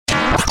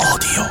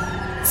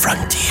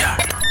Frontier.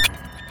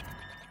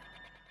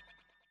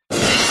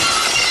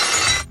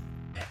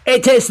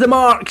 It is the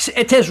Marks,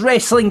 it is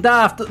Wrestling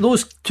Daft.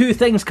 Those two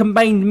things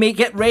combined make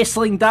it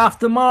Wrestling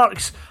Daft the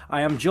Marks.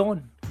 I am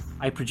John.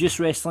 I produce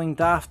Wrestling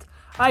Daft.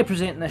 I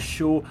present this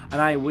show and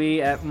I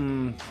weigh at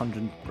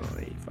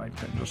 185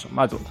 pounds or something.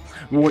 I don't know.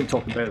 We won't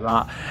talk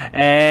about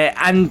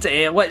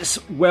that.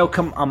 Let's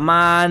welcome a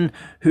man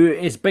who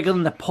is bigger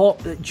than the pop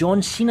that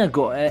John Cena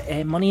got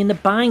at Money in the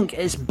Bank.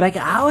 It's Big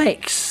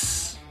Alex.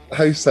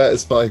 How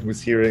satisfying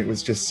was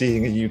just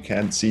seeing a You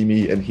Can't See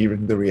Me and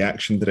hearing the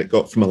reaction that it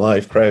got from a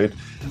live crowd.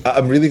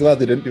 I'm really glad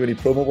they didn't do any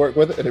promo work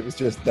with it, and it was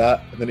just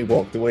that, and then he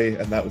walked away,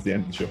 and that was the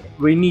end of the show.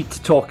 We need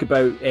to talk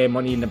about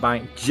Money in the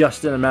Bank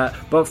just in a minute,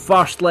 but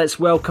first let's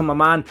welcome a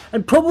man,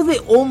 and probably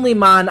the only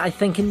man I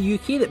think in the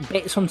UK that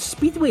bets on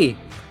Speedway.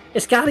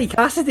 It's Gary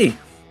Cassidy.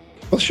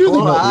 Well, surely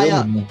not the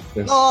only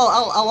man.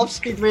 I love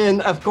Speedway,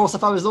 and of course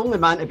if I was the only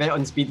man to bet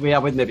on Speedway I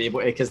wouldn't be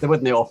able to, because they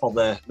wouldn't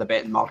offer the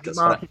betting markets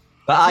for it.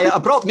 But I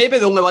brought maybe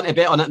the only one to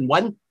bet on it and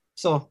win.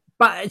 So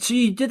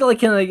you did like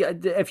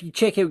if you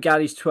check out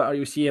Gary's Twitter,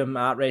 you'll see him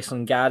at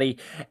Wrestling Gary.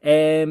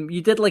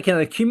 You did like an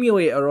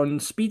accumulator on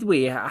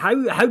Speedway.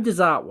 How does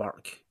that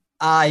work?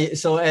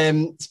 So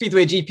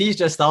Speedway GP's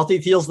just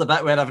started. Here's the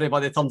bit where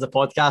everybody turns the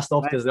podcast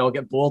off because they all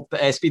get bored.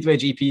 But Speedway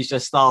GP's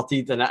just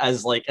started, and it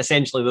is like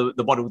essentially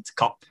the World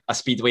Cup of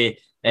Speedway.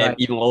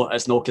 Even though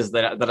it's no, because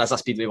there is a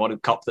Speedway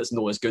World Cup that's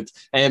no as good.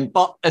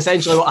 But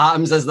essentially what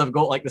happens is they've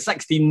got like the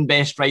 16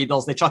 best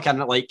riders. They chuck in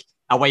like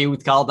a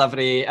wild card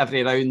every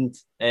round.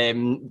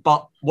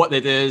 But what they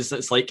do is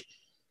it's like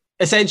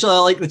essentially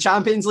like the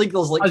Champions League.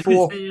 There's like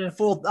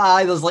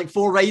there's like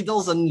four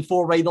riders, and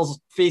four riders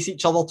face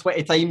each other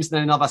 20 times, and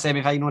then have a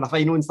semi-final and a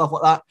final and stuff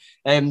like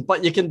that.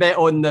 But you can bet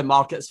on the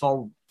markets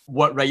for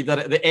what rider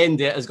at the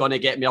end is going to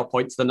get more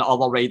points than the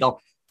other rider.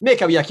 Make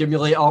a wee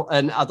accumulator,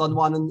 and I done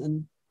one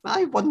and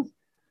I won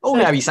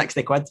only a wee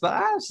 60 quid,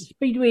 but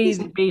Speedway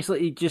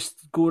basically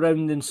just go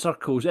around in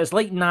circles. It's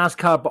like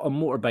NASCAR but on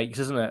motorbikes,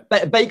 isn't it?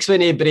 But bikes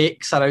when he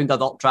breaks around a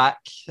dirt track,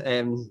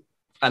 and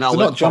I'll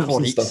look for 4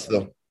 heats. Stuff,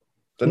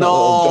 though.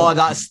 No,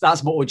 that's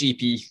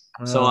MotoGP.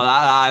 So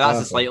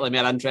that's a slightly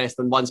more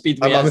interesting one.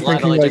 Speedway I'm is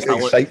thinking literally like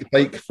just a shite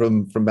bike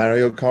from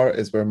Mario Kart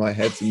is where my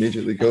head's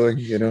immediately going.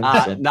 You know,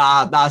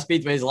 Nah.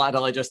 Speedway is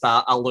literally just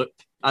a loop,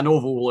 an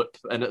oval loop,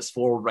 and it's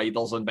 4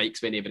 riders on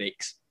bikes when he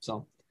breaks.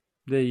 So.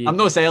 I'm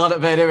not selling it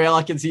very well.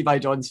 I can see by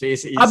John's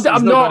face. He's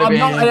not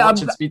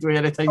watching Speedway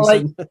anytime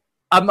soon.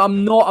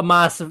 I'm not a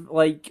massive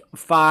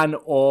fan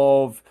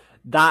of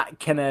that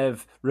kind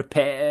of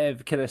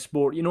repetitive kind of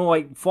sport. You know,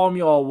 like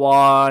Formula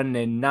One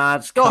and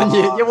NASCAR. Go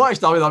on, you watch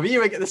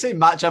WWE. We get the same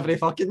match every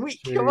fucking week.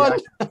 Come on.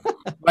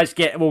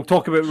 We'll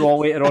talk about Raw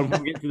later on.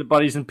 We'll get to the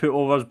buddies and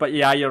put-overs. But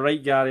yeah, you're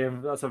right, Gary.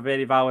 That's a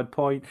very valid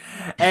point.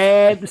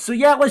 So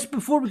yeah,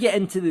 before we get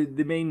into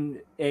the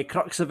main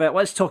crux of it,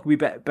 let's talk a wee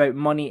bit about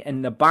Money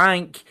in the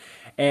Bank.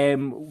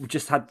 We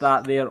just had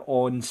that there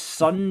on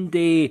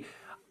Sunday.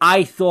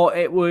 I thought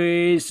it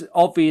was,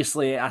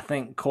 obviously, I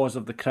think because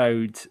of the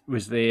crowd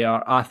was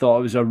there, I thought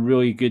it was a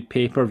really good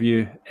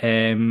pay-per-view.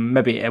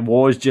 Maybe it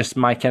was just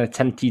my kind of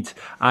tinted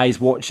eyes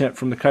watching it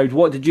from the crowd.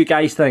 What did you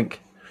guys think?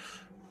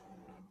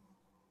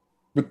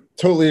 Would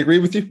totally agree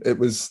with you. It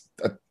was,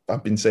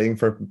 I've been saying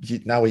for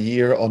now a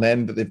year on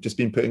end that they've just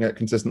been putting out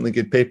consistently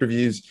good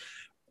pay-per-views.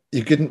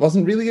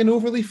 Wasn't really an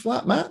overly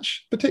flat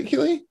match,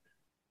 particularly.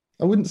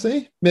 I wouldn't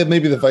say.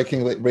 Maybe the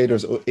Viking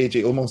Raiders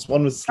AJ almost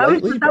one was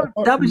slightly.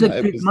 That was a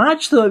good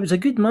match, though. It was a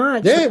good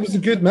match. Yeah, it was a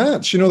good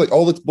match. You know, like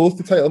all 3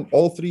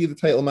 of the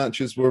title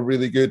matches were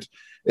really good,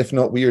 if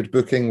not weird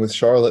booking with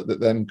Charlotte that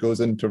then goes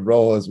into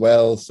Raw as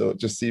well. So it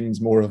just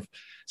seems more of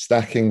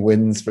stacking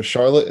wins for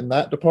Charlotte in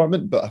that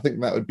department. But I think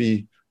that would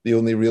be the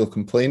only real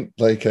complaint.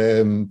 Like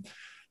the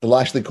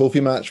Lashley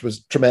Kofi match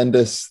was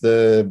tremendous.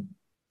 The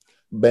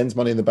men's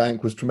Money in the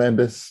Bank was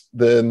tremendous.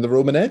 The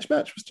Roman Edge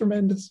match was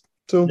tremendous.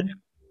 So. Yeah.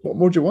 What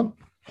more do you want?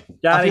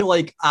 I feel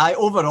like I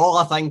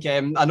think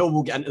I know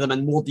we'll get into them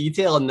in more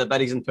detail in the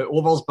biddies and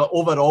put-overs, but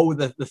overall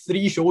the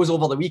 3 shows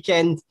over the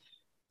weekend,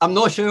 I'm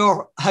not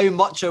sure how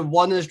much of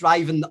one is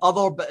driving the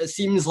other, but it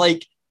seems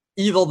like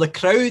either the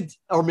crowd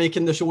are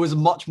making the shows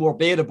much more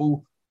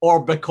bearable,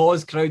 or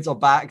because crowds are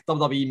back,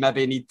 WWE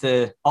maybe need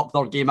to up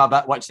their game a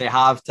bit, which they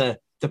have to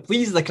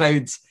please the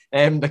crowds.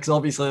 Because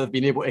obviously they've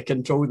been able to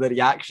control the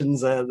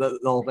reactions that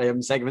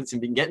their segments have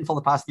been getting for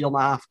the past year and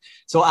a half.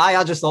 So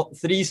I just thought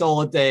 3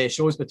 solid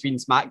shows between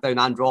SmackDown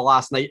and Raw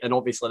last night, and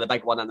obviously the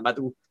big one in the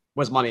middle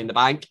was Money in the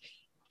Bank.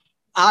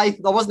 There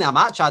wasn't a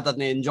match I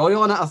didn't enjoy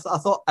on it. I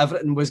thought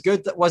everything was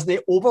good. It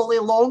wasn't overly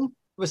long.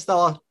 It was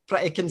still a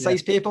pretty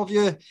concise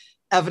pay-per-view.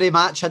 Every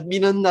match had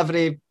meaning.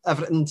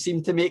 Everything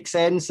seemed to make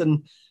sense.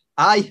 And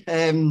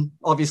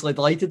obviously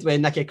delighted with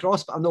Nikki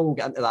Cross, but I know we'll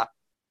get into that.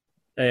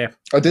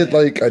 I did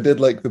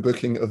like the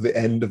booking of the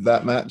end of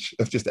that match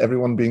of just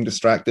everyone being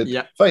distracted,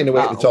 fighting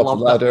away at the top of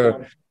the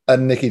ladder,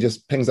 and Nikki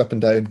just pings up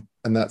and down,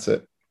 and that's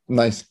it.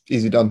 Nice,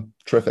 easy done,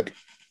 terrific.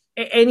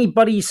 Any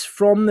buddies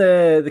from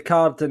the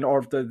card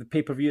or the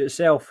pay-per-view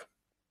itself?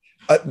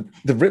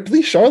 The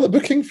Ripley Charlotte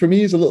booking for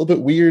me is a little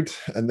bit weird,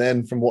 and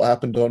then from what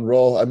happened on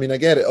Raw, I mean, I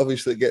get it.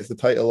 Obviously, it gets the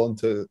title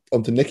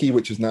onto Nikki,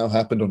 which has now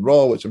happened on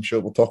Raw, which I'm sure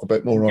we'll talk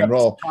about more on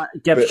Raw.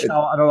 Give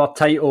Charlotte another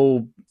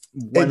title.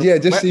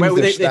 It just seems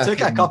they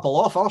took a couple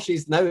off her.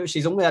 She's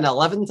only an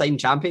 11-time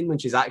champion when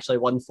she's actually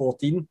won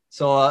 14.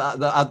 So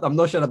I'm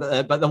not sure about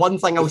it. But the one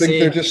thing I think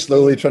they're just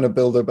slowly trying to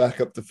build her back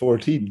up to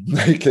 14.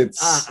 Like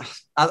it's.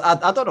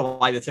 I don't know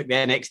why they took the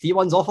NXT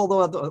ones off,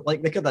 although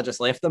they could have just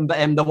left them.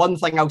 But the one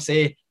thing I'll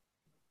say,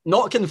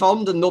 not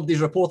confirmed and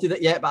nobody's reported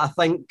it yet, but I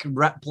think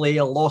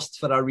Ripley lost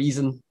for a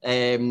reason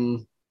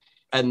and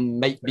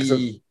might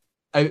be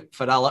out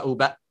for a little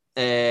bit.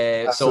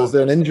 So is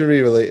there an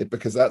injury related?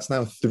 Because that's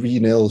now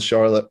 3-0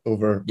 Charlotte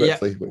over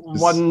Ripley.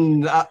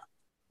 Yeah,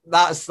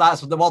 that's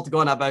the word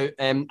going about.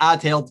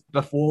 I'd heard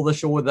before the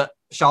show that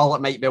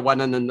Charlotte might be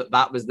winning and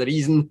that was the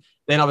reason.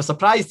 Then I was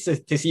surprised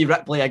to see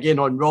Ripley again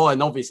on Raw,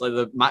 and obviously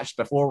the match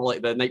before,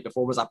 like the night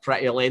before, was a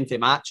pretty lengthy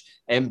match.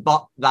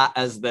 But that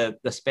is the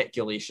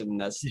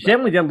speculation. She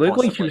certainly didn't look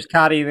like she was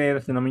carrying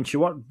anything. I mean, she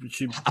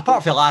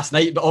apart from last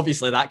night, but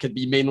obviously that could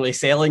be mainly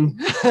selling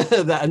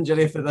the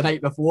injury for the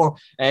night before.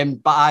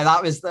 But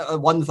that was the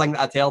one thing that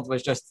I'd heard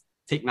was just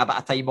taking a bit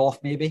of time off,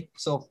 maybe.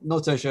 So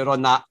not too sure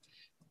on that,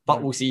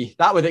 but we'll see.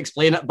 That would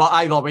explain it. But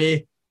either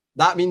way,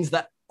 that means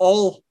that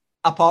all,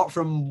 apart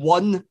from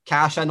one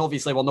cash in,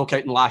 obviously we're not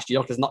counting last year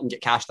because nothing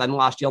get cashed in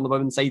last year on the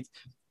women's side.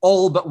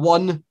 All but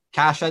one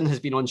cash in has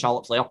been on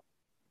Charlotte Flair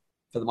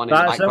for the Money in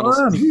the Bank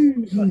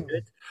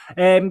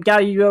winners.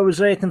 Gary, was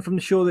there anything from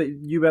the show that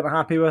you weren't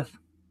happy with?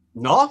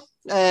 No,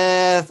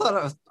 I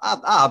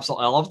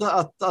absolutely loved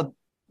it.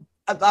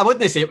 I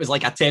wouldn't say it was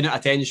like a 10 out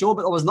of 10 show,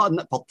 but there was nothing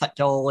that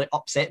particularly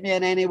upset me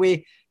in any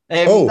way.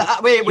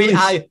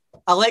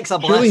 Alexa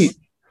Bliss.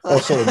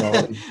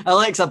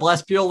 Alexa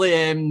Bliss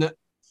purely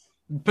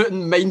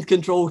putting mind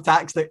control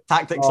tactics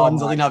on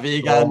Zelina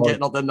Vega and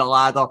getting her down the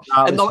ladder.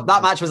 That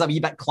match was a wee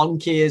bit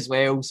clunky as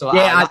well. So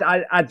yeah,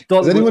 I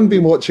don't. Has anyone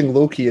been watching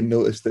Loki and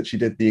noticed that she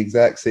did the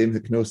exact same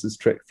hypnosis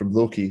trick from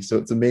Loki? So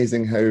it's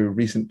amazing how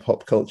recent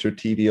pop culture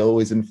TV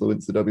always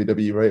influenced the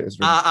WWE writers'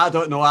 room. I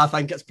don't know. I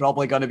think it's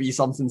probably going to be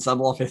something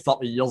similar for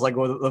 30 years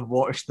ago that they've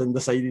watched and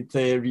decided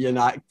to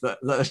reenact. That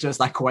it's just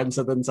a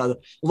coincidence.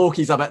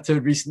 Loki's a bit too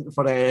recent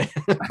for a.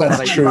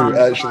 That's true,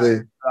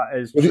 actually. That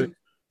is true.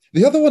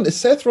 The other one is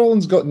Seth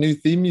Rollins got new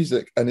theme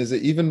music, and is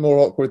it even more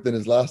awkward than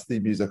his last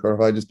theme music, or have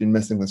I just been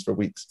missing this for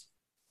weeks?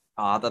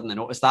 I didn't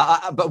notice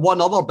that. But one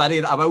other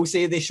bit that I will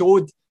say, they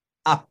showed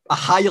a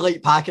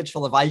highlight package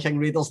for the Viking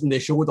Raiders, and they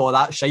showed all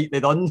that shite they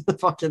done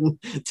fucking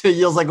 2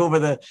 years ago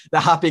with the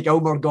Happy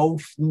Gilmore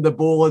golf and the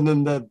bowling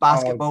and the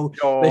basketball.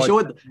 They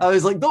showed. I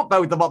was like, don't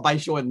build them up by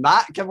showing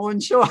that. Come on,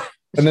 show.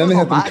 And then they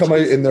had them come out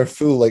in their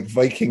full like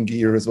Viking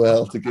gear as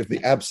well to give the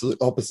absolute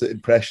opposite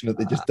impression that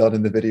they just done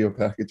in the video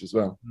package as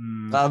well.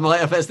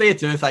 Like, if it's the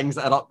two things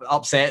that are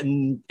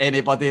upsetting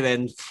anybody,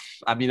 then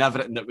I mean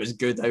everything that was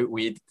good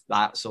outweighed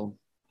that. So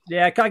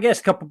yeah, I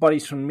guess a couple of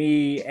buddies from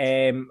me.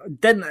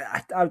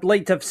 I'd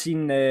like to have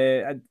seen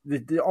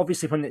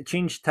obviously when it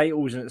changed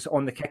titles and it's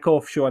on the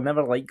kickoff show. I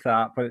never like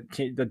that when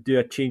they do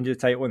a change of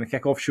title on the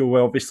kickoff show.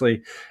 Where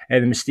obviously the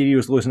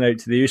Mysterios losing out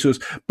to the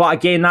Usos, but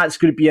again, that's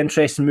going to be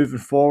interesting moving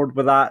forward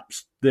with that.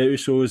 The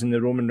Usos and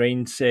the Roman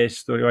Reigns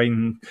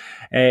storyline.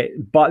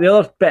 But the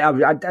other bit,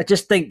 I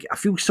just think I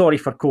feel sorry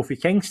for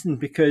Kofi Kingston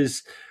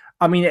because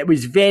I mean it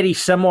was very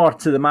similar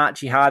to the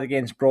match he had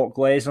against Brock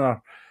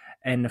Lesnar.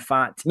 And the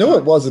fact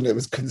it wasn't. It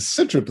was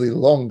considerably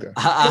longer.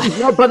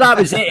 No, but that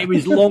was it. It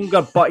was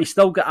longer, but he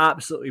still got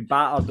absolutely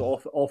battered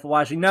off of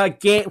Lashley. Now I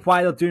get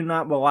why they're doing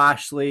that with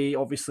Lashley.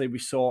 Obviously, we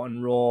saw it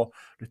on Raw,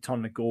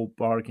 return to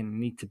Goldberg, and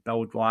need to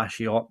build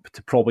Lashley up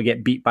to probably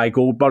get beat by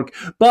Goldberg.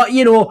 But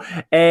I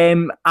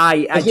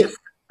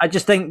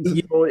just think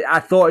I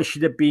thought it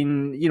should have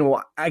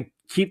been I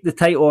keep the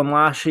title on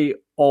Lashley,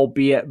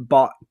 albeit,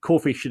 but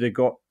Kofi should have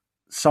got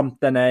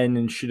something in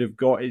and should have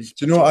got his.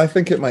 Do you know what I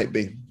think it might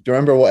be? Do you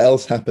remember what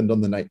else happened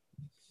on the night?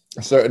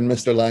 A certain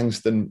Mr.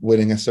 Langston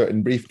winning a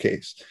certain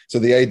briefcase. So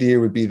the idea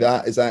would be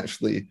that is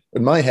actually,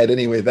 in my head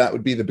anyway, that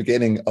would be the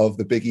beginning of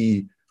the Big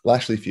E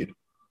Lashley feud.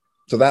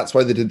 So that's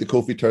why they did the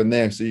Kofi turn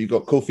there. So you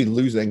got Kofi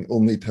losing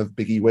only to have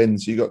Big E win.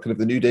 So you got kind of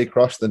the New Day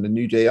crushed and the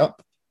New Day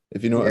up,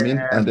 if you know what I mean.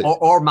 And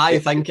or my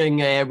thinking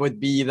would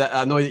be that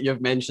I know that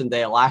you've mentioned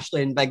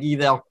Lashley and Big E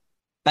there.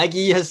 Big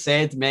E has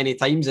said many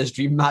times his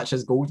dream match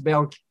is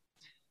Goldberg.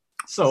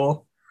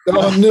 So,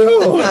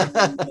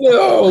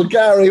 no,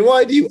 Gary,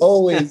 why do you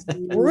always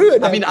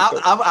ruin? I mean,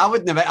 I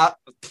wouldn't have.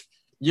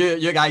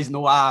 You guys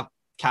know I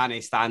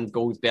can't stand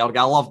Goldberg.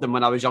 I loved him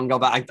when I was younger,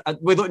 but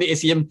we don't need to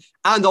see him.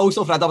 And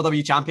also for a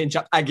WWE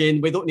Championship,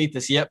 again, we don't need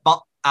to see it.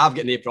 But I've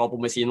got no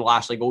problem with seeing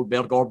Lashley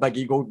Goldberg or Big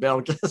E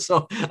Goldberg,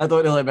 so I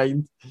don't really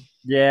mind.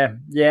 Yeah,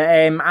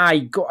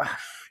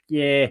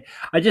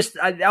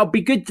 I'll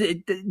be good to,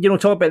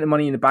 talk about the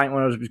Money in the Bank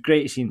winners. It was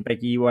great seeing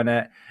Big E win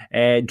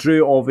it.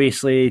 Drew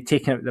obviously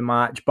taking out the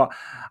match, but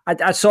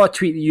I saw a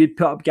tweet that you'd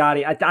put up,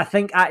 Gary. I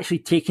think actually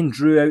taking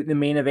Drew out the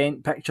main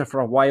event picture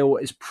for a while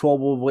is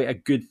probably a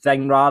good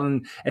thing rather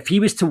than if he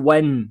was to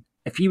win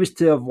if he was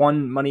to have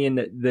won Money in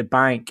the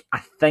Bank,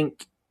 I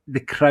think the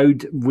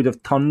crowd would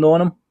have turned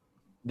on him.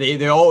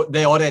 They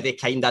already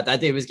kind of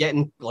did. He was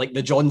getting like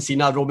the John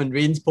Cena Roman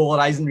Reigns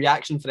polarizing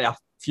reaction for a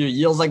few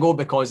years ago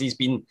because he's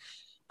been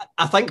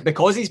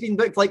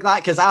booked like that.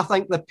 Because I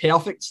think the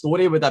perfect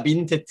story would have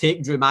been to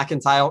take Drew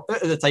McIntyre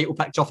out of the title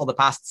picture for the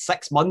past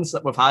 6 months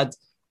that we've had,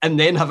 and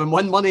then have him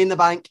win Money in the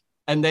Bank,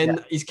 and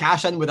then his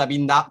cash in would have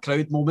been that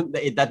crowd moment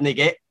that he didn't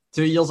get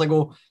 2 years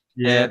ago.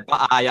 But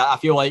I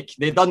feel like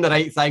they've done the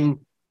right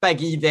thing.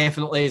 Big E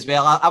definitely as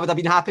well. I would have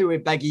been happy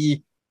with Big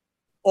E,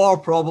 or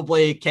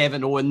probably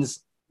Kevin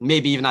Owens.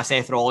 Maybe even a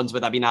Seth Rollins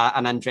would have been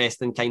an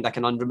interesting kind of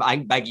conundrum. I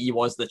think Big E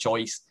was the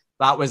choice.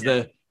 That was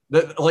the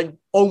like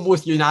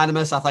almost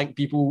unanimous. I think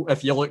people,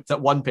 if you looked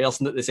at one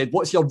person that they said,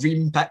 "What's your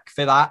dream pick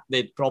for that?"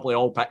 they'd probably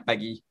all pick Big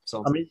E.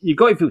 So I mean, you've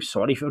got to feel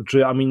sorry for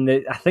Drew. I mean,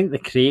 I think the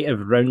creative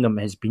around them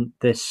has been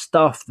the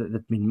stuff that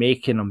they've been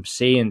making him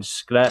saying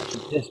scripts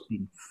has just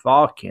been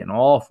fucking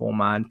awful,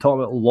 man.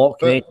 Talking about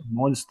Loch Ness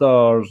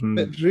monsters and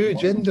but Drew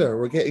Jinder,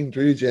 we're getting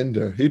Drew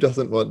Jinder. Who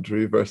doesn't want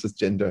Drew versus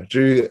Jinder?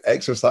 Drew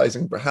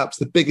exercising perhaps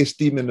the biggest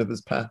demon of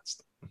his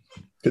past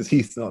because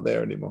he's not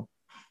there anymore.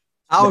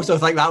 I also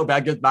think that'll be a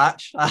good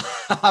match.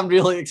 I'm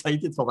really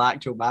excited for the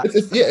actual match.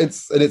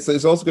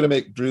 It's also going to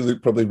make Drew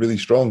look probably really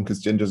strong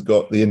because Jinder's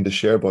got the Indus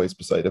Share Boys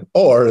beside him,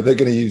 or they're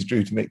going to use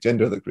Drew to make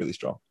Jinder look really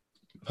strong.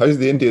 How's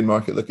the Indian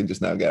market looking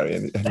just now,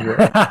 Gary?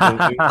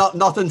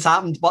 Nothing's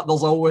happened, but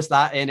there's always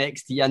that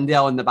NXT India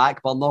on the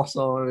back burner.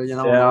 So they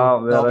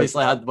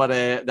obviously had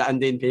the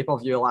Indian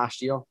pay-per-view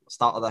last year,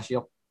 start of this year.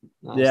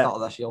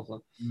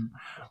 So.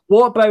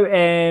 What about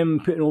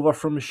putting over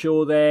from the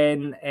show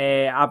then?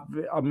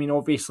 I mean,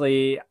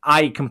 obviously,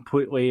 I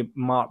completely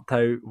marked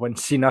out when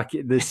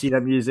the Cena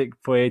music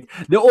played.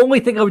 The only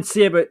thing I would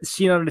say about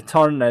Cena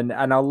returning,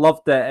 and I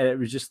loved it, and it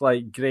was just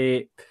like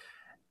great.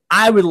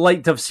 I would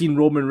like to have seen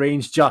Roman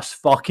Reigns just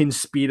fucking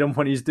spear him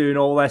when he's doing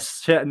all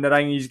this shit in the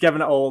ring. He's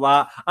giving it all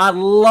that. I'd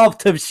love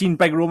to have seen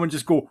Big Roman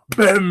just go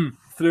boom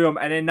through him,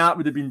 and then that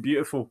would have been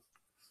beautiful.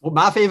 Well,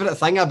 my favourite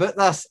thing about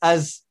this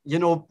is,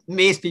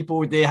 most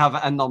people, they have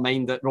it in their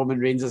mind that Roman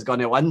Reigns is going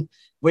to win.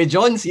 With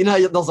John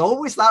Cena, there's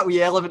always that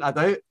wee element of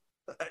doubt.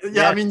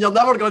 Yeah, I mean, you're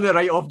never going to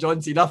write off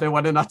John Cena for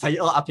winning a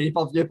title at a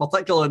pay-per-view,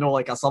 particularly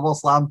like a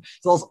SummerSlam.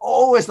 So there's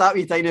always that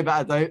wee tiny bit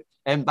of doubt.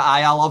 But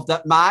I loved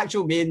it. My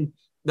actual main...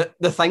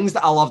 The things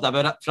that I loved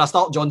about it, for a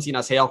start, John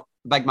Cena's hair,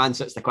 big man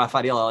suits the quiff.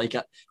 I really like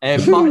it.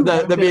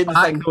 But the main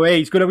thing,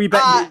 he's got a wee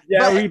bit,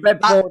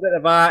 bald at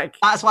the back.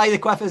 That's why the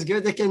quiff is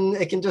good.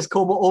 It can just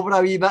comb it over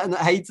a wee bit, and it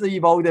hides the wee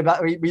bald a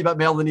wee bit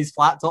more than his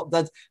flat top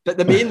did. But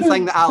the main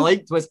thing that I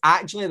liked was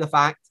actually the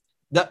fact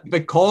that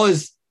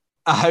because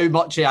of how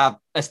much a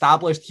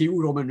established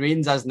heel Roman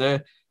Reigns is now,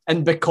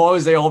 and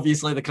because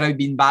obviously the crowd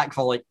being back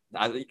for like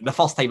the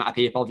first time at a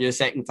pay-per-view,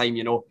 second time,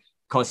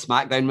 because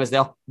SmackDown was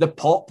there, the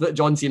pop that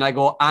John Cena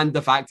got and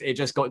the fact that he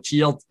just got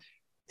cheered.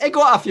 It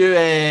got a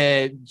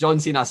few John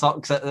Cena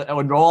sucks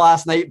on Raw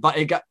last night, but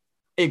it got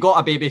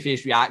a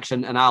babyface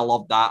reaction, and I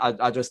loved that.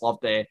 I just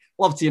loved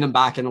seeing him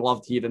back, and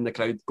loved hearing the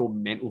crowd go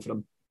mental for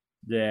him.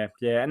 Yeah,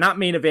 and that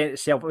main event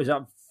itself, it was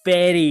a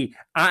very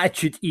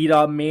Attitude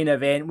Era main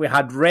event. We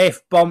had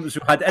ref bumps,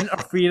 we had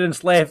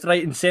interference left,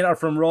 right, and centre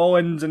from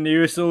Rollins and the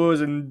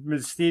Usos and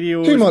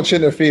Mysterio. Too much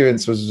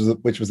interference,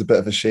 which was a bit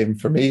of a shame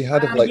for me. I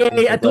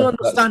don't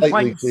understand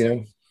why.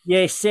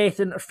 Yeah,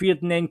 Seth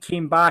interfered and then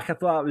came back. I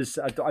thought it was...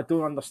 I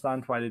don't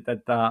understand why they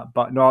did that.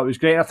 But no, it was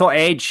great. I thought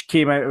Edge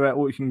came out of it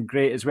looking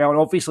great as well. And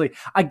obviously,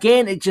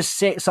 again, it just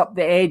sets up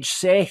the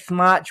Edge-Seth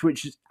match,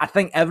 which is, I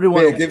think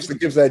everyone... Yeah, it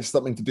gives Edge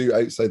something to do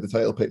outside the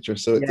title picture.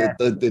 So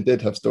they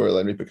did have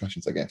storyline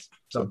repercussions, I guess.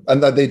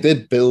 And they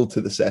did build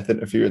to the Seth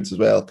interference as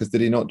well, because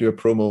did he not do a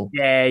promo?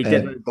 Yeah, he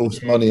did.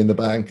 Post Money in the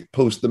Bank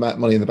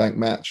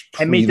match,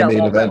 pre the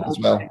main event as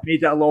well. It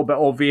made it a little bit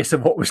obvious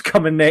of what was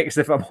coming next,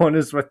 if I'm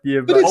honest with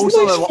you. But it's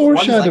also nice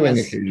foreshadowing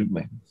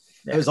occasionally.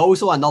 It was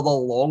also another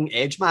long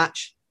Edge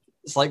match.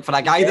 It's like for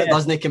a guy that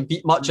doesn't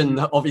compete much and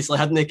obviously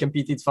hadn't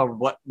competed for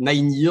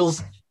 9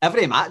 years,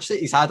 every match that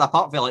he's had,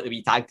 apart from like the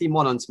wee tag team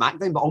one on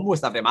SmackDown, but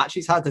almost every match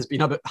he's had has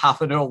been about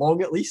half an hour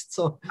long at least.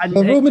 So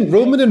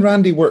Roman and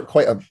Randy work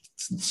quite a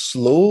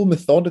slow,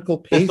 methodical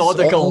pace.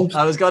 Almost.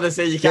 I was going to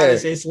say you can't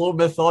say slow.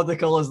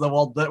 Methodical is the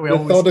word that we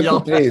methodical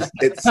always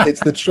hear. Pace. It's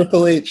the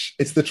Triple H.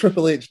 It's the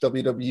Triple H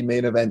WWE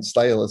main event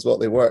style is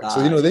what they work.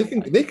 So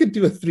they could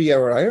do a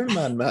 3-hour Iron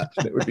Man match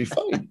and it would be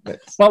fine.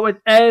 But with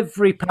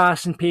every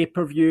passing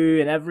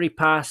pay-per-view and every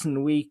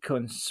passing week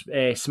on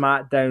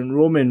SmackDown,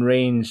 Roman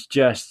Reigns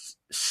just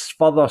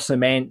further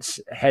cements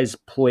his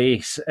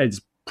place as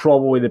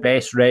probably the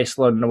best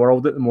wrestler in the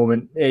world at the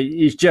moment.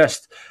 He's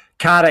just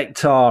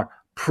character,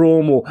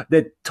 promo,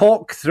 the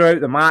talk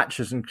throughout the match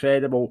is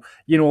incredible.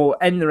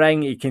 In the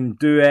ring he can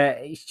do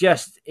it. He's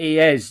just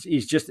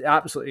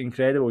absolutely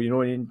incredible.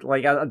 And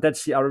like I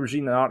was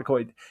reading an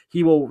article.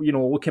 He will,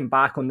 looking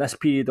back on this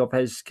period of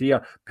his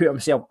career, put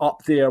himself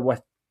up there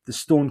with the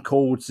Stone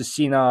Colds, the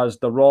Cenas,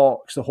 the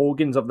Rocks, the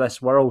Hogans of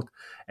this world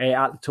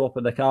at the top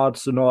of the card.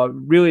 So no,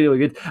 really, really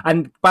good.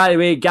 And by the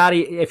way,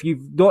 Gary, if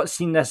you've not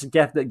seen this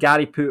gift that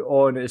Gary put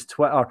on his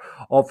Twitter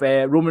of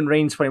Roman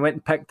Reigns when he went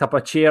and picked up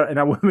a chair and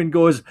a woman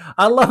goes,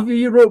 "I love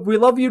you, we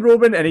love you,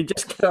 Roman," and he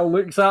just kind of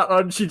looks at her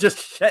and she just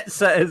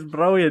shits it. It's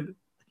brilliant.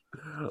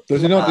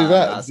 Does he not do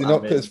that? Does he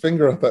not put his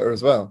finger up at her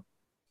as well?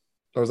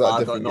 Or is that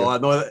I don't know. I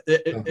know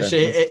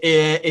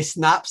he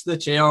snaps the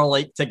chair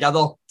like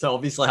together to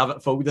obviously have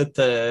it folded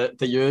to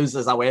use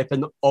as a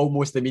weapon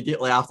almost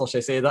immediately after she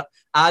said it.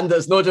 And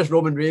it's not just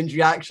Roman Reigns'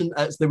 reaction,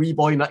 it's the wee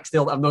boy next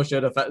to her. I'm not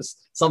sure if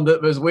it's somebody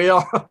that was where,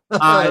 if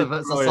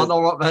it's a son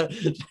or what, but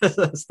it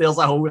stares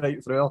a hole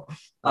right through her.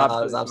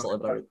 It's absolutely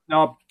brilliant.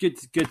 No, good.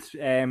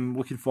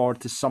 Looking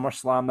forward to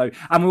SummerSlam now.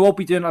 And we will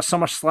be doing a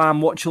SummerSlam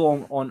watch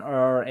along on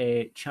our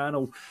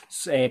channel,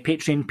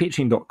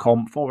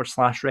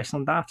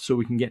 patreon.com/wrestling daft,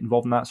 so we can get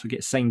involved in that, so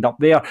get signed up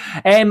there.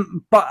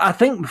 But I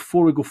think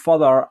before we go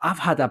further, I've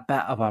had a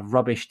bit of a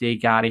rubbish day,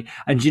 Gary,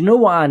 and you know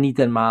what I need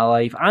in my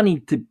life? I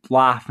need to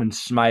laugh and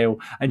smile,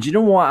 and you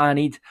know what I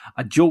need?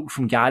 A joke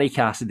from Gary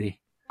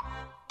Cassidy.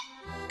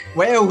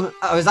 Well,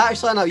 I was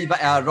actually in a wee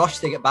bit of a rush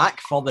to get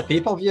back for the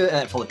pay-per-view,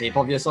 for the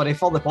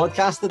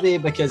podcast today,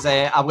 because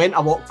I went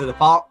a walk to the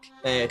park,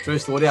 true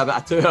story,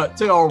 about a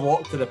two-hour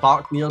walk to the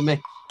park near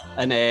me,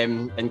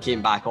 and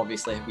came back,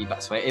 obviously, a wee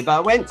bit sweaty, but I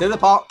went to the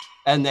park,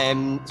 and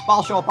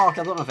Sparshaw Park,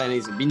 I don't know if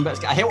anybody's been, but it's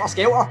got a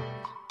helter-skelter,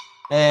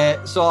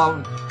 so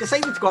I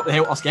decided to go up the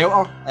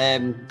helter-skelter,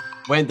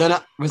 went down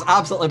it, was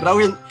absolutely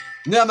brilliant.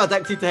 Now I'm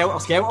addicted to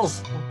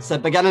helter-skelters. It's the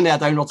beginning of a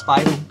downward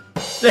spiral.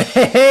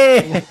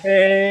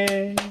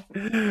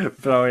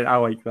 Brilliant, I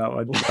like that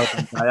one.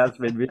 That's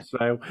made me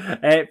smile.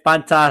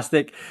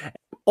 Fantastic.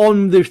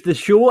 On the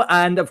show,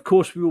 and of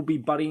course we will be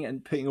burying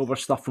and putting over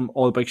stuff from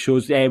all the big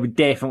shows. We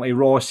definitely,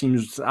 Raw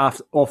seems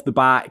off the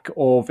back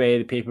of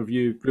the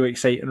pay-per-view, really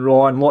exciting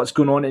Raw, and lots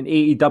going on in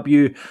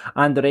AEW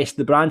and the rest of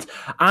the brands.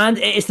 And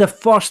it is the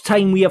first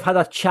time we have had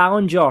a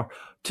challenger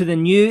to the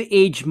New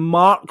Age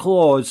Mark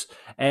Laws.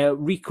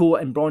 Rico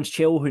and Bronze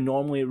Chill, who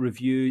normally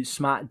review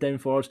SmackDown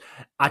for us,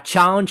 a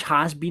challenge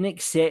has been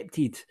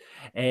accepted,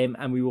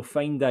 and we will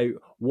find out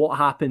what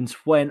happens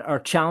when our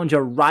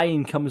challenger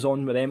Ryan comes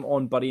on with them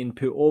on Bury and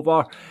Put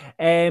Over.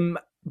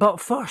 But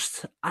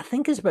first, I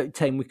think it's about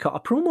time we cut a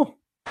promo.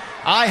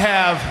 I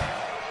have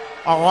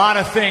a lot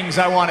of things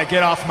I want to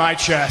get off my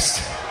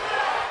chest.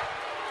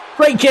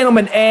 Right,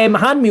 gentlemen,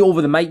 hand me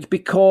over the mic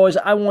because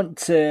I want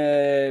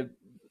to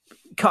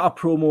cut a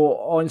promo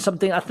on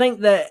something.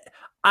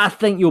 I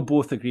think you'll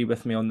both agree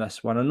with me on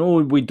this one. I know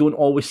we don't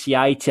always see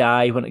eye to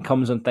eye when it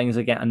comes on things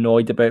I get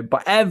annoyed about,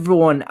 but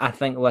everyone, I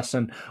think,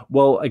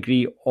 will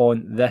agree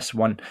on this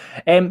one.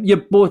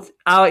 You're both,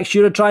 Alex,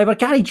 you're a driver.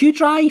 Gary, do you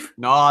drive?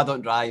 No, I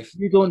don't drive.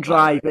 You don't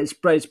drive.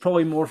 It's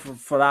probably more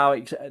for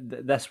Alex,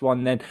 this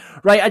one then.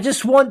 Right, I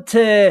just want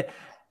to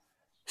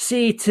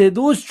say to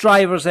those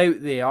drivers out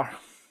there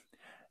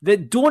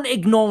that don't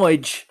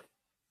acknowledge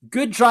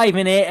good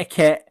driving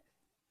etiquette,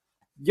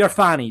 your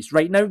fannies,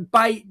 right? Now,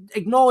 by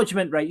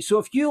acknowledgement, right? So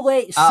if you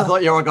let... I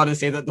thought you were going to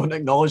say that don't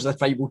acknowledge the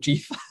tribal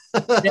chief.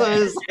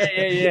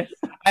 Yeah.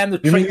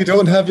 You mean you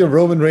don't have your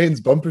Roman Reigns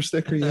bumper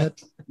sticker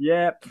yet?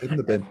 Yeah. In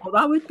the bin. Well,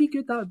 that would be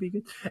good.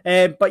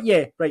 But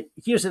yeah, right.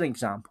 Here's an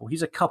example.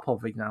 Here's a couple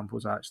of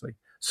examples, actually.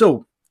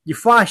 So you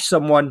flash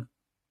someone,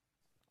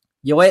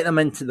 you let them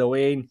into the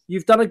lane.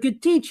 You've done a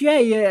good deed.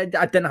 Yeah.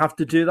 I didn't have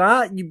to do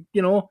that. You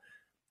know,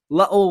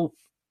 little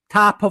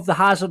tap of the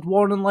hazard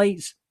warning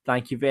lights.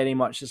 Thank you very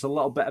much. It's a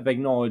little bit of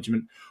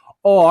acknowledgement.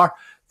 Or,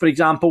 for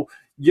example,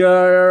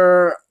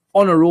 you're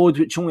on a road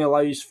which only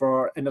allows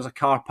for, and there's a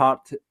car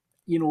parked,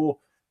 you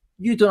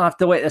don't have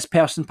to let this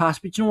person pass,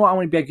 but you know what? I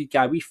want to be a good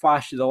guy. We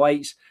flash you the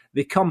lights.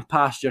 They come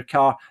past your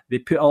car. They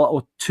put a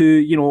little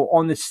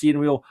on the steering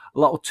wheel, a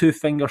little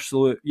 2-finger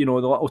salute. The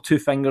little 2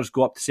 fingers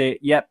go up to say,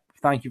 yep,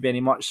 thank you very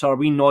much, sir.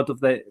 We nod,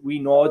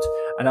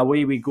 and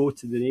away we go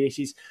to the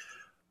races.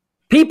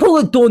 People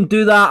that don't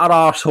do that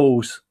are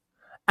arseholes.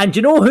 And do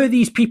you know who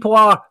these people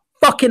are?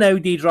 Fucking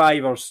Audi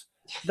drivers.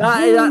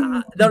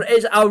 There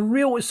is a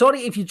real...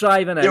 Sorry if you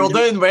drive an Audi. You're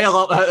doing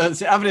well.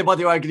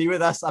 Everybody will agree with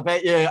this. I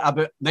bet you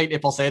about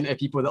 90% of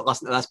people that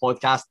listen to this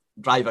podcast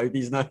drive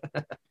Audis now.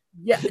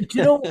 Yeah, do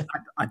you know?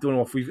 I don't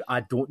know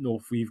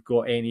if we've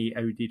got any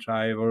Audi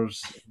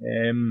drivers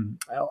in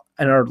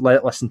our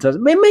listen to us.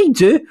 We might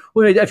do.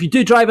 If you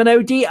do drive an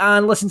Audi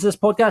and listen to this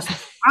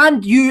podcast,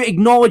 and you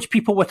acknowledge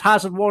people with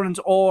hazard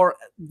warnings, or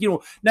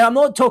now I'm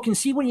not talking.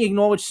 See, when you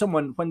acknowledge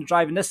someone when they're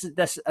driving,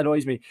 this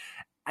annoys me,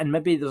 and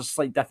maybe there's a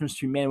slight difference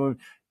between men and women.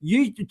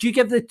 Do you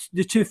give the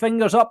 2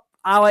 fingers up,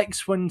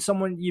 Alex, when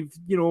someone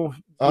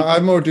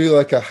I more do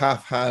like a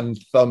half hand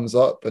thumbs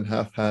up and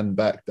half hand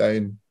back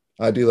down.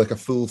 I do like a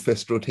full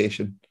fist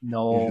rotation.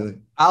 No. Usually.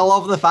 I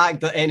love the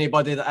fact that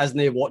anybody that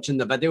isn't watching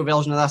the video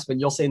version of this, when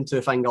you're saying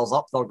 2 fingers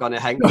up, they're going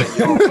to think that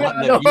you're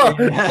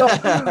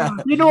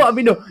You know what I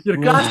mean? No, you're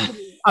grasping.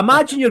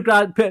 Imagine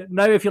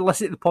now if you're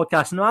listening to the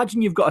podcast,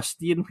 imagine you've got a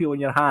steering wheel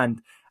in your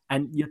hand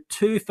and your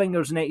two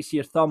fingers next to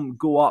your thumb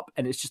go up,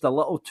 and it's just a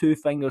little two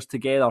fingers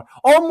together,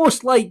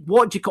 almost like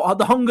what do you call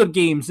the Hunger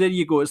Games. There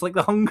you go. It's like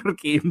the Hunger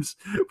Games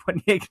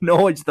when you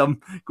acknowledge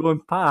them going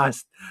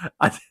past.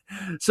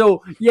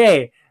 So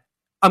yeah.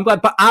 I'm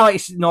glad, but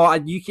Alex, no,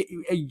 you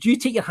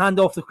take your hand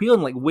off the wheel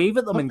and like wave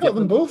at them I've and got give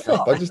them both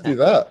up. I just do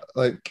that.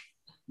 Like,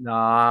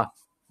 nah.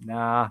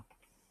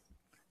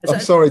 I'm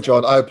sorry,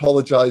 John. I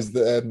apologise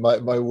that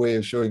my way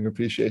of showing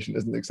appreciation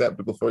isn't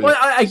acceptable for you.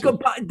 Well,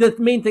 but the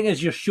main thing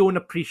is you're showing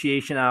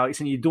appreciation, Alex,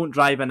 and you don't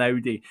drive an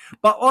Audi.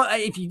 But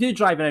if you do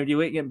drive an Audi,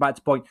 getting back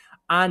to the point,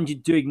 and you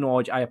do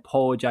acknowledge, I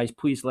apologise.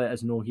 Please let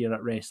us know here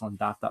at Wrestling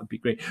Daft. That would be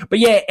great. But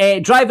yeah,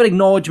 driver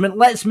acknowledgement.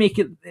 Let's make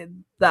it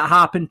that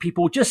happen,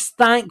 people. Just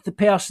thank the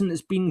person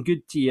that's been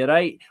good to you,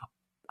 right?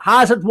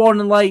 Hazard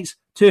warning lights,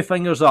 two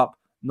fingers up,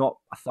 not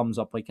a thumbs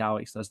up like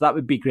Alex does. That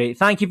would be great.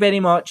 Thank you very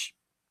much.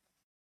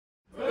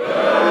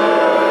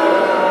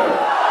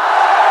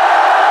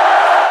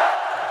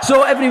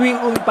 So every week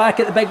we'll look back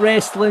at the big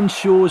wrestling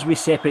shows. We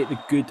separate the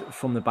good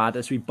from the bad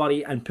as we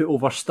bury and put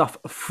over stuff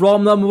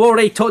from them. We've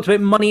already talked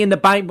about Money in the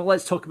Bank, but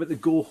let's talk about the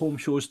go-home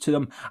shows to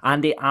them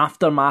and the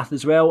aftermath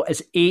as well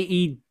as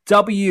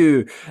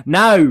AEW.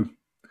 Now,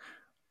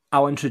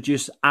 I'll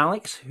introduce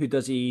Alex, who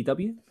does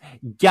AEW,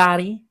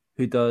 Gary,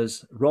 who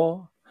does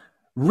Raw,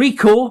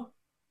 Rico,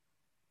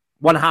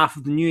 one half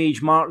of the New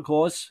Age Mark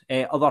Laws,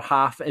 other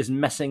half is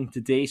missing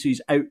today, so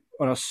he's out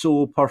on a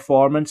solo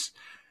performance.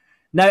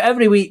 Now,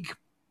 every week,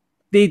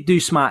 they do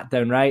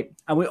SmackDown, right?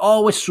 And we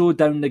always throw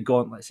down the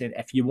gauntlet saying,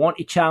 if you want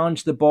to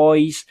challenge the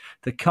boys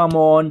to come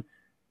on,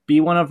 be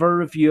one of our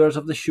reviewers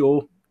of the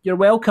show, you're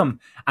welcome.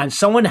 And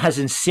someone has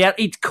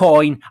inserted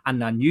coin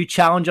and a new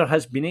challenger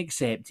has been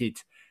accepted.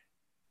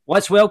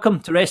 Let's welcome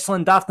to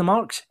Wrestling Daft the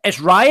Marks. It's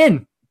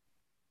Ryan.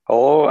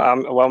 Hello,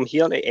 I'm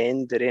here to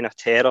end the reign of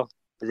terror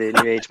with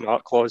the New Age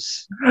Mark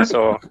Laws.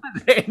 So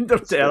the end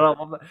of terror.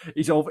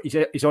 He's on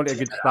to a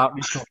good start,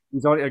 Rico.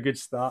 He's on to a good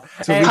start.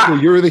 So Rico,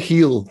 you're the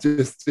heel,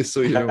 just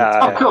so you know.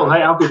 Oh, cool.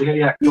 Hey, I'll be the heel.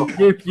 Yeah, cool.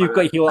 You've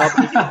got to heal up.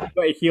 You've got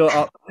to heal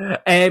up.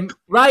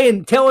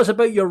 Ryan, tell us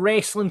about your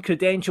wrestling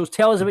credentials.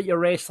 Tell us about your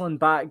wrestling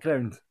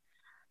background.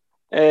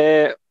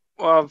 Well,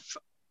 I've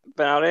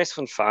been a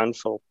wrestling fan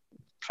for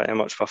pretty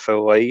much my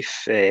full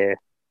life. I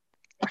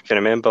can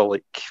remember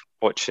like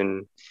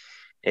watching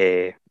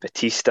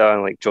Batista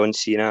and like John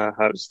Cena.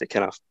 That was the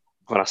kind of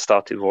when I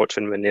started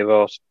watching when they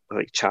were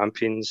like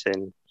champions,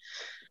 and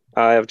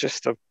I've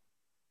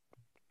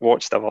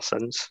watched ever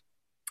since.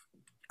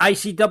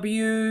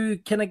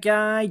 ICW kind of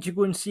guy? Do you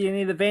go and see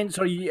any of the events,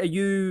 or are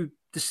you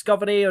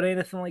Discovery or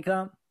anything like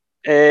that?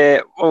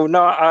 Well,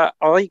 no, I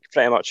like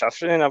pretty much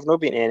everything. I've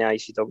not been to any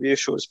ICW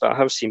shows, but I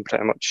have seen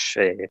pretty much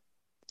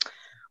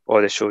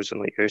all the shows on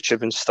like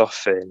YouTube and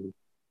stuff, and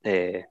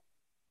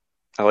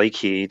I like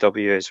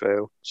AEW as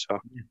well. So,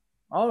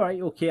 all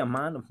right, okay, a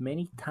man of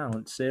many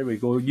talents. There we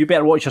go. You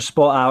better watch your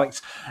spot,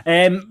 Alex.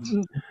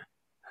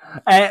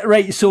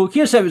 Right, so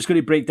here's how it's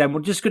going to break down.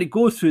 We're just going to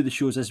go through the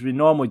shows as we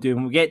normally do.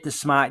 When we get to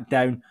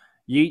SmackDown,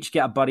 you each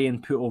get a buddy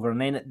and put over, and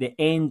then at the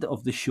end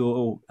of the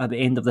show, at the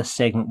end of this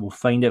segment, we'll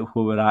find out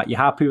where we're at. You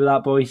happy with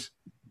that, boys?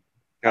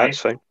 yeah, that's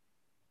fine.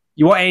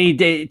 You want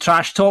any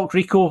trash talk,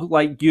 Rico?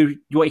 Like you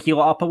want to heal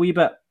it up a wee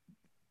bit?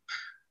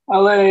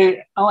 I'll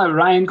let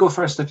Ryan go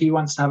first if he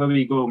wants to have a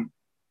wee go.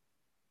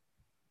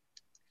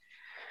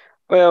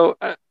 Well,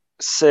 I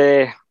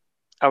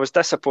was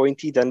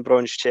disappointed in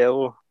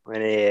Broncello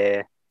when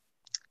he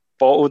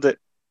bottled it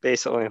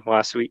basically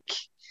last week.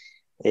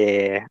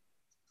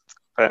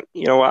 But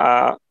you know what?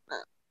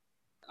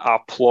 I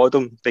applaud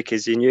him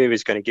because he knew he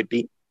was going to get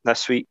beat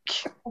this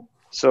week.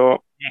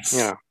 So, yes.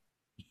 Yeah.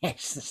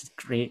 Yes, this is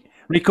great.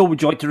 Rico,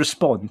 would you like to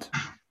respond?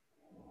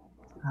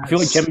 I feel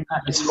like Jim.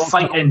 That's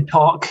fighting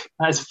talk.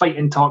 That's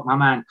fighting talk, my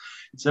man.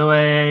 So,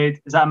 is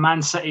that a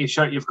Man City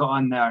shirt you've got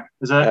on there?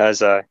 Is it? As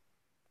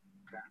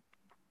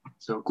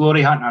So,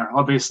 Glory Hunter,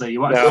 obviously.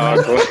 You want to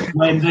come in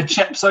when the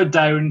chips are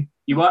down.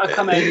 You want to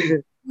come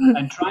in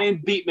and try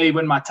and beat me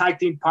when my tag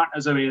team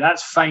partner's away.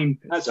 That's fine.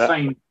 That's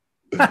fine.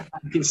 I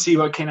can see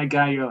what kind of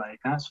guy you're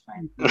like. That's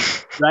fine.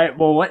 Right,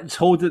 well, let's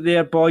hold it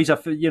there, boys.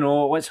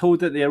 Let's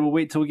hold it there. We'll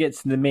wait till we get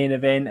to the main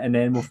event and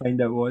then we'll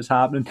find out what's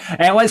happening.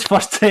 Let's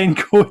first then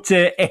go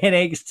to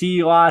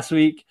NXT last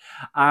week,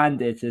 and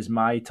it is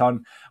my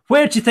turn.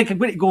 Where do you think I'm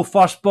going to go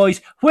first,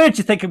 boys? Where do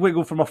you think I'm going to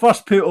go for my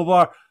first put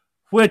over?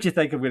 Where do you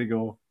think I'm going to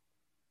go?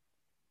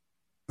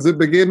 Does it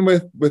begin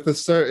with a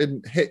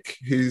certain hick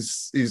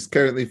who's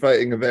currently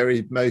fighting a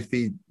very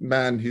mouthy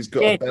man who's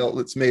got a belt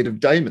that's made of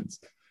diamonds?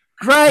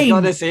 I was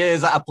going to say,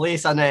 is it a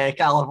place in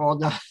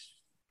California?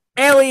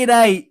 LA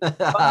Knight.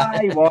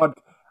 My word.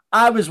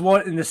 I was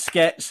wanting the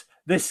skits.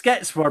 The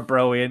skits were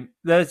brilliant.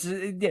 They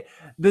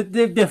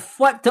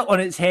flipped it on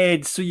its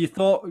head, so you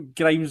thought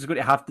Grimes was going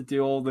to have to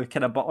do all the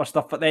kind of butler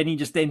stuff, but then he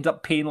just ended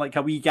up paying like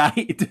a wee guy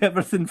to do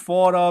everything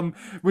for him.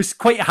 Was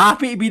quite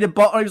happy to be the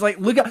butler. He was like,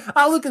 look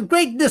at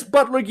great this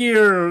butler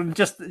gear, and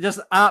just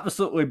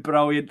absolutely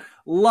brilliant.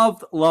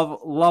 Love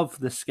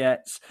the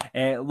skits.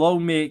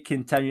 Long may it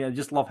continue. I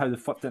just love how they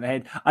flipped it on the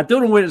head. I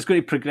don't know where it's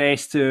going to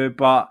progress to,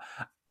 but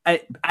Do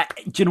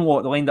you know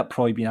what? They'll end up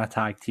probably being a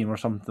tag team or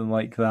something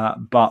like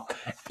that. But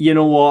you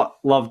know what?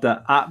 Loved it.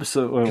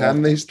 Absolutely.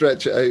 Can they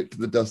stretch it out to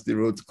the Dusty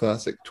Rhodes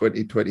Classic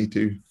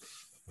 2022?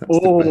 That's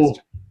the Oh,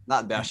 question.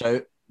 That'd be a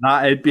shout.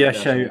 that'd be a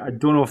shout. I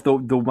don't know if they'll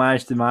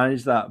manage to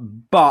manage that,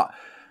 but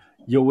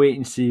you'll wait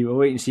and see. We'll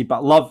wait and see.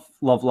 But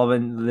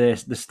loving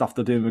the stuff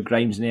they're doing with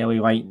Grimes and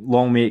LA White.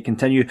 Long may it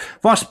continue.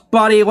 First,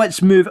 buddy,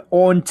 let's move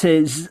on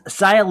to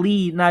Xia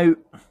Li now.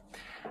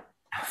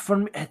 For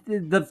me,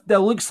 it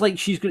looks like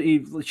she's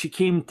going to. She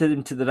came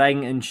into the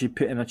ring and she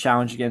put in a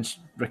challenge against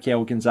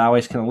Raquel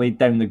Gonzalez, kind of laid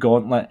down the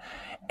gauntlet.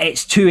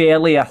 It's too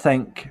early, I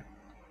think,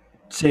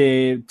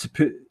 to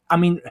put. I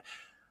mean,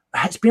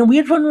 it's been a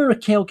weird one with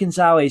Raquel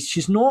Gonzalez.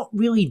 She's not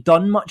really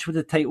done much with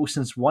the title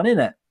since winning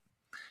it.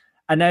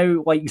 And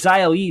now, like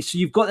Xia Li, so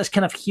you've got this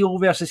kind of heel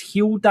versus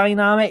heel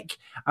dynamic.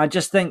 I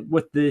just think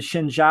with the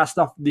Shinja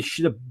stuff, they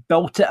should have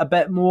built it a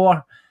bit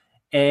more.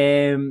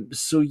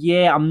 So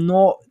yeah,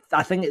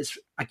 I think it's,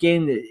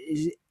 again,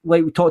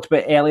 like we talked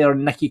about earlier,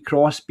 Nikki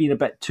Cross being a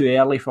bit too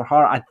early for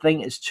her. I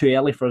think it's too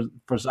early for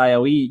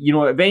Xia Li. You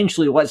know,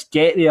 eventually let's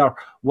get there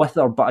with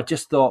her, but I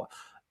just thought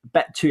a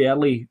bit too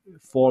early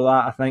for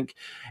that, I think.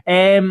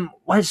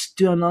 Let's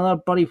do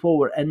another, buddy, while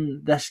we're in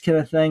this kind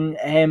of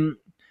thing.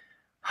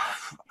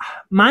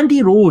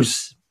 Mandy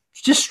Rose,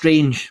 it's just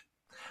strange.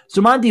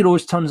 So Mandy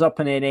Rose turns up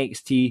in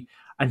NXT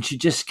and she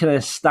just kind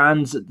of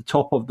stands at the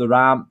top of the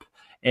ramp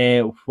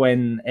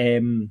when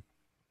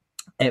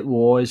it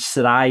was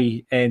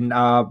Sarai and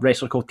a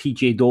wrestler called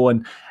TJ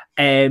Dolan.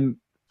 And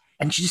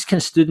she just kind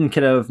of stood and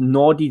kind of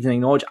nodded and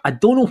acknowledged. I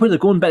don't know where they're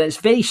going, but it's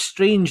very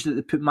strange that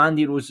they put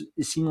Mandy Rose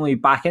seemingly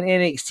back in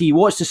NXT.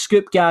 What's the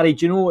scoop, Gary?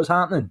 Do you know what's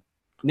happening?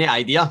 No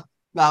idea.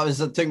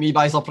 It took me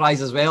by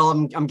surprise as well.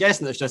 I'm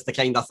guessing it's just the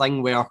kind of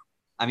thing where,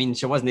 I mean,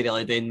 she wasn't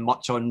really doing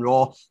much on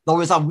Raw. There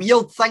was a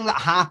weird thing that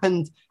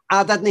happened.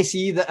 I didn't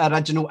see the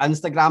original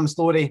Instagram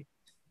story,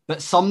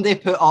 but somebody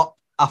put up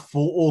a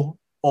photo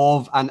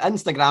of an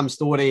Instagram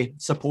story,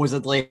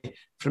 supposedly,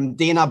 from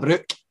Dana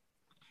Brooke.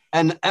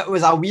 And it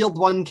was a weird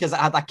one because it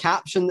had a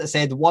caption that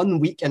said 1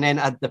 week and then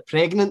it had the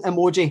pregnant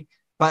emoji.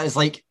 But it's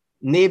like,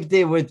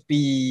 nobody would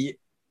be...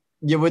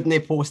 You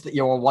wouldn't post that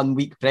you were 1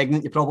 week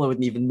pregnant. You probably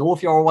wouldn't even know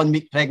if you were 1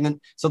 week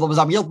pregnant. So there was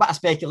a weird bit of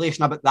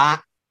speculation about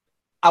that.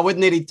 I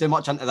wouldn't read too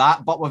much into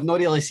that, but we've not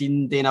really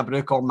seen Dana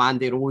Brooke or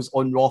Mandy Rose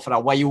on Raw for a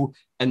while,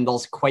 and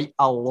there's quite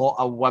a lot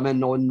of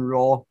women on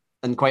Raw,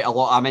 and quite a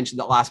lot, I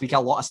mentioned it last week, a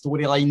lot of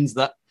storylines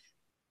that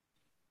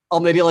are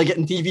not really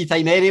getting TV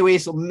time anyway,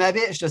 so maybe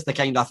it's just the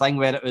kind of thing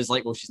where it was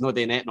like, well, she's not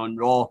doing anything on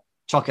Raw,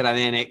 chuck her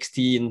in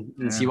NXT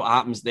and see what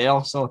happens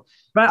there. So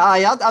but,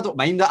 I don't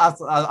mind it.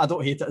 I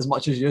don't hate it as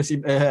much as you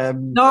seem to.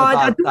 No,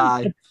 I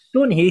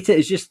don't hate it.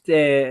 It's just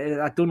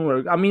I don't know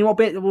where. I mean,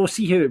 we'll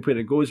see where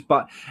it goes.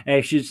 But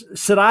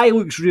Sarai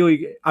looks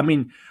really. I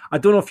mean, I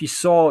don't know if you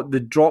saw the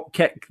drop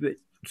kick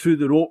through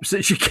the ropes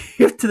that she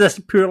gave to this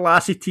poor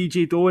lassie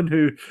TJ Dolan,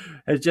 who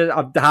has just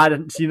I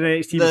hadn't seen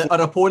NXT.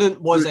 Her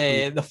opponent was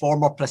the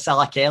former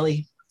Priscilla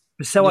Kelly.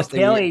 Priscilla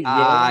Kelly, yeah.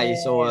 Aye,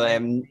 so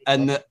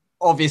and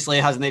obviously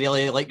hasn't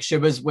really, like, she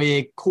was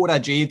with Cora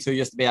Jade, who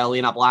used to be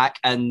Elena Black,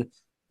 and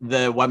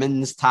the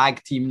women's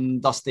tag team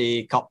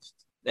Dusty Cup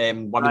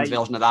women's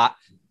version of that.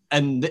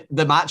 And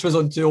the match was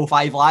on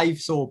 205 Live,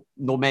 so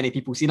not many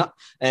people seen it.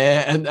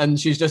 And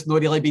she's just not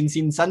really been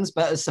seen since.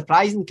 But it's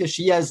surprising because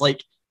she is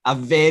like a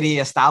very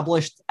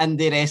established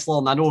indie wrestler.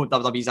 And I know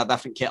WWE's a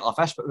different kettle of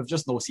fish, but we've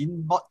just not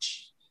seen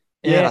much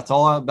at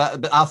all.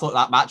 But I thought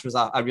that match was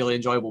a really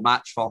enjoyable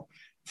match for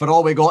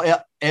all we got it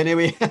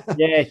anyway.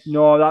 Yeah,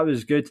 no, that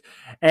was good.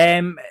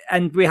 And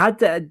we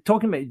had,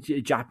 talking about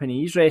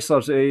Japanese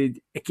wrestlers,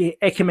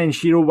 Ikemen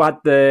Shiro had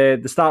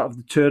the start of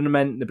the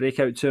tournament, the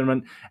breakout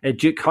tournament,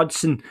 Duke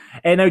Hudson.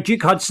 Now,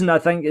 Duke Hudson, I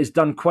think, has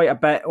done quite a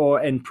bit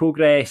in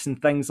progress and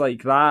things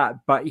like that,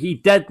 but he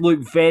did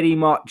look very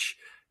much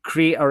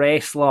create a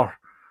wrestler.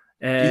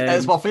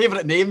 It's my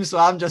favourite name, so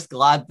I'm just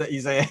glad that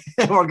he's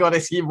we're going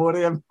to see more of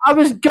him. I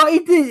was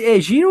gutted that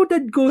Gino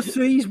did go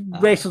through his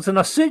wrestles in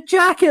a suit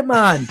jacket,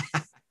 man.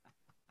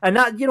 And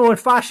that, in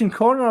Fashion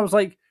Corner, I was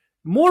like,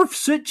 more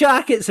suit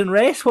jackets and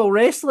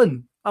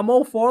wrestling. I'm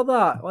all for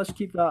that. Let's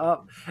keep that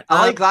up.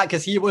 I like that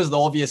because he was the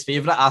obvious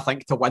favourite, I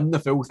think, to win the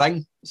full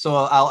thing. So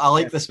I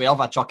like the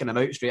swerve of chucking him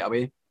out straight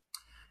away.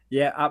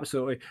 Yeah,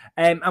 absolutely.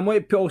 And we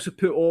also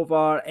put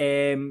over,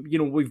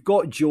 we've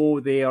got Joe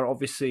there.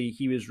 Obviously,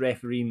 he was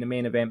refereeing the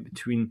main event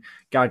between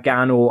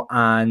Gargano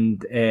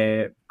and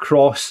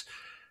Cross.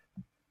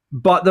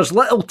 But there's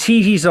little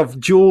teases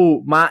of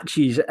Joe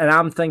matches, and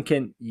I'm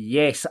thinking,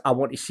 yes, I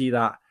want to see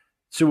that.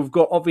 So we've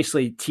got,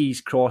 obviously,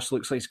 Tease Cross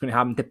looks like it's going to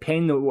happen,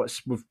 depending on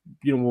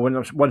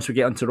once we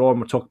get into Raw and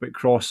we'll talk about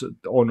Cross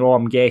on Raw,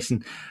 I'm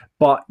guessing.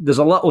 But there's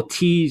a little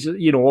tease,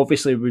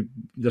 obviously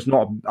there's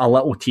not a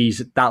little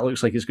tease. That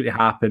looks like it's going to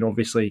happen,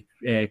 obviously,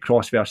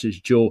 Cross versus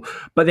Joe.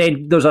 But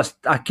then there's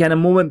a kind of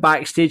moment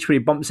backstage where he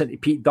bumps into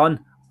Pete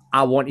Dunne.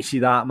 I want to see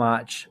that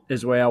match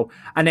as well.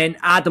 And then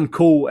Adam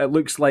Cole, it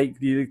looks like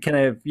the kind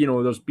of,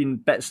 there's been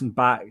bits and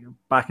back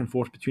and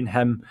forth between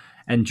him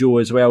and Joe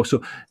as well.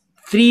 So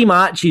three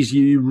matches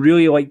you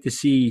really like to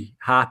see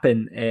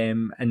happen,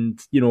 and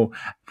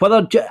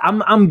whether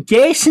I'm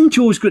guessing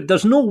Joe's good.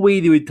 There's no way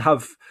they would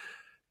have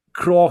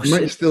Cross. He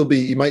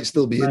might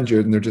still be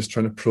injured, and they're just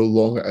trying to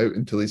prolong it out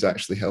until he's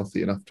actually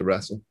healthy enough to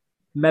wrestle.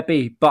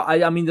 Maybe, but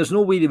I mean, there's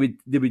no way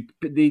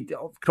they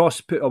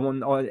Cross put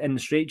him on in the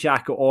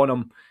straitjacket on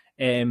him,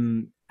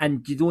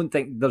 and you don't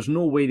think there's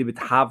no way they would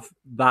have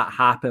that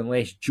happen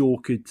unless Joe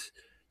could,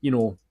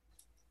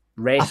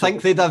 wrestle. I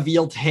think they'd have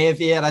veered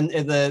heavier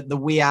into the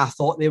way I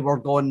thought they were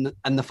going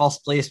in the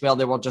first place, where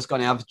they were just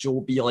going to have Joe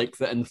be like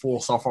the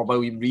enforcer for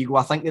William Regal.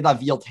 I think they'd have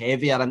veered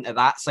heavier into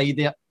that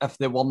side if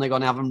they weren't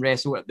going to have him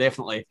wrestle. It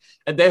definitely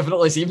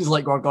seems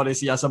like we're going to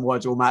see a Samoa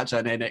Joe match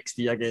in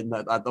NXT again.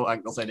 I don't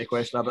think there's any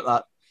question about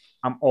that.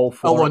 I'm all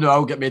for Although, it. no,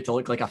 I'll get made to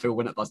look like a fool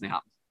when it doesn't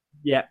happen.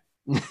 Yeah.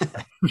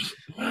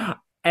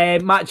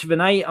 Match of the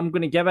night, I'm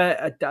going to give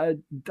it. I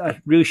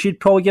really should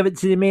probably give it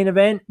to the main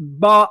event,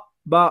 but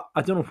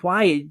I don't know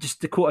why.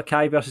 Just Dakota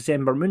Kai versus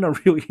Ember Moon. I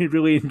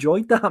really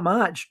enjoyed that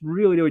match.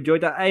 Really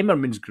enjoyed that. Ember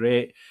Moon's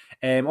great.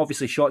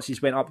 Obviously,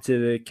 Shotzi's went up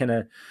to the kind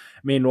of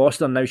main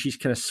roster. Now she's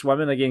kind of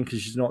swimming again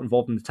because she's not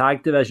involved in the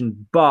tag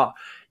division. But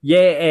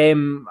yeah,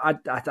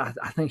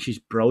 I think she's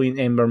brilliant,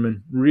 Ember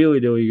Moon.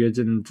 Really good.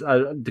 And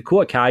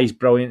Dakota Kai's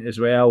brilliant as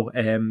well.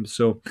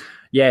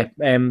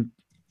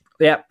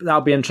 Yeah,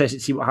 that'll be interesting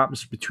to see what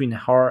happens between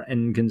her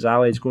and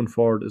Gonzalez going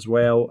forward as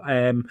well.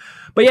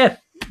 But yeah,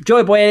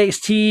 Joy Boy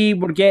NXT,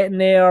 we're getting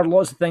there.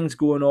 Lots of things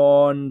going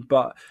on.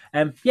 But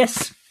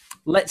yes,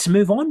 let's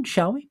move on,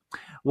 shall we?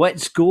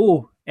 Let's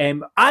go. Do you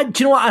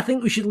know what? I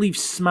think we should leave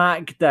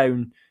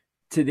SmackDown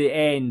to the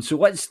end. So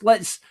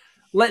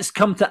let's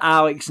come to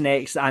Alex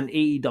next and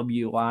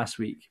AEW last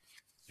week.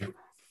 You're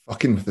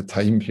fucking with the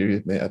time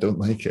period, mate. I don't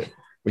like it.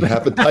 We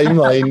have a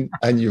timeline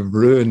and you've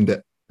ruined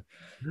it.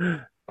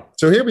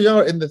 So here we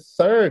are in the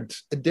third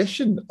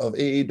edition of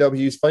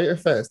AEW's Fyter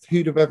Fest.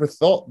 Who'd have ever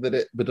thought that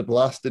it would have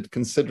lasted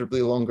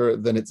considerably longer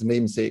than its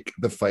namesake,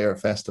 the Fyre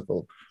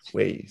Festival?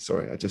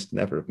 Sorry, I just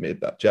never have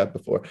made that jab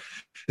before.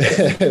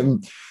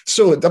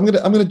 So I'm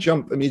gonna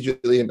jump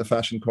immediately into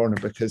Fashion Corner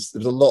because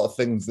there's a lot of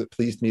things that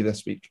pleased me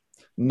this week.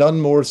 None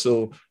more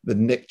so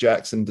than Nick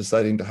Jackson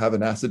deciding to have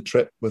an acid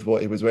trip with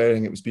what he was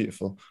wearing. It was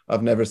beautiful.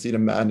 I've never seen a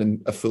man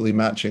in a fully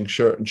matching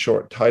shirt and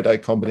short tie-dye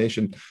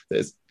combination that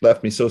has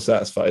left me so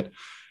satisfied.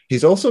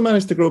 He's also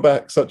managed to grow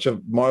back such a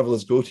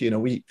marvelous goatee in a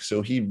week.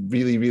 So he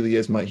really, really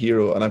is my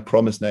hero. And I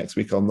promise next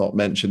week I'll not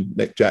mention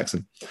Nick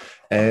Jackson.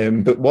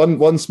 But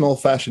one small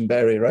fashion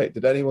berry, right?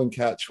 Did anyone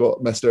catch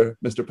what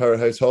Mr.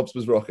 Powerhouse Hobbs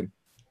was rocking?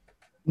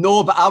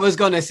 No, but I was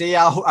going to say,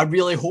 I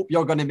really hope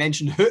you're going to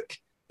mention Hook,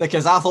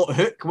 because I thought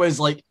Hook was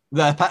like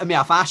the epitome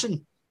of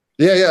fashion.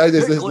 Yeah,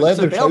 his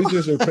leather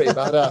trousers are pretty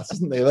badass,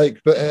 isn't they?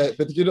 But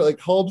did you know, like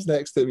Hobbs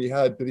next to him,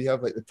 did he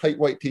have like the tight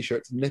white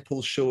t-shirts,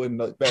 nipples showing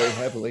like very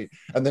heavily,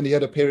 and then he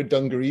had a pair of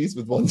dungarees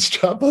with one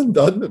strap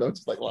undone, and I'm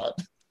just like, what?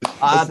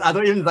 I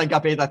don't even think I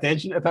paid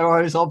attention to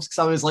Powerhouse Hobbs because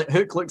I was like,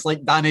 Hook looks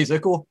like Danny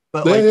Zuko,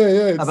 but like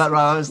a bit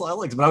I was like, it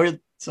looks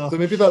brilliant. So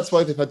maybe that's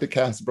why they've had to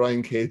cast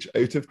Brian Cage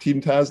out of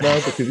Team Taz now,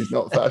 because he's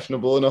not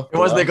fashionable enough. He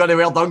wasn't going to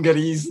wear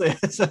dungarees.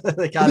 So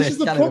they can't, this is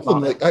the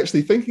problem. Like,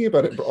 actually thinking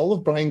about it, but all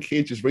of Brian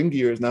Cage's ring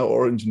gear is now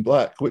orange and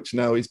black, which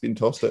now he's been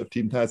tossed out of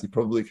Team Taz. He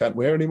probably can't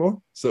wear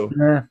anymore. So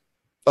yeah.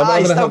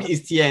 He still get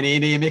his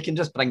TNA name. He can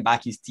just bring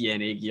back his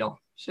TNA gear.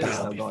 Should have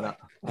still got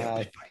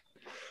it.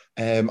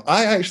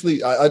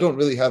 I don't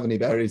really have any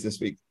berries this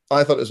week.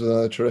 I thought this was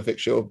another terrific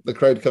show. The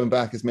crowd coming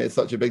back has made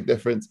such a big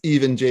difference.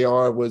 Even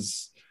JR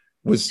was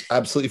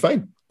absolutely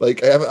fine.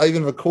 Like I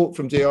even have a quote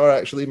from JR,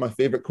 actually, my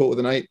favorite quote of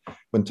the night,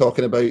 when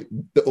talking about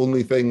the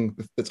only thing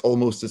that's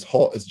almost as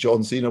hot as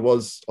John Cena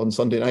was on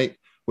Sunday night,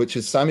 which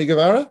is Sammy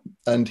Guevara,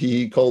 and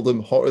he called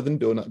him hotter than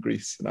donut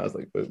grease. And I was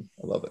like, boom,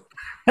 I love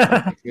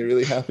it. Makes me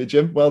really happy,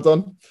 Jim. Well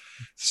done.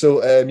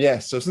 So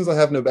so since I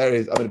have no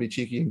berries, I'm going to be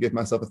cheeky and give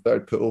myself a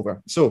third put over.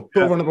 So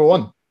put over number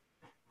one.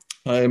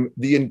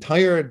 The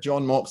entire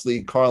Jon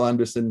Moxley, Carl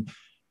Anderson,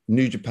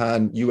 New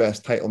Japan US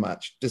title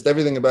match. Just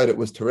everything about it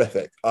was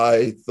terrific.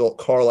 I thought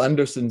Carl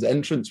Anderson's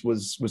entrance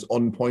was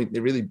on point. They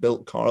really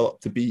built Carl up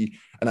to be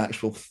an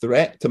actual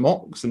threat to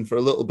Mox, and for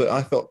a little bit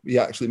I thought he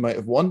actually might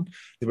have won.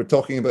 They were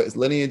talking about his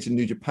lineage in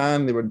New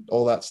Japan. They were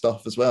all that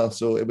stuff as well.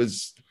 So it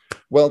was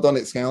well done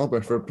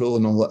Excalibur for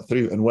pulling all that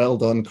through, and well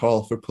done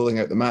Carl for pulling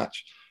out the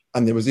match.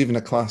 And there was even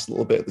a class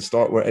little bit at the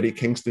start where Eddie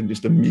Kingston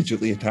just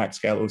immediately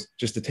attacked Gallows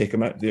just to take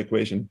him out of the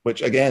equation,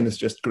 which again is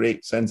just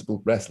great,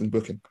 sensible wrestling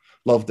booking.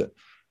 Loved it.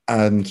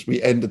 And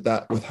we ended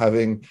that with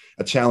having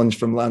a challenge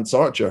from Lance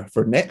Archer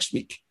for next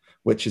week,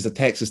 which is a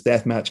Texas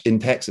death match in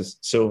Texas.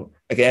 So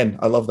again,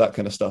 I love that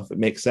kind of stuff. It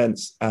makes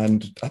sense.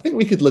 And I think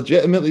we could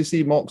legitimately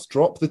see Mox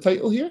drop the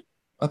title here,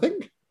 I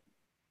think.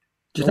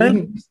 Do you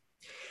think?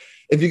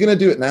 If you're going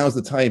to do it, now is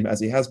the time,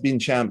 as he has been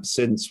champ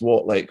since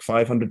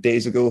 500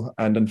 days ago.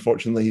 And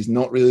unfortunately, he's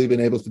not really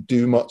been able to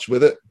do much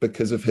with it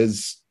because of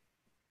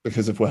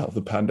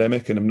the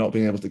pandemic and him not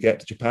being able to get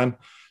to Japan.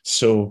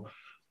 So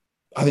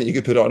I think you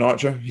could put it on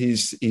Archer.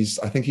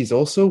 I think he's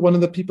also one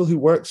of the people who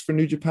works for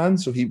New Japan,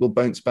 so he will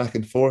bounce back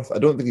and forth. I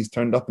don't think he's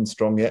turned up and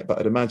strong yet, but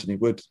I'd imagine he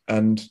would.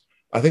 And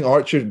I think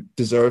Archer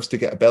deserves to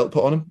get a belt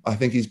put on him. I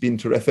think he's been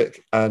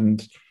terrific,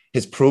 and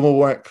his promo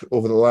work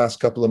over the last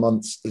couple of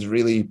months is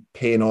really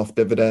paying off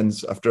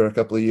dividends after a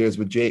couple of years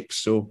with Jake.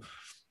 So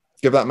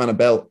give that man a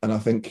belt, and I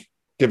think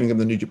giving him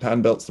the New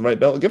Japan belt's the right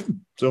belt to give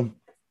him. So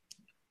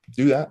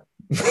do that.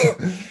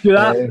 Do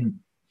that.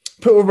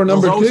 Put over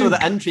number There's two. also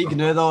the intrigue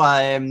now,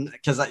 though,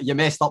 because you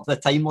messed up the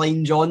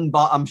timeline, John,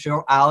 but I'm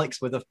sure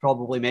Alex would have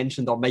probably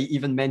mentioned, or might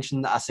even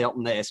mention, that a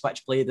certain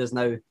Switchblade is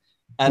now in.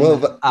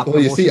 Well,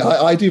 you see,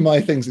 I do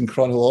my things in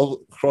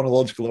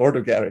chronological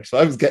order, Gary, so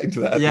I was getting to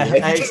that. Yeah,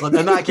 excellent.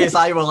 In that case,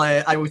 I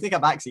will take a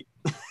backseat.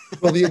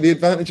 Well, the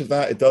advantage of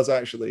that,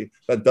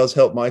 that does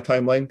help my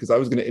timeline, because I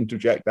was going to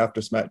interject after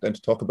SmackDown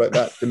to talk about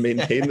that to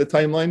maintain the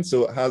timeline,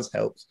 so it has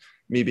helped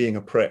me being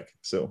a prick.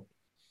 So,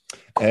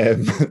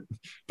 put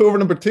over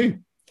number two,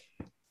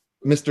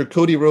 Mr.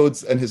 Cody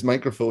Rhodes and his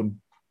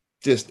microphone.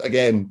 Just,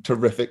 again,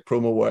 terrific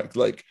promo work.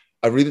 Like,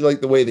 I really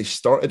like the way they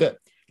started it.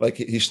 Like,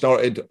 he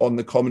started on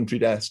the commentary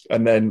desk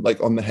and then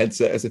like on the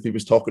headset as if he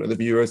was talking to the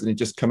viewers, and he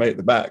just come out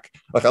the back.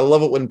 Like, I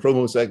love it when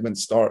promo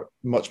segments start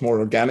much more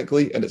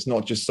organically and it's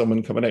not just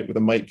someone coming out with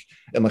a mic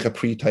in like a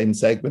pre-timed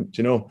segment,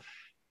 you know.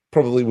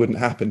 Probably wouldn't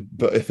happen.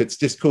 But if it's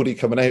just Cody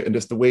coming out and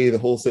just the way the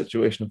whole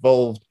situation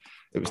evolved,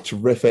 it was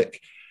terrific.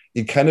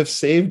 He kind of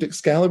saved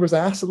Excalibur's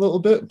ass a little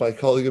bit by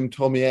calling him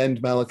Tommy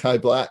End, Malachi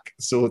Black.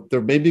 So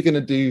they're maybe going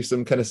to do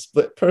some kind of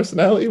split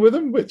personality with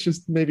him, which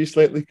is maybe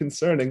slightly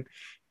concerning.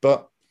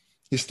 But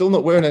he's still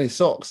not wearing any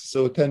socks.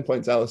 So 10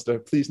 points, Alistair.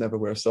 Please never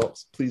wear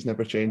socks. Please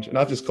never change. And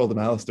I've just called him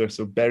Alistair,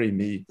 so bury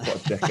me. What a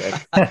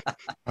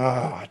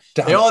dickhead.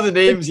 Damn all the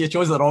names, you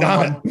chose the wrong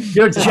one.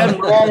 You're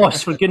Jim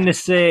Ross, for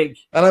goodness sake.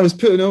 And I was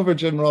putting over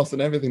Jim Ross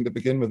and everything to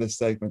begin with this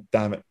segment.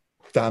 Damn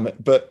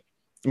it. But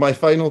my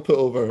final put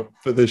over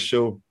for this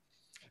show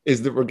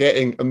is that we're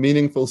getting a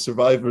meaningful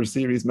Survivor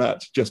Series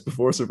match just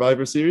before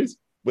Survivor Series,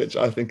 which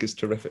I think is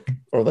terrific,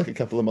 or like a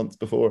couple of months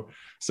before.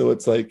 So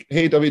it's like,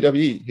 hey,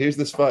 WWE, here's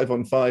this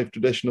 5-on-5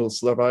 traditional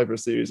Survivor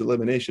Series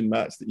elimination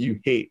match that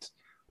you hate.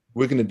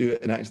 We're going to do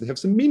it and actually have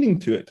some meaning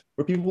to it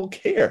where people will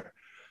care.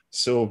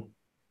 So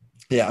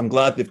yeah, I'm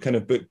glad they've kind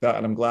of booked that,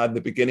 and I'm glad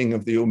the beginning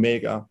of the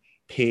Omega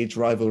Page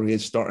rivalry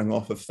is starting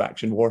off of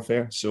faction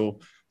warfare.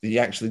 So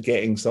they're actually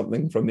getting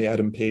something from the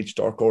Adam Page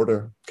Dark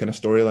Order kind of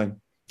storyline.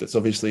 That's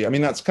obviously, I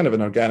mean, that's kind of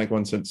an organic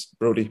one since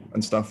Brody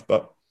and stuff,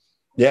 but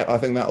yeah, I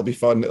think that'll be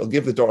fun. It'll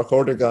give the Dark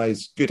Order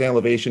guys good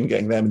elevation,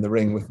 getting them in the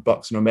ring with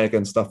Bucks and Omega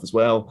and stuff as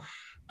well.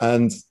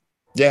 And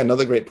yeah,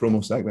 another great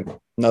promo segment.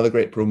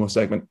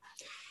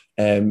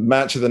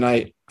 Match of the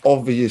night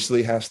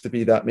obviously has to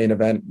be that main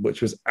event,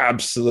 which was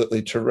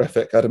absolutely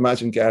terrific. I'd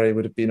imagine Gary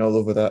would have been all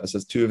over that, as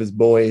his two of his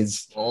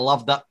boys.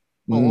 Loved it.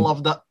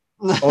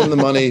 On the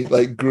money,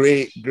 like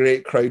great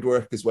crowd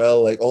work as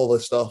well, like all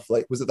this stuff.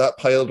 Like, was it that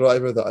pile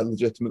driver that I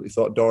legitimately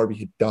thought Darby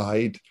had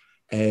died?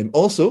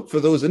 Also, for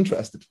those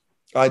interested,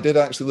 I did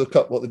actually look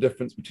up what the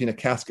difference between a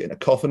casket and a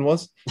coffin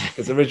was,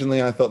 because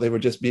originally I thought they were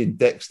just being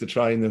dicks to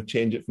try and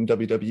change it from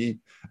WWE,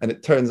 and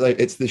it turns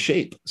out it's the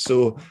shape.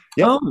 So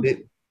yeah,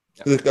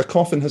 a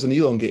coffin has an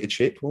elongated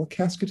shape, while a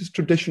casket is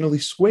traditionally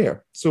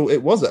square. So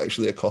it was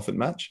actually a coffin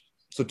match.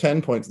 So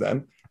 10 points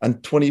then,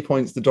 and 20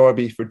 points to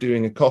Darby for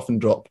doing a coffin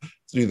drop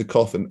through the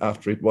coffin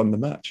after he'd won the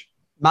match.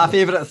 My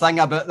favourite thing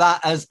about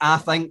that is I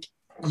think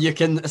you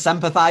can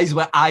sympathise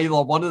with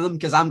either one of them,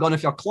 because I'm going,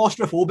 if you're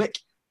claustrophobic,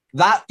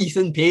 that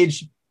Ethan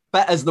Page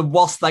bit is the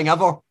worst thing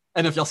ever.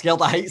 And if you're scared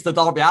of heights, the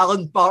Darby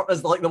Allin part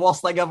is like the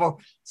worst thing ever.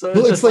 So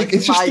it's just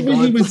the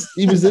way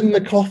he was in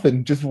the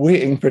coffin, just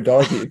waiting for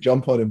Darby to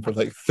jump on him for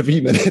like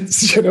 3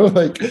 minutes. You know,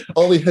 like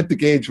all he had to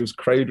gauge was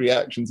crowd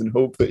reactions and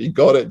hope that he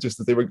got it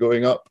just as they were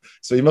going up.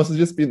 So he must have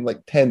just been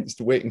like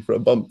tensed, waiting for a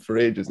bump for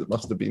ages. It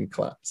must have been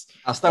class.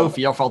 I still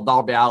fear for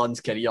Darby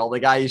Allin's career. The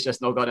guy is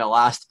just not going to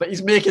last, but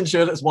he's making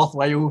sure it's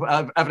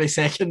worthwhile every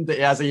second that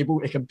he is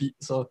able to compete.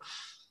 So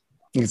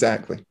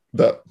exactly,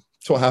 but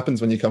it's what happens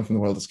when you come from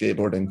the world of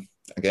skateboarding.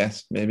 I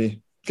guess,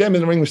 maybe. Get him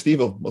in the ring with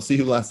Steve-O. We'll see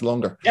who lasts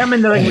longer. Get him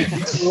in the ring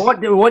with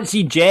we want to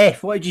see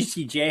Jeff. What did you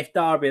see Jeff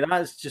Darby?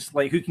 That's just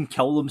like who can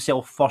kill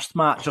themselves first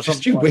match or something.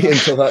 Just you wait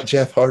until that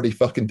Jeff Hardy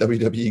fucking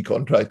WWE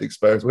contract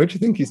expires. Where do you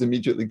think he's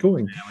immediately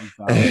going?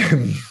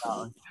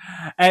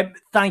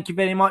 Thank you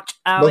very much,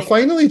 Alex. Well,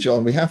 finally,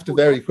 John, we have to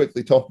very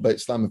quickly talk about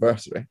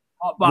Slammiversary.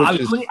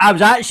 I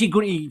was actually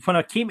going to, when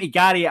I came to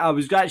Gary, I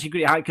was actually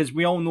going to, because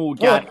we all know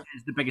Gary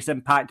is the biggest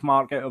Impact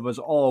mark out of us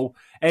all.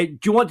 Do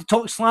you want to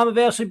talk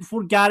Slammiversary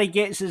before Gary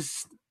gets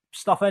his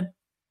stuff in?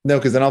 No,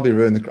 because then I'll be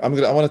ruining I want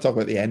to talk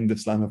about the end of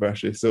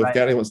Slammiversary. So if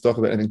Gary wants to talk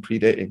about anything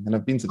predating, and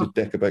I've been such a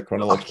dick about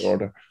chronological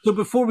order. So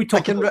before we talk,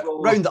 I can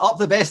round it up.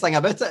 The best thing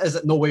about it is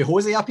that No Way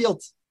Jose appeared.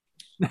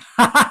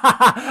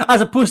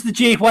 As opposed to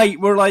Jay White,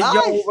 we're like,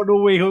 yo, we're No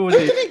Way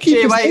Jose.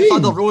 Jay White,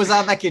 Thunder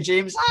Rosa, Mickey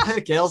James.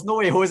 Who cares? No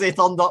Way Jose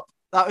turned up.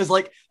 That was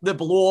like the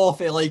blow off.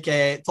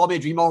 Tommy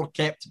Dreamer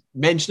kept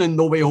mentioning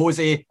No Way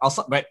Jose.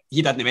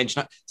 He didn't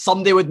mention it.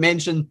 Somebody would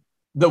mention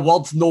the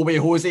words "No Way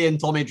Jose" and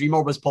Tommy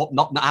Dreamer was popping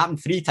up, and it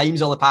happened 3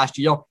 times over the past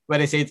year where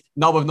they said,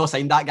 "No, we've not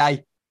signed that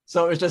guy."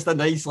 So it was just a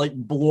nice like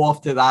blow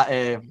off to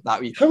that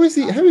week. How is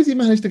he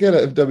managed to get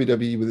out of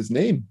WWE with his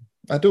name?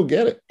 I don't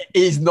get it.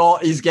 He's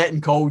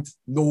getting called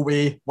No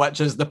Way,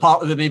 which is the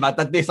part of the name I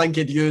didn't think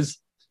he'd use.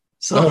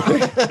 So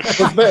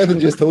it's better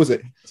than just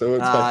Jose. So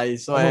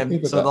it's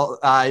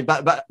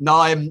but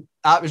no,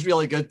 that was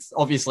really good.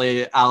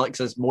 Obviously,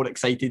 Alex is more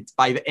excited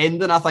by the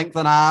ending, I think,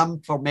 than I am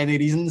for many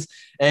reasons.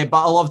 But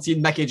I loved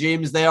seeing Mickie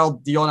James there.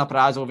 Deonna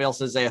Purrazzo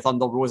versus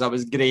Thunder Rosa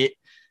was great.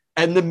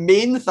 And the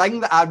main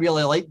thing that I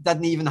really liked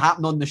didn't even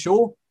happen on the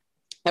show.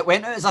 It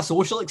went out as a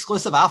social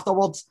exclusive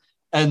afterwards.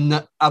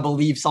 And I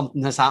believe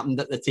something has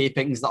happened at the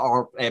tapings that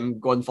are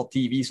going for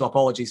TV. So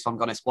apologies if I'm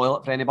going to spoil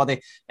it for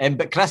anybody.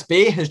 But Chris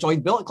Bay has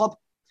joined Bullet Club,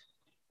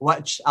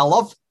 which I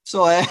love.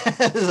 So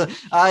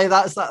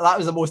that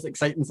was the most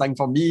exciting thing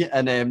for me.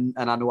 And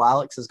I know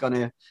Alex is going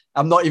to...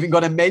 I'm not even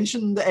going to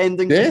mention the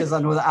ending because I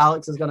know that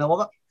Alex is going to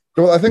love it.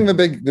 Well, I think the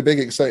big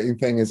exciting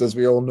thing is, as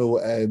we all know,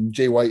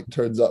 Jay White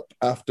turns up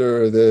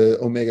after the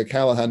Omega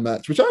Callahan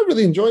match, which I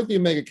really enjoyed the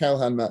Omega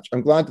Callahan match. I'm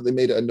glad that they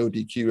made it a no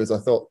DQ, as I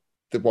thought,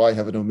 why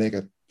have an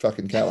Omega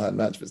fucking Callahan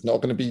match if it's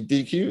not going to be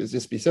DQ? It's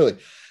just be silly.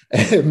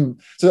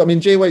 So, I mean,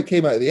 Jay White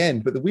came out at the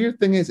end, but the weird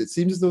thing is, it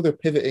seems as though they're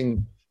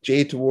pivoting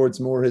Jay towards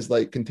more his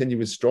like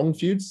continuous strong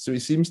feuds. So he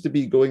seems to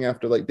be going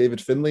after like David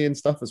Finlay and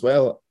stuff as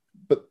well.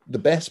 But the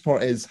best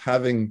part is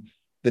having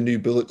the new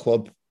Bullet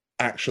Club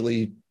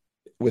actually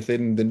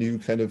within the new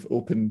kind of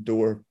open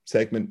door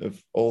segment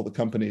of all the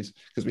companies,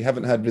 because we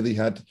haven't really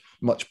had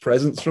much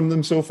presence from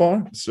them so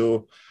far.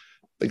 So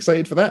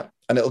excited for that.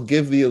 And it'll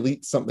give the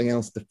Elite something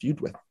else to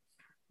feud with.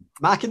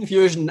 My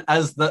confusion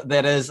is that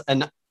there is,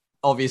 and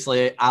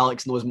obviously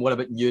Alex knows more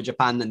about New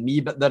Japan than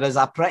me, but there is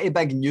a pretty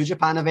big New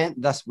Japan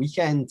event this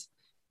weekend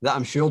that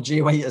I'm sure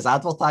Jay White is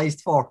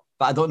advertised for,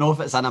 but I don't know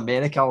if it's in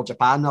America or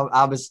Japan.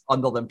 I was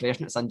under the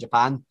impression it's in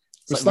Japan.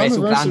 It's like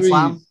Wrestle Grand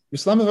Slam.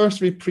 Was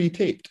Slammiversary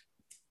pre-taped?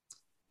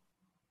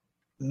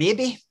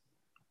 Maybe.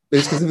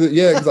 It's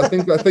because I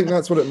think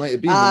that's what it might have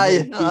been.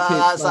 I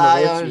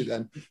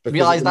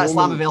realised that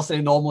moment,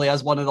 Slammiversary normally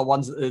is one of the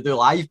ones that they do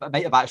live, but it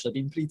might have actually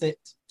been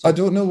pre-taped. So. I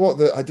don't know what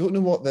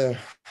the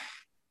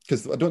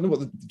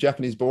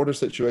Japanese border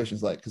situation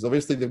is like, because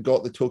obviously they've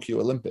got the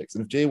Tokyo Olympics,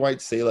 and if Jay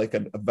White's say like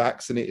a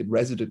vaccinated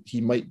resident, he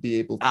might be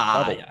able to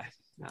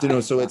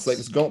travel. So it's like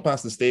it's got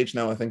past the stage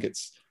now. I think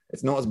it's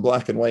not as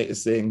black and white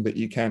as saying that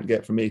you can't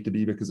get from A to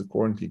B because of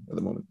quarantine at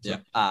the moment.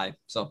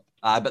 So.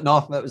 But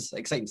no, that was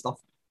exciting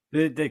stuff.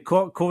 The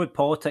COVID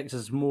politics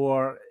is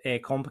more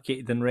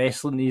complicated than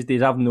wrestling these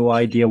days. I have no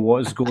idea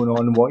what is going on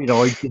and what you're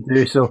allowed to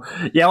do. So,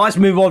 yeah, let's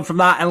move on from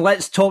that and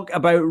let's talk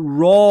about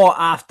Raw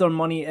after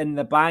Money in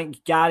the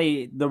Bank.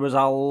 Gary, there was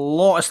a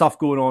lot of stuff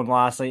going on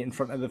last night in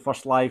front of the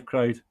first live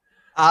crowd.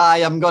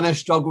 I am going to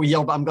struggle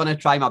here, but I'm going to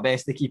try my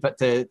best to keep it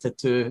to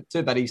two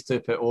biddies,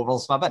 2 put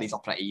overs. My biddies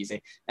are pretty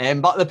easy.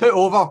 But the put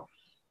over,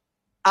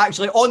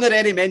 actually,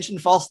 honorary mention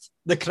first.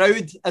 The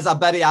crowd is a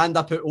biddy and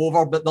a put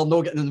over, but they're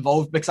not getting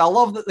involved because I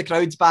love that the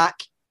crowd's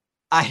back.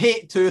 I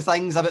hate 2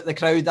 things about the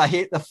crowd.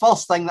 The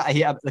first thing that I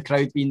hate about the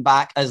crowd being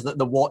back is that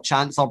the what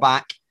chants are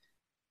back.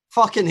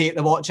 Fucking hate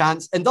the what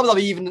chants. And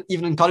WWE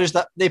even encouraged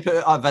it. They put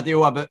out a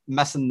video about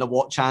missing the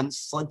what chants.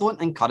 So don't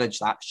encourage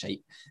that shit.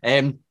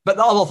 But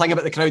the other thing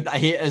about the crowd that I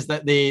hate is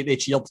that they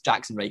cheered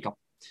Jackson Riker.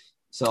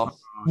 So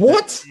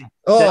what? Cheered.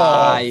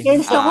 I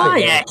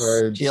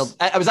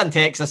was in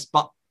Texas,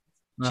 but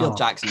cheered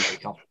Jackson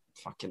Riker.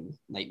 Fucking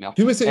nightmare.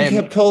 Who was it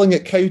who kept calling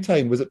it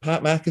Cowtown? Was it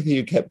Pat McAfee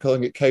who kept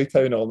calling it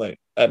Cowtown all night?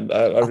 And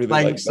I really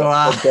like so,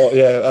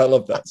 that. I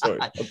love that. Sorry.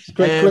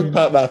 Quick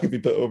Pat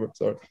McAfee put over.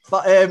 Sorry.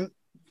 But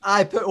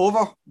I put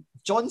over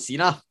John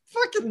Cena.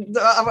 Fucking,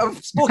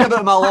 I've spoken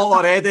about him a lot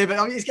already,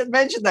 but he's getting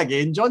mentioned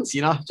again. John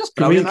Cena. Just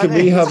brilliant. Can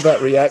we have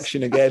that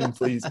reaction again,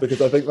 please?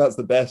 Because I think that's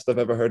the best I've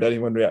ever heard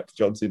anyone react to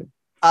John Cena.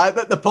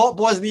 But the pop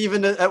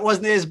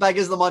wasn't as big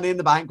as the Money in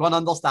the Bank one,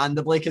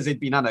 understandably, because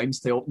he'd been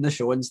announced to open the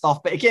show and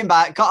stuff. But he came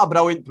back, cut a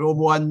brilliant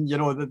promo, and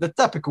the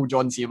typical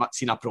John Cena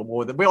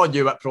promo that we all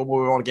knew what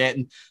promo we were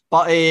getting.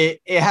 But he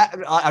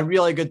had a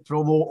really good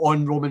promo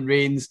on Roman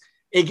Reigns.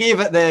 He gave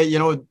it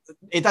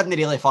he didn't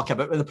really fuck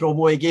about with the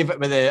promo. He gave it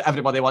with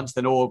everybody wants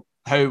to know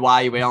how,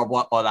 why, where,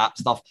 what, all that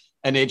stuff.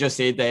 And he just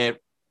said,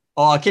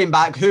 I came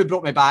back. Who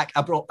brought me back?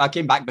 I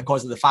came back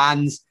because of the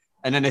fans.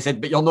 And then he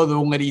said, but you're not the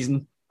only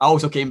reason. I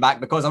also came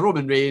back because of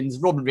Roman Reigns.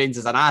 Roman Reigns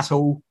is an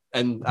asshole.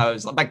 And I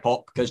was a big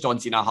pop because John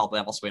Cena hardly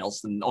ever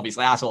swears. And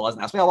obviously asshole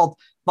isn't a swear word.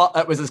 But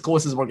it was as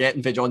close as we're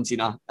getting for John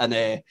Cena in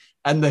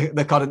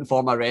the current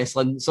form of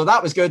wrestling. So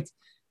that was good.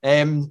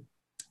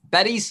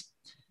 Biddies.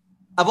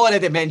 I've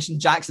already mentioned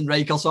Jackson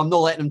Riker, so I'm not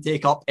letting him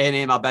take up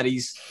any of my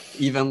biddies,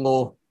 even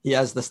though he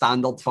is the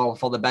standard for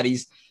the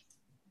biddies.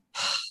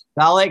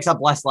 The Alexa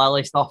Bliss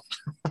Lily stuff.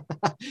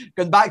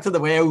 Going back to the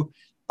well,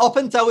 up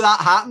until that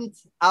happened,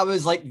 I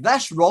was like,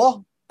 this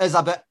Raw is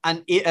about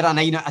an 8 or a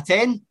 9 out of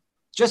 10,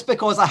 just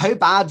because of how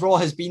bad Raw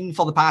has been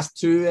for the past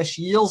 2-ish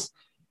years.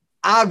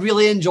 I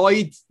really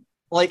enjoyed,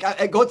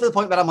 it got to the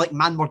point where I'm like,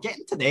 man, we're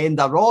getting to the end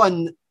of Raw,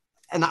 and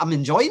and I'm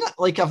enjoying it.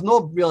 Like, I've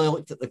not really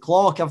looked at the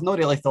clock. I've not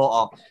really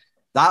thought, oh,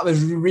 that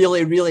was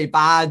really, really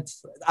bad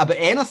about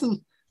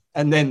anything.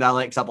 And then the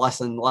Alexa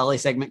Bliss and Lily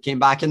segment came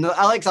back. And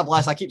Alexa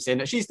Bliss, I keep saying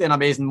it, she's doing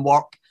amazing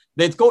work.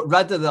 They'd got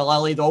rid of the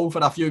Lily doll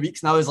for a few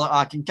weeks now. I was like,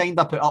 I can kind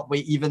of put up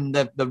with even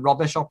the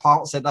rubbisher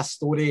parts of this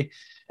story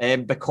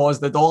because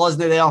the doll isn't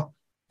there.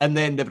 And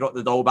then they brought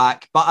the doll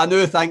back. But I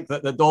do think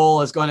that the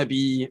doll is going to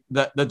be,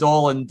 the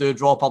doll and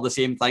Doudrop are the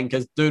same thing,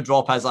 because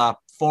Doudrop has a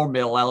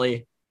former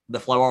Lily, the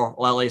flower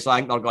Lily, so I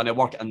think they're going to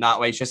work it in that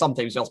way. She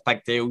sometimes wears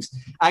pigtails.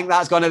 I think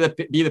that's going to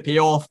be the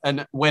payoff,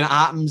 and when it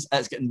happens,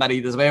 it's getting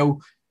buried as well.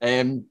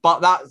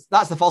 But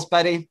that's the first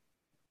bury.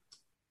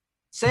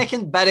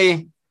 Second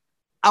bury,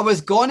 I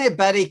was going to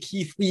bury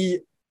Keith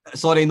Lee.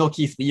 Sorry, no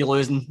Keith Lee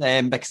losing,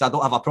 because I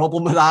don't have a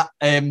problem with that.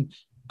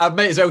 I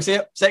might as well say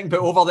it. Second put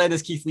over then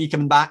is Keith Lee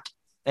coming back.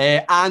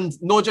 And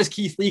not just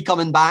Keith Lee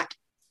coming back,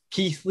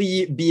 Keith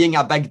Lee being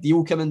a big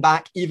deal coming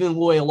back, even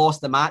though he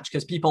lost the match,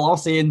 because people are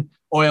saying,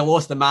 oh, he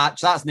lost the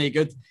match, that's no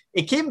good.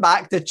 He came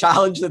back to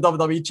challenge the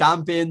WWE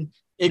champion.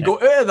 He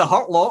got out of the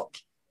Hurt Lock.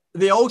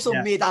 They also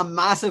made a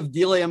massive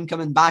deal of him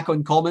coming back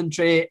on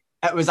commentary.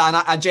 It was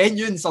a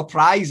genuine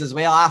surprise as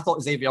well. I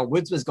thought Xavier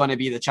Woods was going to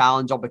be the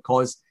challenger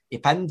because he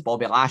pinned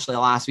Bobby Lashley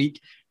last week.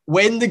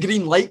 When the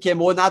green light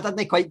came on, I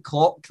didn't quite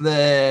clock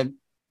the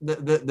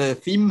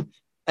theme,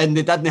 and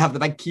they didn't have the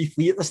big Keith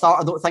Lee at the start,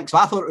 I don't think. So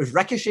I thought it was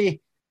Ricochet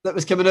that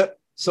was coming out.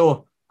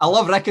 So I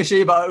love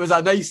Ricochet, but it was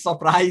a nice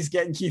surprise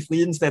getting Keith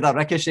Lee instead of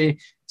Ricochet.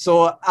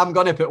 So I'm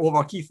going to put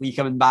over Keith Lee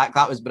coming back.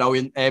 That was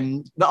brilliant.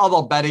 The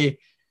other bury,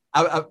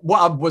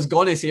 what I was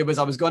going to say was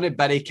I was going to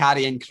bury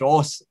Karrion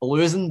Kross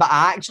losing, but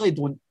I actually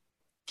don't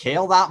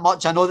care that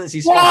much. I know that's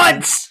his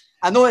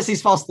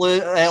first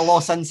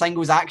loss in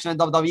singles action in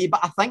WWE,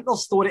 but I think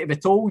there's story to be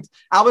told.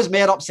 I was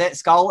more upset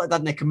Scarlett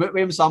didn't come out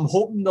with him, so I'm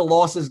hoping the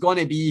loss is going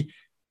to be,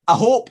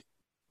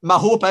 my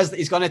hope is that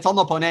he's going to turn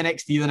up on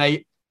NXT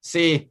tonight,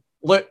 say,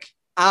 look,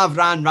 I've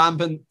ran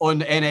rampant on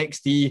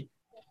NXT.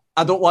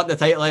 I don't want the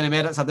title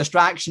anymore. It's a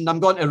distraction. I'm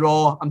going to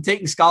Raw. I'm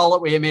taking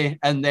Scarlett with me,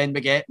 and then we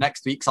get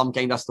next week some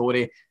kind of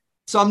story.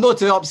 So I'm not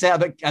too upset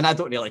about, and I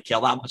don't really care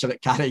that much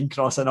about Karrion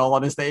Kross in all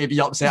honesty to be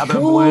upset about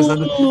him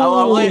losing.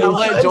 I'll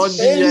let John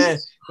be,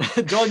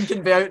 John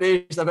can be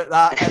outraged about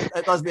that.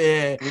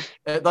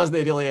 It doesn't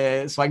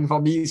really swing for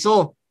me.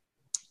 So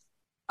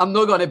I'm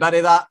not going to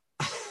bury that.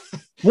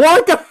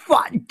 What the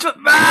fuck?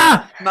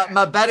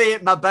 my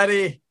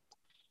bury,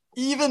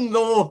 even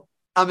though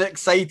I'm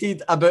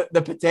excited about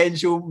the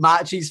potential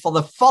matches for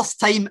the first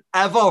time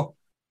ever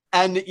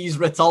in his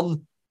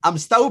return, I'm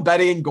still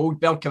burying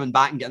Goldberg coming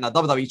back and getting a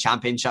WWE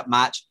Championship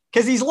match,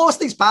 because he's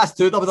lost his past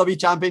 2 WWE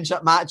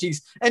Championship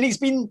matches and he's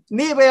been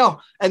nowhere,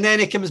 and then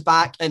he comes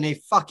back and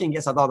he fucking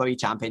gets a WWE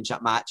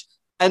Championship match.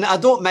 And I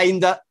don't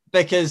mind it,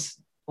 because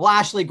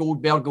Lashley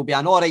Goldberg will be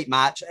an alright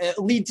match. It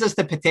leads us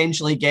to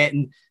potentially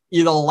getting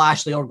either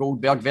Lashley or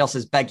Goldberg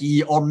versus Big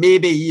E, or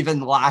maybe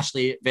even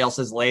Lashley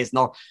versus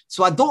Lesnar.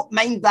 So I don't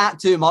mind that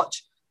too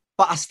much,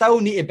 but I still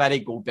need to bury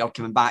Goldberg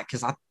coming back,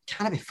 because I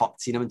can't be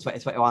fucked seeing him in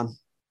 2021.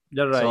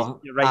 You're right. So,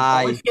 you're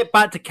right. Let's get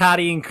back to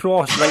Karrion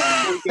Kross, right?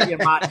 Before we get your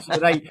match,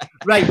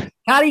 right.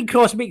 Karrion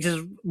Kross makes us.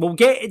 We'll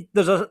get.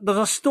 There's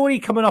a story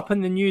coming up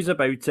in the news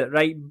about it,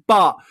 right?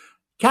 But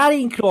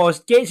Karrion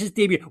Kross gets his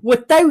debut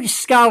without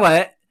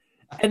Scarlett,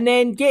 and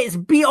then gets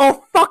beat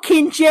off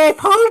fucking Jeff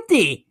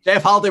Hardy.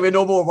 Jeff Hardy with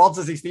no more words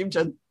as his theme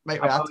tune. I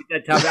can't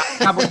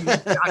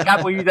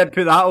believe you did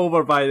put that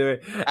over, by the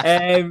way.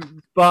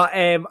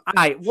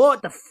 Aye,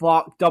 what the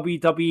fuck,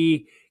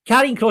 WWE?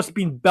 Karrion Kross has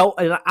been built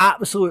as an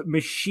absolute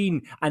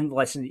machine, and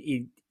listen,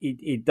 he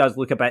does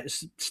look a bit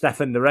stiff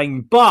in the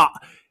ring, but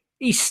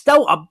he's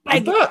still a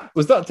big.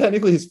 Was that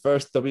technically his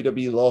first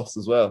WWE loss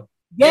as well?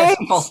 Yes,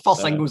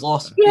 first singles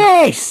loss.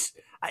 Yes,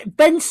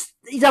 Vince.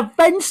 He's a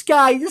Vince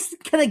guy. This is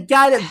the kind of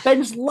guy that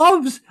Vince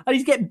loves, and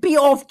he's getting beat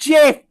off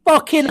Jeff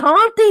fucking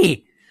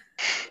Hardy.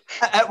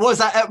 It was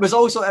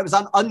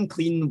an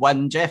unclean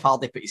win. Jeff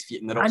Hardy put his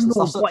feet in the ropes and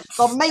stuff. So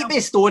there might be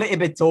a story to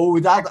be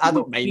told. I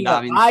don't mind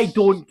that. I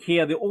don't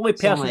care. The only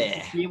person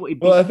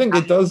well, I think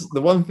it does.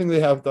 The one thing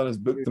they have done is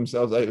book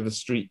themselves out of a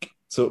streak.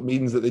 So it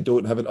means that they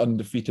don't have an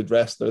undefeated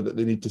wrestler that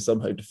they need to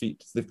somehow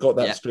defeat. They've got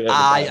that straight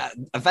out.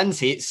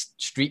 Vince hates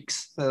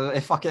streaks. He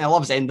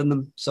loves ending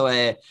them. So,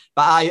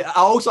 but I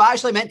also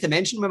actually meant to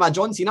mention when my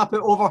John Cena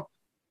put over,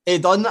 he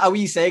done a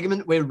wee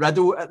segment with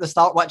Riddle at the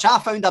start, which I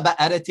found a bit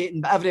irritating,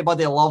 but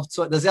everybody loved,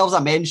 so it deserves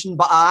a mention.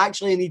 But I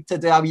actually need to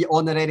do a wee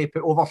honorary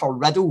put over for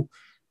Riddle,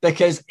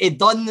 because he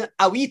done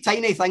a wee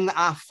tiny thing that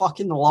I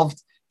fucking loved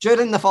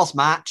during the first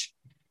match.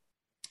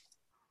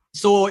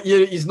 So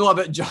he's not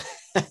about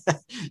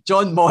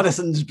John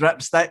Morrison's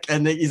dripstick,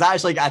 and he's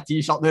actually got a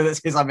t-shirt now that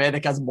says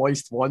America's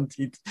Most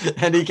Wanted,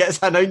 and he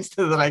gets announced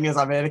to the ring as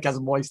America's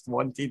Most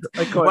Wanted.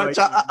 I quite like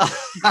that.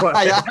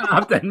 I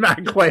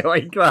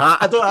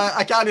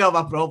can't have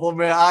a problem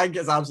with it. I think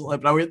it's absolutely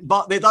brilliant.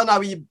 But they done a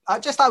wee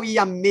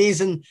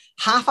amazing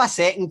half a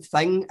second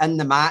thing in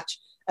the match.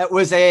 It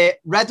was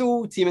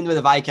Riddle teaming with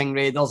the Viking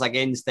Raiders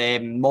against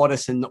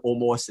Morrison,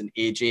 Omos, and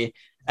AJ.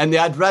 And they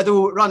had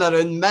Riddle run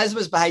around. Miz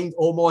was behind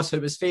Omos,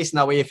 who was facing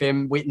away from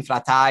him, waiting for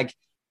a tag.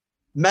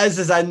 Miz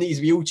is in his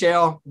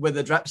wheelchair with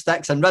the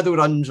dripsticks, and Riddle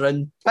runs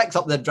in, picks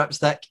up the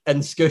dripstick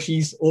and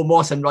scooshes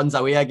Omos and runs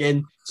away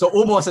again. So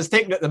Omos is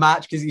taking out the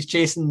match because he's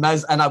chasing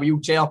Miz in a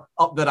wheelchair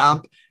up the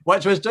ramp,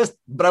 which was just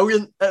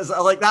brilliant. It's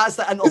like, that's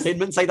the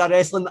entertainment side of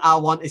wrestling that I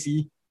want to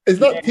see. Is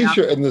that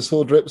T-shirt and this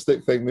whole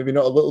dripstick thing maybe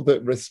not a little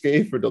bit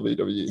risque for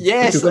WWE?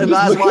 Yes, and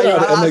that's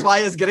why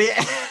it's great.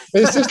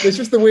 It's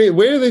just the way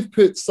where they've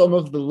put some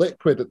of the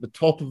liquid at the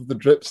top of the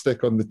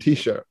dripstick on the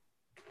T-shirt.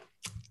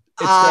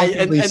 It's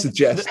definitely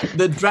suggested.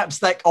 The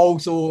dripstick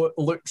also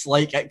looks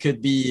like it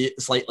could be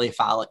slightly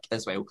phallic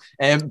as well.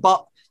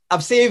 But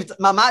I've saved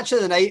my match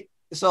of the night.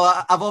 So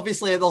I've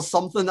obviously, there's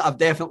something that I've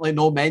definitely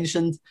not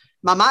mentioned.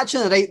 My match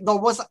of the night, there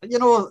was,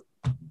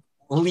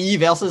 Lee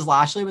versus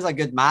Lashley was a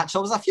good match.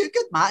 There was a few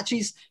good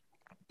matches.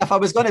 If I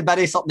was going to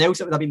bury something else,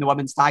 it would have been the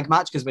women's tag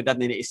match because we didn't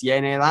need to see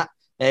any of that.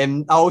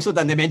 I also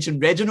didn't mention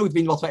Reginald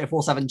being World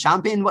 24/7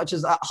 champion, which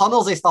is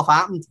hundreds of stuff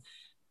happened.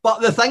 But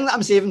the thing that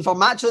I'm saving for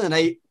match of the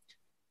night,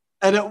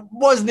 and it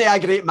wasn't a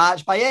great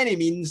match by any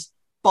means,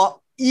 but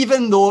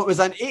even though it was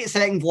an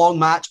 8-second long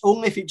match,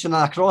 only featuring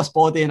a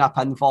crossbody and a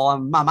pinfall,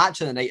 and my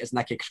match of the night is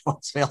Nikki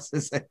Cross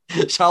versus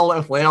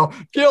Charlotte Flair,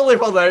 purely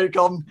for the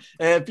outcome,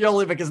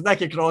 purely because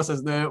Nikki Cross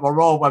is now our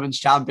Raw Women's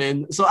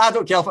Champion. So I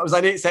don't care if it was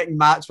an 8-second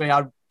match with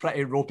a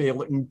pretty ropey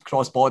looking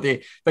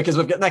crossbody, because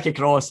we've got Nikki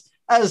Cross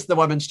as the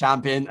Women's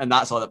Champion, and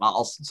that's all that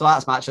matters. So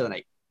that's match of the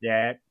night.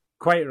 Yeah,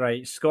 quite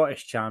right.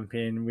 Scottish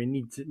champion. We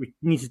need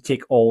to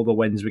take all the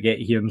wins we get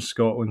here in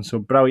Scotland. So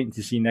brilliant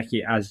to see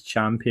Nikki as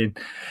champion.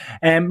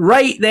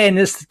 Right then,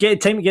 it's time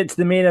to get to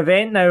the main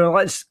event now.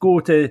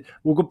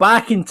 We'll go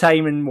back in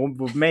time, and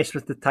we'll mess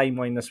with the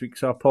timeline this week.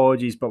 So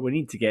apologies, but we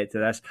need to get to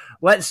this.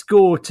 Let's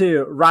go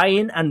to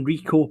Ryan and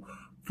Rico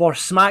for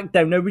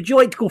SmackDown. Now, would you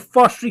like to go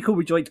first, Rico? Or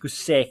would you like to go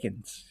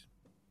second?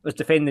 As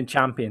defending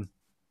champion.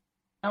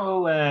 I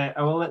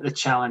will let the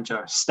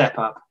challenger step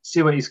up,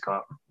 see what he's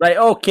got. Right,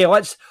 okay,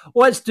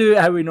 let's do it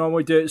how we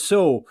normally do it.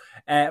 So,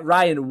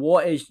 Ryan,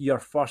 what is your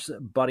first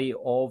buddy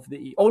of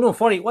the... Oh, no,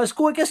 sorry, let's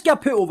get a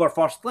put over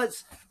first.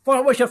 What's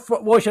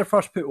your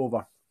first put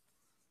over?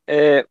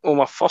 Well,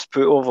 my first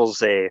put over's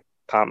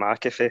Pat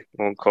McAfee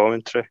on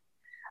commentary.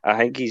 I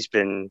think he's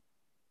been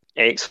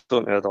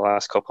excellent over the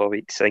last couple of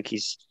weeks. I think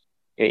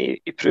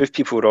he proved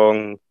people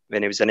wrong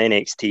when he was in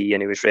NXT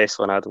and he was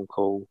wrestling Adam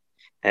Cole,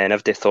 and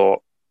if they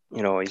thought,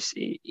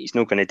 he's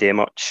not going to do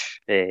much,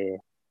 then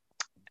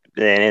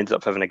ended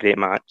up having a great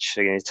match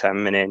against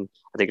him, and then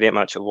had a great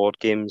match at War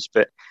Games.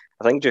 But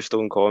I think just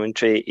on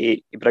commentary,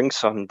 he brings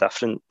something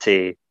different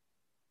to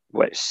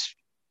what's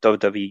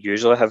WWE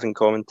usually having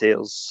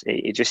commentators.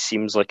 He just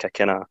seems like a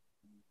kind of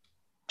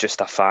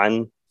just a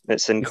fan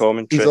that's in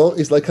commentary.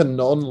 He's like a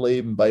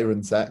non-lame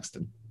Byron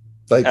Saxton.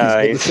 Like, he's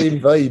got the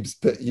same vibes,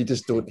 but you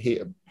just don't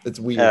hate him.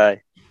 It's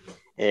weird.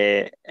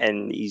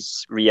 And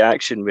his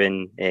reaction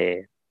when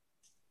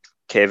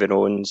Kevin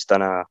Owens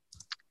done a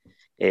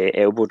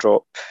elbow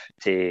drop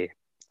to,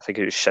 I think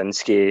it was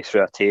Shinsuke,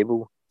 through a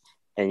table,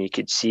 and you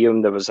could see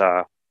him. There was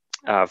a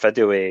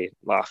video a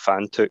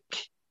fan took,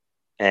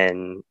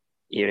 and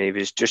he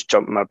was just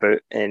jumping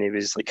about, and he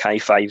was like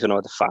high-fiving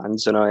all the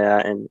fans and all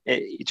that, and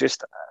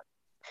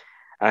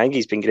I think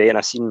he's been great. And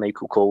I seen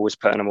Michael Cole was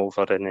putting him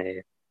over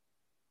in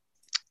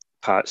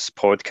Pat's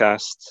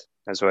podcast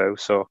as well.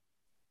 So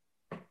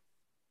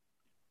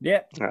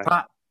yeah,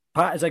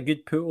 Pat is a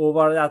good put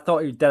over. I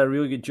thought he did a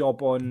really good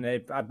job on.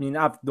 I've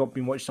not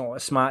been watching a lot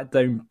of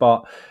SmackDown,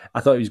 but I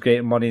thought he was great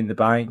at Money in the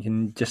Bank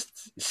and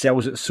just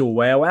sells it so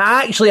well. And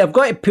actually, I've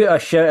got to put a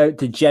shout out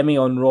to Jimmy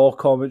on Raw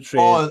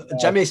commentary. Oh,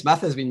 Jimmy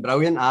Smith has been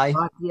brilliant.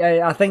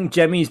 Yeah, I think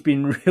Jimmy's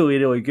been really,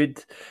 really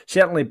good.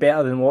 Certainly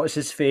better than what's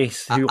his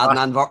face.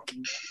 Adnan Virk.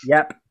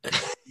 Yep.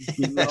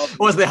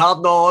 Was they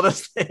hard? No,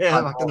 honestly.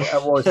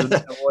 It wasn't.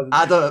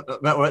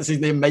 What's his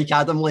name? Mike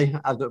Adamley.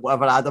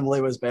 Whatever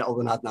Adamley was better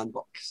than Adnan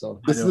Virk.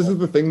 So this is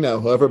the thing now.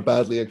 However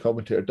badly a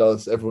commentator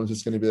does, everyone's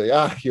just going to be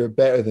like, you're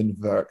better than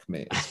Virk,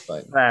 mate. It's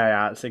fine.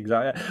 Yeah, that's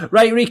exactly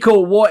right. Rico,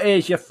 what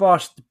is your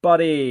first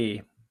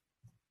buddy?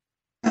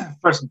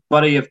 First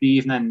buddy of the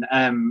evening.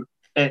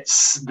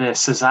 It's the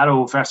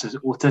Cesaro versus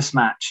Otis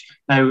match.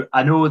 Now,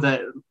 I know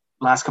that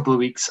last couple of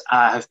weeks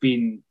I have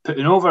been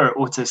putting over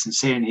Otis and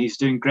saying he's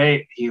doing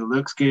great. He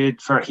looks good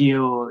for a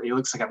heel. He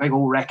looks like a big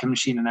old wrecking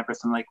machine and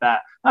everything like that.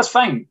 That's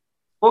fine.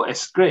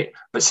 Otis, great.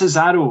 But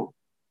Cesaro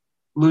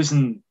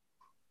losing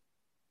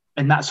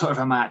in that sort of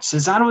a match.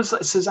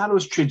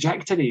 Cesaro's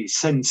trajectory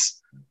since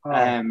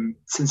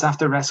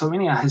after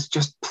WrestleMania has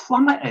just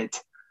plummeted.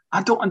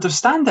 I don't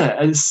understand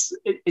it.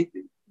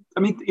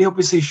 He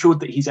obviously showed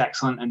that he's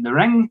excellent in the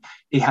ring.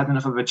 He had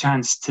enough of a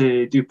chance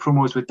to do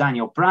promos with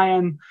Daniel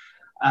Bryan.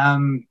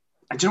 And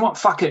do you know what?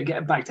 Fuck it.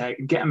 Get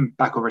him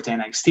back over to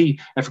NXT.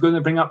 If we're going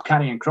to bring up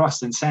Karrion Kross,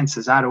 then send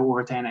Cesaro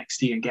over to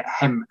NXT and get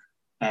him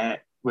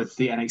with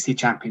the NXT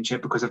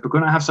Championship. Because if we're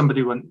going to have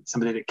somebody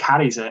that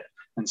carries it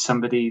and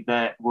somebody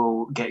that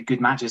will get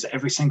good matches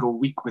every single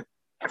week with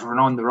everyone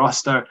on the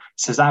roster.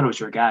 Cesaro's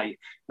your guy.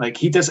 Like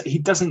he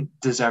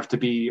doesn't deserve to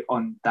be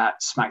on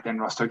that SmackDown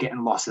roster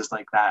getting losses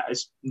like that.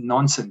 It's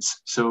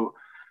nonsense. So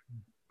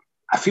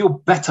I feel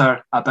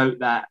bitter about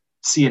that,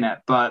 seeing it.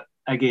 But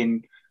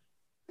again,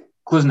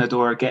 closing the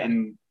door,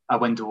 getting a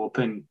window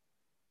open,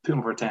 put him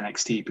over to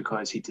NXT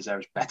because he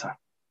deserves better.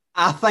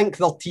 I think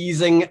they're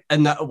teasing,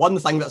 and one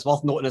thing that's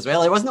worth noting as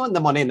well, he wasn't on the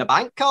Money in the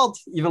Bank card,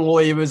 even though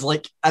he was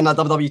like in a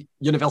WWE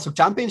Universal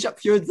Championship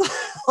feud,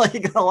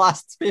 like the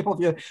last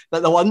pay-per-view.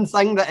 But the one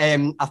thing that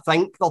I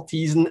think they're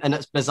teasing, and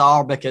it's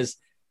bizarre because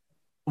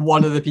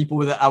one of the people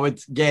that I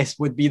would guess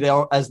would be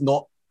there is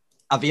not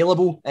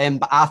available,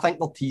 but I think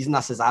they're teasing a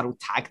Cesaro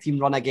tag team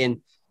run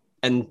again.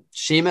 And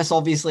Sheamus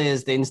obviously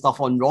is doing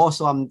stuff on Raw,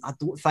 so I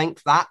don't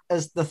think that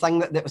is the thing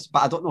that was.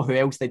 But I don't know who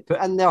else they'd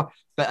put in there.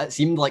 But it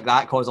seemed like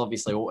that because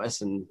obviously Otis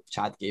and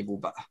Chad Gable.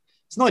 But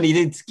it's not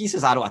needed. Give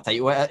Cesaro a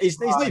title. He's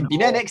not even been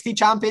NXT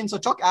champion, so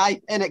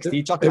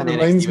NXT. Chuck him in NXT. It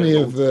reminds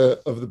me of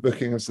the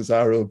booking of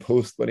Cesaro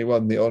post when he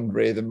won the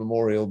Andre the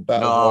Memorial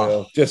Battle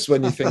Royal. Just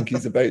when you think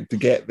he's about to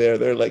get there,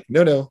 they're like,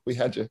 no, we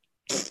had you.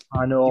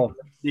 I know.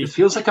 It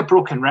feels like a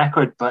broken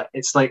record, but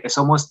it's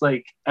almost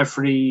like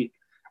every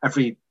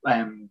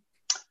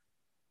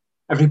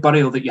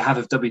burial that you have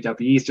of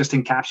WWE is just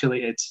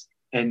encapsulated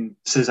in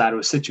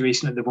Cesaro's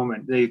situation at the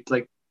moment. They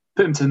like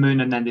put him to the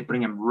moon and then they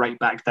bring him right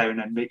back down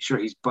and make sure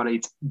he's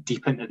buried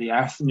deep into the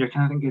earth. And you're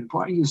kind of thinking,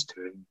 what are you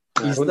doing?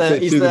 He's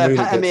the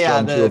epitome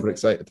of the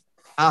overexcited.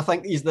 I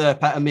think he's the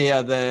epitome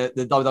of the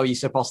WWE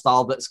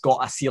superstar that's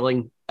got a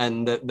ceiling,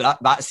 and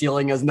that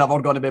ceiling is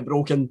never going to be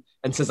broken.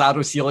 And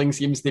Cesaro's ceiling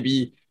seems to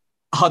be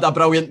had a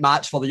brilliant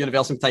match for the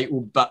Universal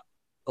title, but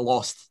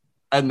lost.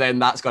 And then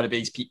that's going to be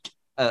his peak.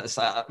 It's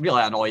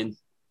really annoying.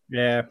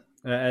 Yeah,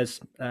 it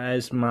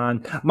is,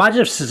 man.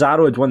 Imagine if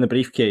Cesaro had won the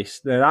briefcase.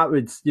 That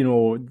would,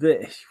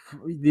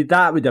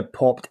 that would have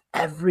popped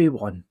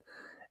everyone.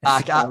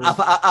 I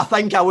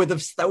think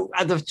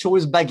I'd have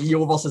chose Big E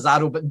over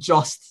Cesaro, but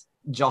just.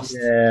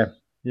 Yeah.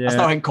 I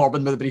still think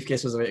Corbin with the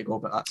briefcase was the way to go,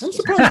 but that's... I'm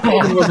surprised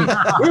Corbin wasn't...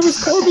 Where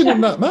was Corbin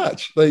in that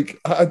match? Like,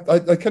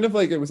 I kind of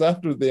like, it was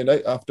after the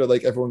night, after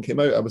like everyone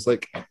came out, I was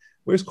like,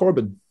 where's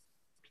Corbin?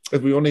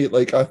 If we only,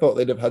 like, I thought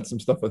they'd have had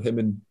some stuff with him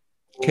and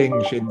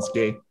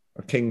Shinsuke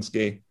or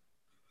Kingsuke.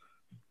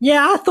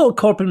 Yeah, I thought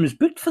Corbin was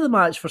booked for the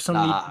match for some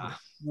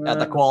reason.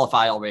 The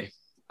qualifier way.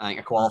 I think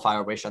a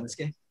qualifier way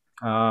Shinsuke.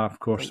 Of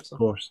course, so. Of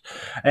course.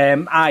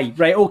 Aye,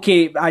 right,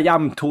 okay. I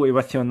am totally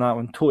with you on that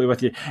one. Totally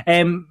with you.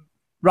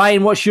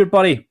 Ryan, what's your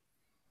buddy?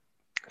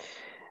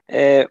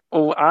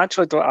 Well,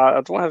 actually,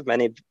 I don't have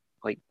many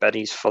like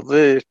buddies for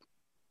the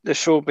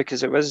show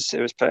because it was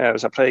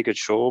a pretty good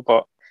show.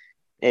 But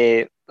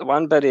the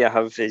one buddy I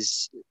have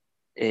is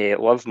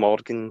Liv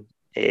Morgan.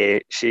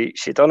 She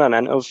done an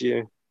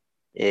interview.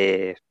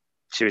 She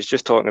was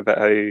just talking about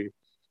how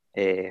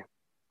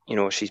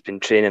she's been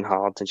training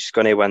hard and she's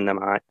going to win the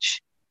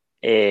match.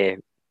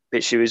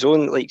 But she was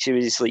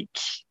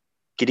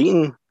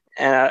greeting,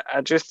 and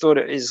I just thought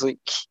it was like,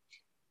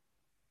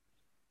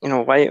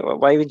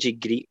 why would you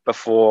greet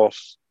before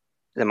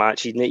the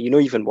match? You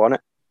don't even want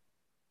it.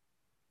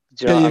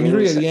 Do you know what I mean?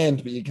 Greet at the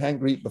end, but you can't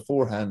greet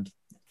beforehand.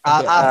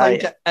 I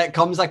think it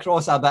comes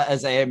across a bit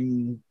as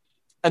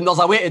and there's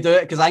a way to do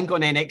it because I'm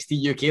going to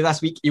NXT UK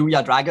this week.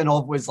 Ilya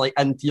Dragunov was like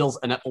in tears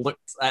and it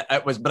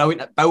was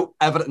brilliant. It built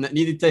everything it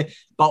needed to.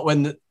 But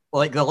when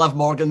like the Liv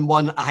Morgan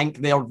one, I think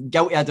they're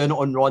guilty of doing it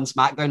on Raw and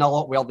SmackDown a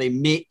lot, where they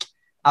make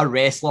a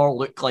wrestler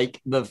look like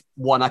they've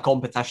won a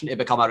competition to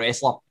become a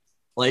wrestler.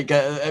 Like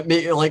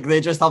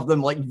they just have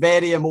them like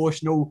very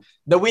emotional.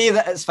 The way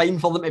that it's fine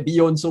for them to be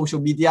on social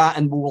media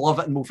and we'll love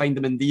it and we'll find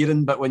them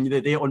endearing, but when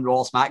they do it on Raw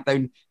or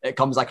SmackDown, it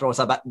comes across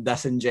a bit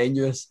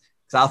disingenuous.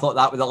 Because I thought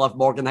that with the Liv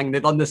Morgan thing,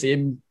 they'd done the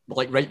same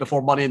like right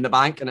before Money in the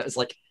Bank, and it's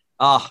like,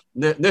 no,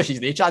 she's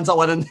no chance of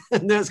winning.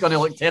 No, it's going to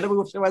look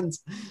terrible if she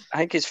wins. I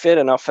think it's fair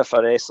enough if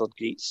a wrestler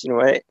greets,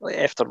 like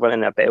after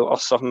winning a belt or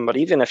something, or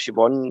even if she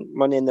won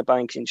Money in the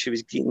Bank and she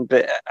was greeting.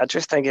 But I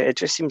just think it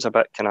just seems a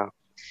bit kind of,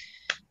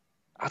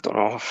 I don't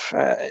know.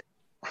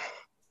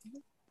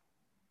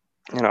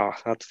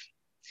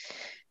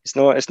 It's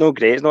not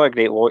great. It's not a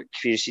great look.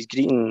 She's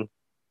greeting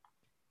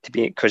to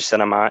be because she's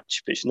in a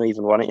match, but she's not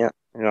even won it yet.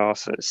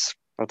 So it's,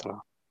 I don't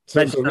know.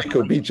 So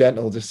Rico, be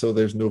gentle, just so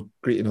there's no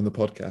greeting on the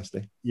podcast.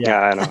 Eh?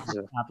 Yeah, I know.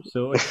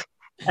 Absolutely.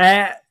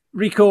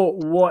 Rico,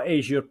 what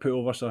is your put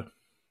over, sir?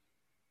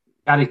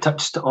 Gary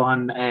touched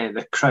on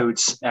the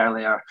crowds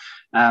earlier.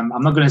 I'm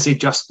not going to say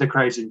just the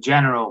crowds in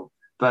general,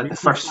 but the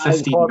first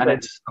 15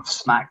 minutes of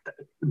SmackDown.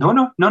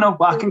 No. Well,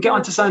 I can get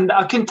onto something.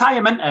 I can tie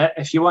him into it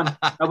if you want.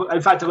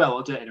 In fact, I will.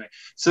 I'll do it anyway.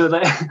 So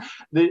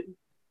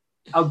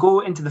I'll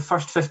go into the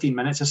first 15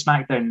 minutes of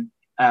SmackDown.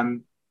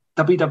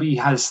 WWE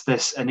has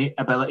this innate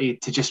ability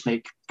to just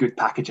make good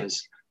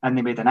packages, and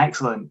they made an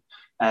excellent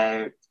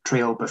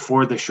trail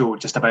before the show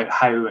just about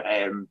how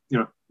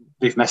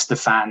they've missed the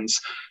fans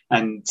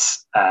and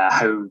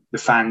how the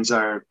fans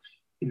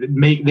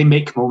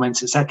make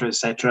moments, etc.,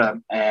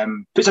 etc.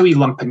 Puts a wee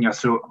lump in your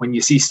throat when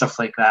you see stuff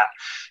like that.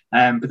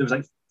 But there was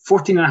like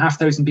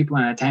 14,500 people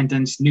in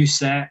attendance, new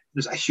set.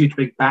 There's a huge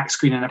big back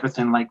screen and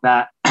everything like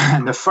that.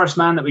 And the first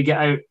man that we get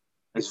out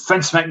is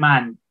Vince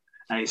McMahon,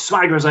 and he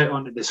swaggers out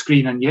onto the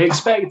screen, and you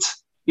expect,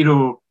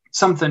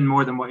 something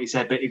more than what he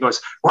said, but he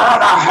goes, "Where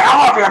the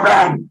hell have you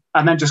been?"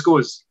 And then just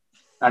goes,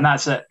 and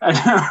that's it.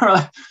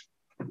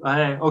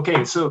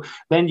 Okay, so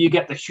then you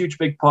get the huge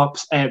big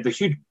pops, the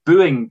huge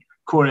booing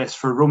chorus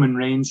for Roman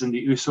Reigns and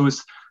the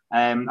Usos,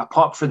 a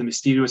pop for the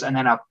Mysterios, and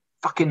then a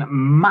fucking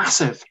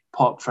massive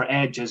pop for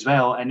Edge as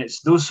well. And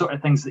it's those sort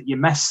of things that you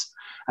miss,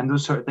 and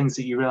those sort of things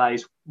that you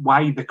realise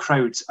why the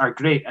crowds are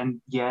great.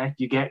 And yeah,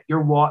 you get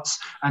your Watts,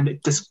 and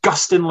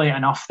disgustingly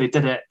enough, they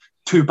did it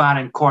to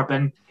Baron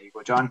Corbin. There you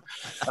go, John.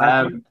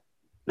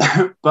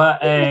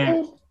 But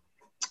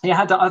you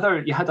had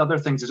other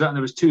things as well. And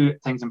there was two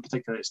things in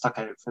particular that stuck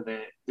out for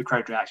the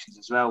crowd reactions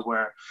as well,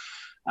 where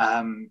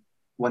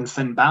when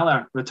Finn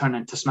Balor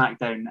returning to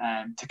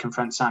SmackDown to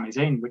confront Sami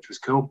Zayn, which was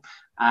cool,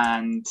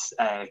 and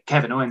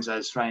Kevin Owens,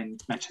 as Ryan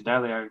mentioned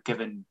earlier,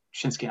 giving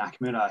Shinsuke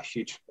Nakamura a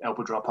huge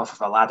elbow drop off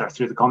of a ladder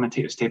through the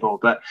commentators' table.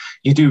 But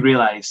you do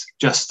realise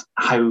just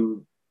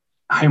how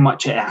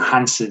much it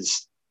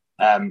enhances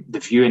the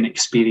viewing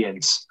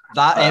experience.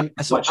 That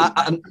so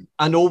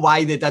I know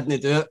why they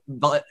didn't do it,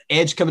 but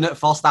Edge coming out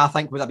first, I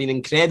think, would have been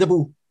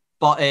incredible.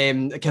 But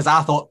because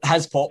I thought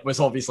his pop was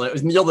it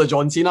was near the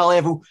John Cena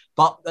level.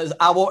 But as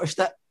I watched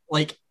it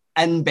like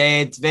in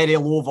bed, very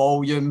low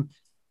volume,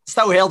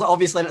 still heard it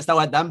obviously, and it still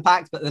had the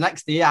impact. But the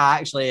next day, I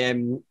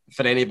actually,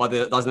 for anybody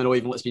that doesn't know,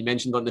 even what's been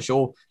mentioned on the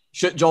show,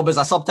 shoot job as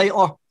a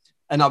subtitler,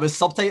 and I was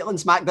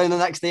subtitling SmackDown the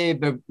next day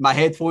with my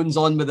headphones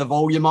on with the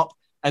volume up,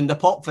 and the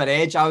pop for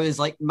Edge, I was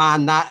like,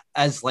 man, that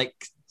is like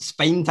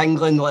spine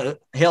tingling, like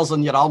hairs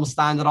on your arms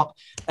standing up,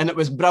 and it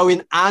was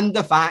brilliant. And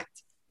the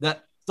fact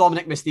that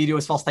Dominic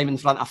Mysterio's first time in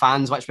front of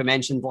fans, which we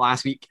mentioned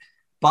last week,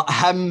 but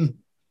him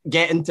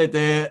getting to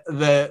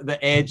the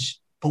Edge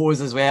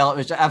pose as well, it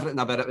was just, everything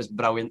about it was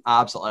brilliant.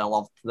 I absolutely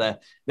loved the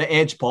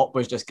Edge pop,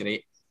 was just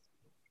great.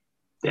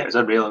 Yeah, it was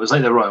unreal. It was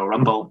like the Royal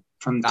Rumble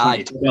from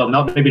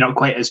 2012. Maybe not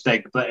quite as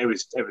big, but it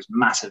was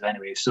massive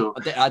anyway. So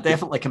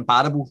definitely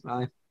comparable.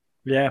 Aye.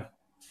 Yeah.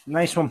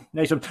 Nice one.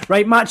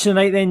 Right, match of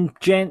the night then,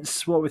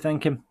 gents. What are we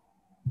thinking?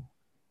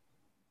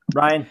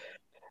 Ryan?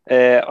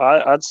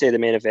 I'd say the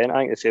main event. I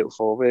think the Fatal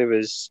 4-Way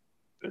was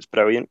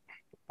brilliant.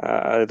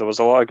 There was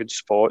a lot of good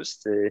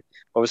spots.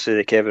 Obviously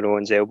the Kevin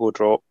Owens elbow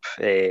drop.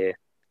 The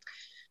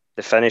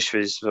finish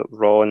was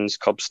Rollins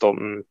curb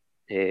stomping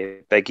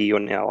Big E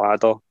onto a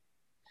ladder.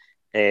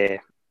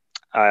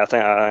 I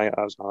think I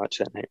was my match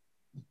that night.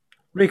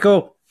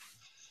 Rico?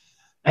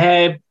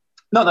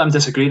 Not that I'm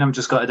disagreeing, I've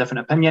just got a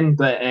different opinion,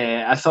 but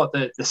I thought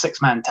that the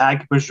 6-man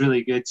tag was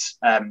really good.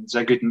 It was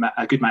a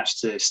good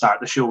match to start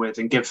the show with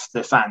and give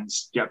the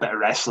fans a bit of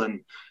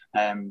wrestling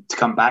to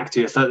come back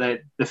to. I thought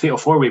that the Fatal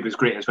 4-Way was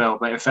great as well,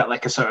 but it felt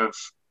like it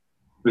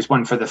was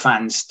one for the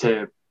fans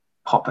to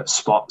pop at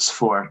spots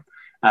for.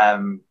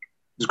 It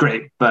was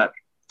great, but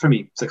for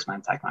me,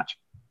 6-man tag match.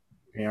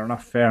 Fair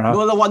enough.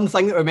 No, the one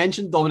thing that we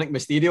mentioned, Dominic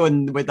Mysterio,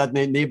 and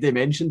nobody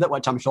mentioned it,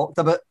 which I'm shocked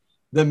about.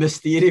 The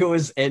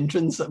Mysterio's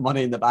entrance at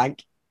Money in the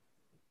Bank.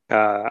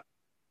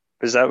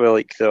 Was that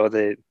where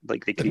the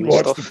green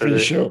stuff? The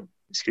pre-show.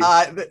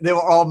 They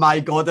were, oh my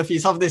god! If you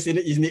haven't seen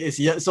it, you need to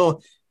see it.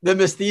 So the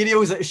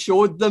Mysterios, it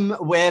showed them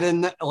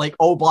wearing like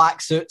all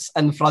black suits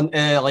in front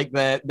of like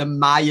the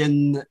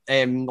Mayan,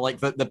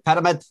 like the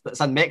pyramid that's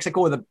in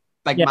Mexico, the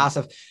big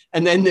massive,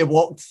 and then they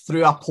walked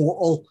through a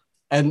portal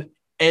and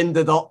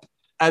ended up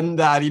in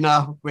the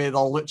arena with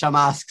their lucha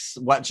masks,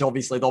 which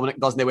obviously Dominic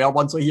doesn't wear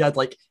one, so he had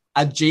like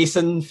a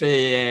Jason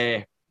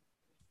for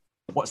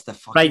what's the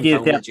fucking Friday the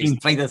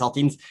 13th. Friday the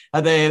 13th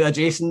had a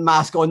Jason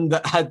mask on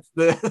that had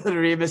the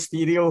Rey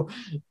Mysterio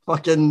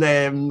fucking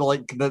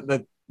like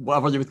the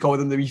whatever you would call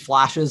them, the wee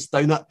flashes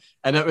down it,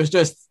 and it was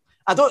just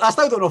I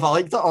still don't know if I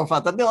liked it or if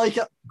I didn't like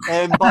it,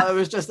 but it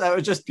was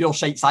just pure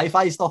shite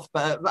sci-fi stuff.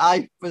 But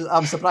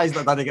I'm surprised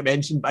that didn't get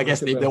mentioned. But I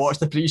guess nobody watched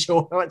the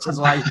pre-show, which is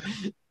why.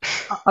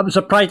 I'm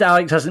surprised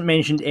Alex hasn't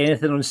mentioned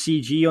anything on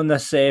CG on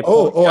this.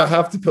 I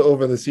have to put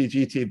over the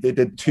CG team. They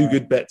did two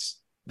good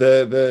bits.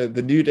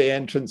 The New Day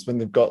entrance when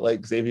they've got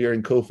like Xavier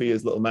and Kofi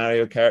as little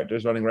Mario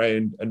characters running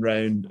round and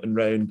round and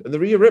round, and the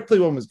Rhea Ripley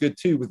one was good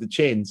too with the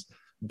chains.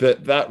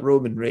 But that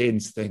Roman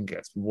Reigns thing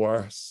gets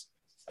worse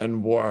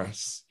and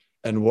worse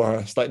and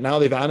worse. Like now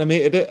they've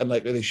animated it and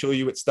like they show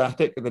you it's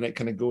static and then it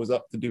kind of goes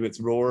up to do its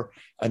roar,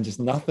 and just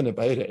nothing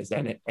about it is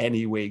in it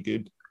any way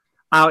good.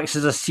 Alex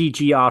is a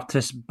CG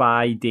artist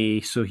by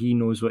day, so he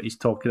knows what he's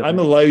talking about. I'm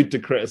allowed to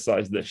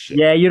criticize this shit.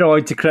 Yeah, you're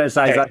allowed to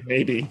criticize that.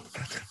 Maybe.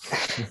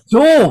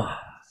 So,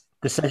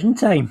 decision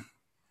time.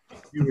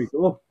 Here we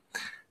go.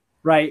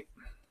 Right.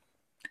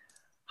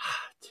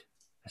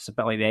 It's a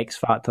bit like the X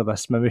Factor,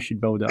 this. Maybe we should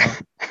build it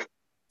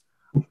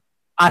up.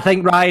 I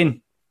think,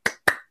 Ryan,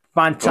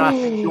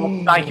 fantastic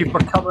job. Thank you for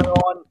coming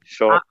on.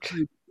 Shock.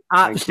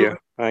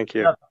 Thank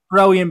you.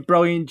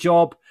 Brilliant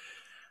job.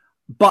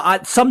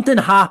 But something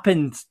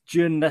happened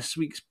during this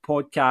week's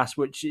podcast,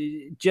 which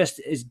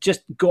just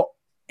got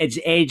it's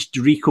edged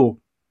Rico.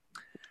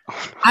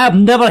 I have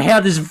never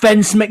heard his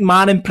Vince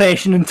McMahon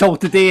impression until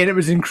today, and it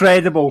was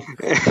incredible.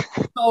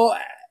 So,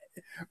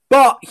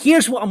 but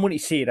here's what I'm going to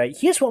say, right?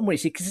 Here's what I'm going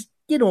to say, because,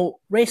 you know,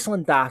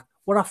 Wrestling Daft,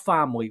 we're a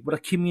family, we're a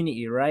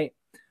community, right?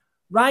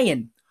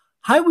 Ryan,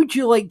 how would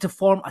you like to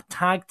form a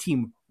tag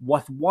team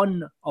with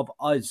one of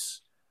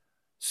us?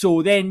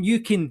 So then you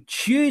can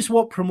choose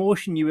what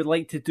promotion you would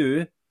like to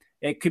do.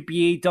 It could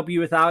be AEW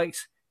with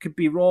Alex, could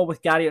be Raw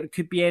with Gary, or it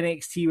could be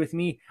NXT with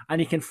me,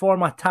 and you can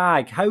form a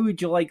tag. How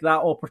would you like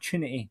that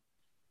opportunity?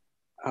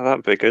 Oh,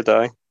 that'd be good,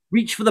 aye.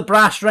 Reach for the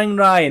brass ring,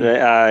 Ryan.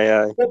 Right,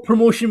 aye. What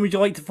promotion would you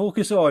like to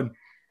focus on?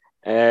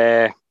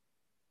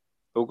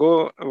 We'll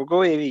go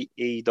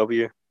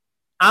AEW.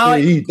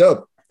 Alex,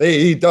 AEW.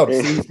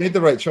 See, he's made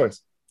the right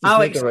choice.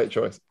 Alex, made the right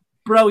choice.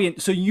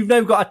 Brilliant. So you've now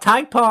got a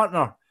tag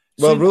partner.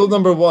 Well, rule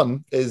number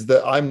one is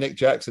that I'm Nick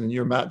Jackson and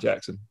you're Matt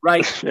Jackson.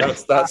 Right.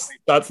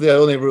 That's the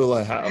only rule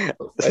I have.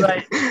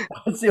 Right.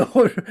 So you're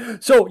going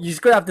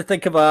to have to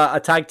think of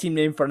a tag team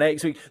name for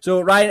next week.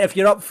 So Ryan, if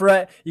you're up for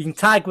it, you can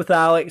tag with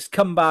Alex,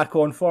 come back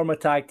on, form a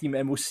tag team,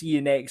 and we'll see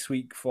you next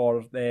week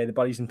for the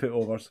Buddies and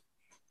Putovers.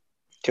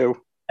 Cool.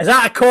 Is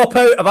that a cop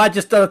out? Have I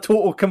just done a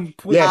total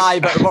complete? Yes. Aye,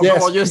 but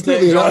we're used to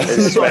it.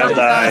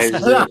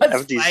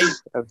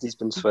 Everybody's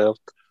been swerved.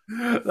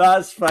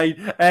 That's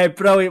fine.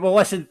 Brilliant. Well,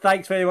 listen,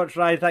 thanks very much,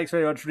 Ryan. Thanks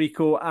very much,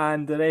 Rico,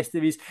 and the rest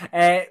of us.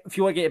 If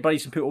you want to get your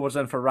buddies and putovers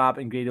in for Rab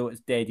and Grado, it's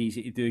dead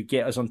easy to do.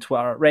 Get us on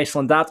Twitter,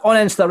 Wrestling Daft, on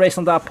Insta,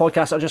 Wrestling Daft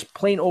Podcast, or just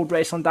plain old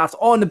Wrestling Daft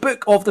on the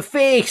Book of the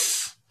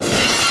Face.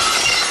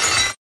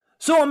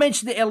 So I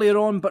mentioned it earlier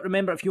on, but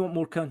remember, if you want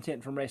more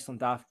content from Wrestling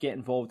Daft, get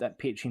involved at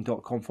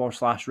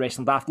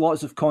patreon.com/Wrestling Daft.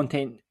 Lots of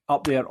content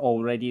up there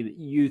already that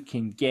you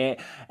can get.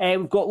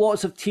 We've got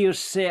lots of tiers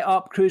set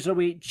up: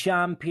 Cruiserweight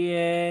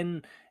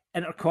Champion,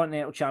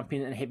 Intercontinental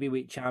Champion, and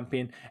Heavyweight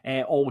Champion,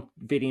 all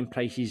varying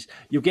prices.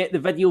 You'll get the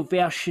video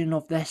version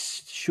of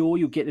this show.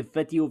 You'll get the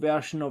video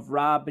version of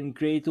Rab and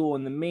Grado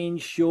on the main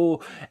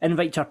show.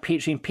 Invite to our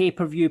Patreon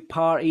pay-per-view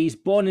parties,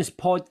 bonus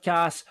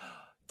podcasts,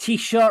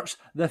 T-shirts,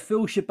 the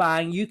full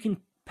shebang. You can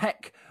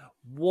pick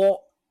what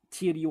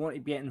tier you want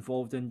to get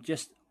involved in.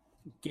 Just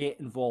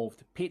get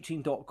involved.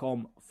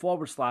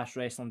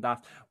 Patreon.com/Wrestling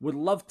Daft. Would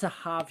love to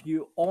have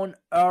you on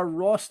our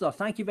roster.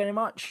 Thank you very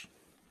much.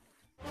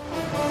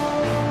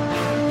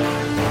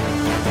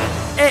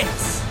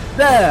 It's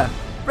the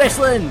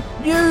Wrestling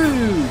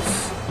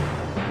News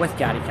with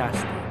Gary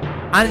Cassidy.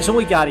 And it's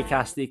only Gary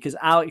Cassidy because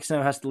Alex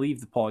now has to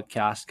leave the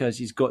podcast because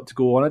he's got to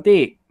go on a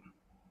date.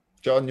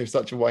 John, you're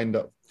such a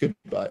wind-up.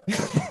 Goodbye.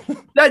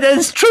 That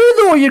is true,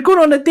 though. You're going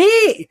on a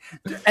date.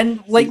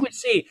 And like we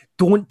say,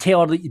 don't tell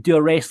her that you do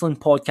a wrestling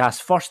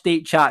podcast. First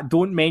date chat,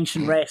 don't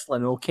mention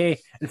wrestling, okay?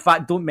 In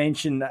fact, don't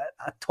mention it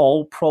at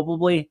all,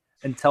 probably,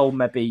 until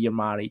maybe you're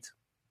married.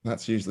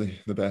 That's usually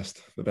the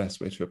best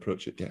way to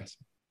approach it, yes.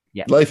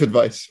 Yeah. Life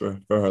advice for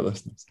our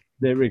listeners.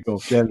 There we go.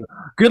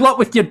 Good luck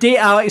with your date,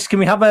 Alex. Can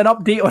we have an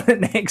update on it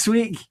next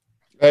week?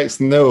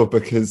 No,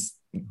 because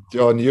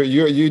John,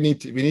 we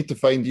need to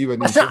find you a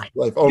new social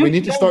life, or we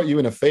need to start you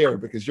an affair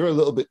because you're a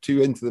little bit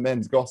too into the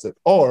men's gossip.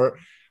 Or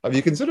have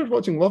you considered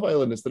watching Love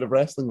Island instead of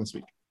wrestling this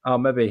week? Oh,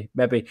 maybe.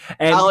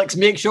 Alex,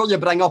 make sure you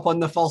bring up on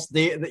the first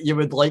date that you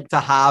would like to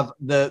have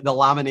the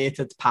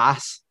laminated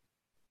pass.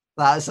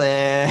 That's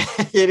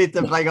you need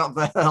to bring up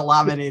the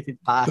laminated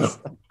pass.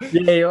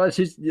 Yeah, let's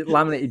just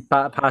laminated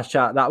pass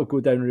chat. That will go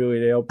down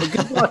really well. But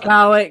good luck,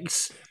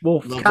 Alex.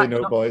 Lovely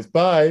note, boys.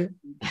 Bye.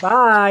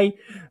 Bye.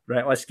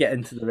 Right, let's get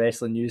into the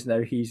wrestling news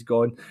now. He's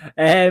gone.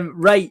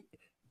 Right,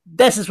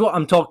 this is what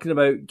I'm talking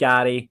about,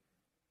 Gary.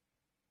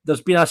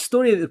 There's been a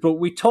story that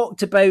we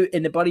talked about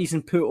in the Buddies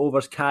and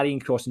Putovers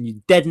Karrion Kross, and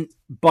you didn't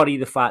bury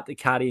the fact that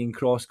Karrion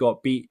Kross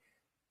got beat.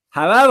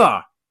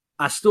 However,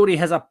 a story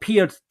has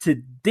appeared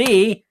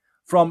today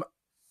from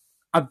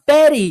a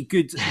very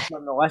good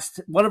journalist,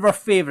 one of our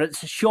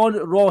favourites, Sean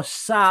Ross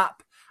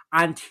Sapp,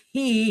 and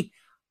he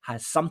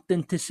has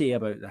something to say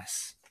about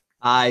this.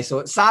 Aye,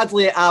 so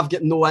sadly, I've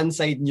got no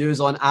inside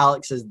news on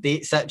Alex's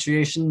date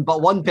situation,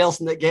 but one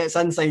person that gets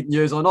inside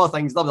news on all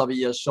things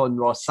WWE is Sean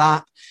Ross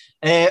Sapp.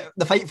 The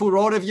Fightful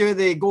Raw review,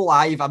 they go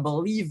live, I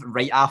believe,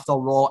 right after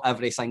Raw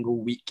every single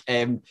week.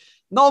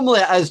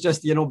 Normally, it is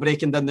just,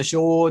 breaking down the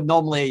show.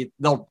 Normally,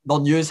 their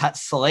news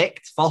hits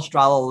select first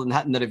rather than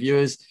hitting the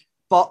reviews.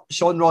 But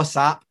Sean Ross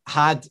Sapp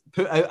had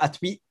put out a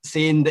tweet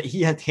saying that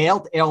he had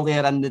heard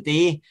earlier in the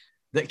day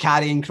that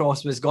Karrion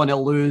Kross was going to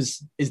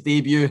lose his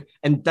debut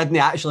and didn't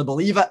actually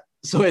believe it.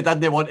 So he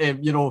didn't want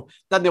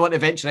to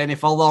venture any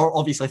further.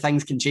 Obviously,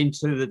 things can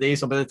change through the day.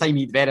 So by the time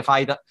he'd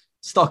verified it,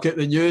 stuck out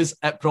the news,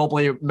 it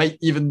probably might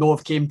even know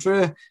if came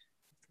true.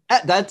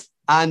 It did.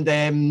 And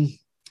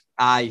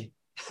aye.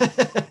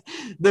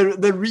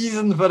 the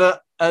reason for it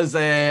is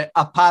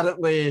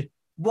apparently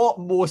what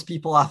most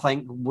people, I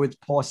think, would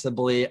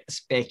possibly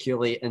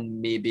speculate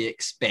and maybe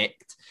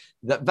expect,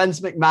 that Vince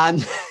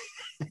McMahon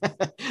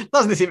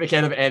doesn't seem to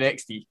care about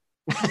NXT.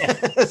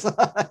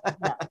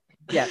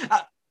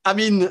 Yeah. I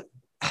mean,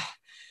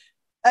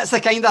 it's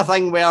the kind of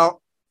thing where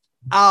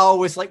I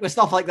always, like with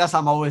stuff like this,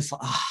 I'm always,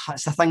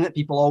 it's the thing that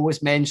people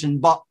always mention,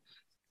 but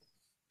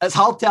it's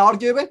hard to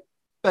argue with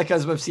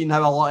because we've seen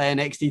how a lot of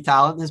NXT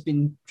talent has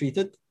been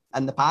treated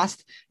in the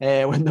past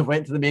when they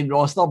went to the main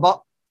roster.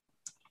 But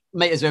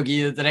might as well give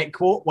you the direct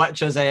quote,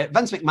 which is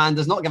Vince McMahon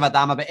does not give a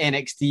damn about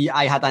NXT.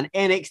 I had an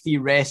NXT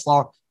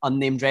wrestler,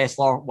 unnamed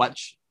wrestler,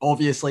 which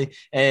obviously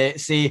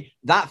say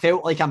that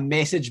felt like a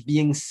message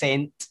being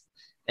sent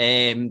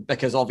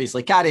because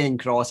obviously Karrion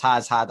Kross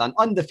has had an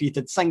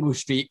undefeated single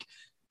streak.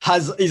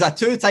 He's a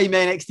two-time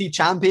NXT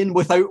champion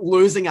without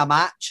losing a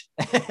match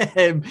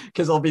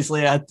because obviously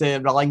he had to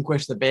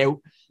relinquish the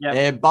belt,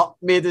 but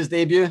made his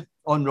debut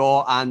on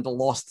Raw and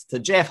lost to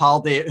Jeff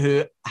Hardy,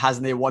 who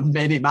hasn't won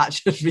many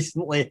matches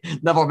recently,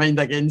 never mind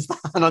against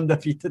an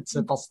undefeated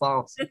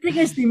superstar. The thing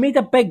is, they made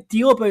a big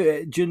deal about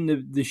it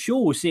during the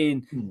show,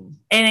 saying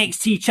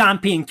NXT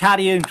champion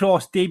Karrion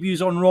Kross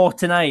debuts on Raw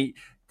tonight.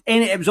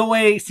 And it was all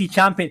NXT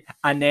champion,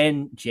 and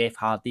then Jeff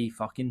Hardy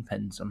fucking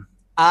pins him.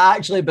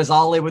 Actually,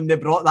 bizarrely, when they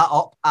brought that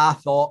up, I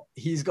thought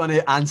he's going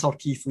to answer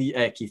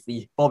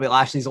Bobby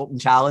Lashley's open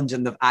challenge,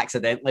 and they've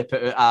accidentally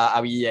put out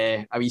a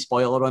wee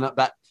spoiler on it,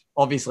 but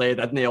obviously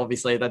didn't he?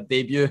 Obviously did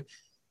debut.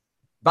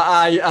 But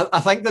I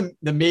think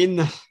the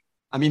main,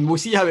 I mean, we'll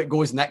see how it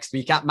goes next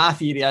week. My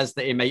theory is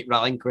that he might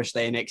relinquish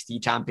the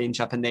NXT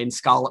Championship and then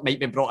Scarlett might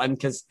be brought in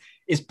because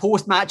his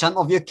post-match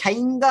interview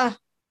kind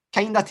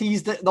of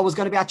teased that there was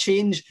going to be a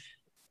change.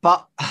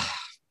 But,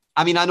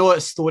 I mean, I know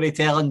it's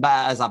storytelling,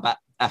 but it is a bit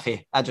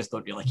iffy. I just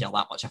don't really care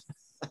that much.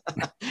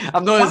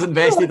 I'm not as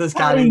invested as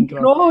Karrion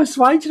Kross.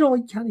 Why do you not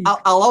like Karrion?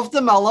 I loved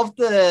him. I loved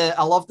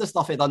the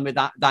stuff he done with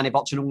Danny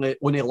Burch and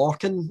Oney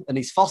Lorcan in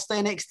his first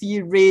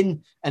NXT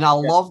reign, and I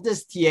loved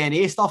his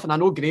TNA stuff. And I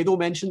know Grado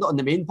mentioned it on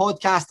the main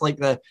podcast. Like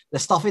the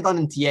stuff he done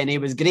in TNA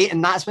was great,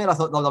 and that's where I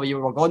thought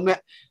WWE were going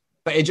with.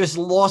 But he just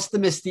lost the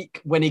mystique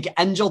when he got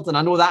injured, and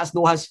I know that's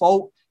not his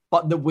fault.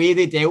 But the way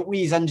they dealt with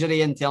his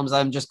injury in terms of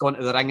him just going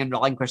to the ring and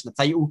relinquishing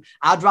the title,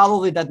 I'd rather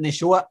they didn't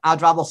show it.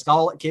 I'd rather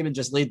Scarlett came and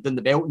just laid down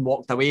the belt and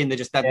walked away and they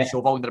just didn't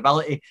show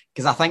vulnerability.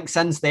 Because I think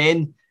since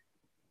then,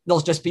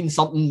 there's just been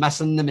something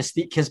missing. The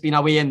mystique has been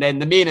away. And then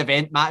the main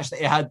event match that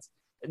he had,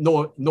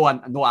 no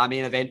a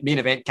main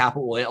event,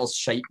 capital letters,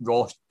 shite,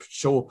 Raw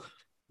show.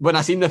 When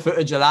I seen the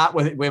footage of that,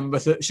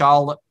 without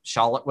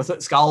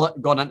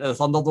Scarlett gone into the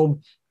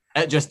Thunderdome,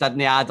 it just didn't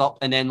add up.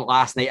 And then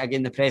last night,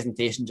 again, the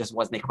presentation just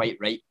wasn't quite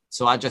right.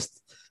 So I just...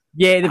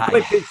 Yeah,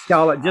 they put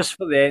Scarlett just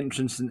for the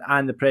entrance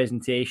and the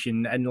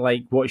presentation and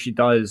like what she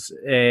does.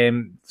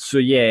 So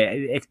yeah,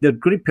 if they're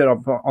going to put her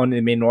up on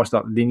the main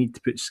roster, they need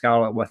to put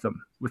Scarlett with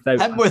them.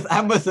 Without him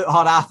with her,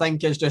 I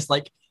think is just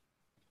like,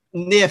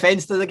 no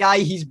offense to the guy,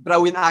 he's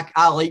brilliant.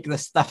 I like the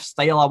stiff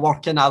style of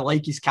working. I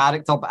like his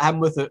character, but him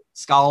with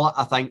Scarlett,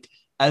 I think,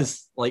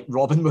 is like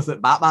Robin with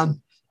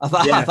Batman.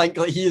 I think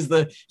like he's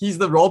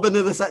the Robin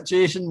of the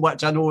situation,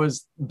 which I know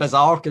is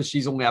bizarre because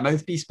she's only a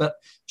mouthpiece, but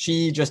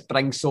she just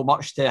brings so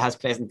much to his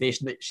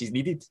presentation that she's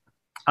needed.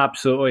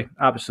 Absolutely.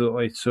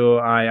 So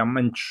I am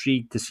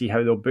intrigued to see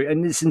how they'll book,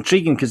 and it's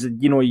intriguing because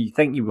you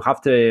think you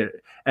have to,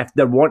 if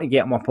they want to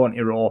get him up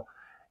onto Raw,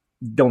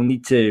 they'll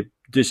need to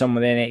do some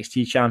with the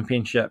NXT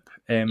Championship.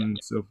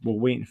 So we'll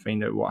wait and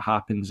find out what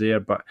happens there.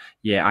 But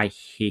yeah, I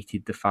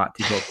hated the fact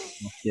he got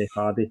Jeff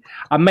Hardy.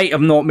 I might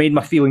have not made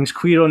my feelings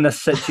clear on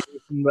this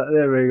situation, but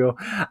there we go.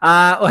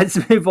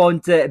 Let's move on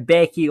to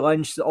Becky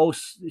Lynch.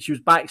 She was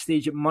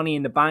backstage at Money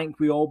in the Bank,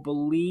 we all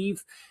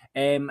believe.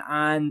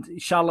 And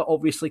Charlotte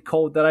obviously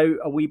called her out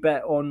a wee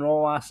bit on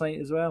Raw last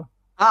night as well.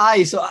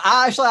 Aye, so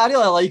I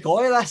really like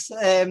all of this.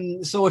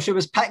 So she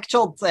was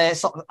pictured,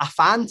 a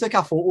fan took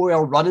a photo of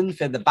her running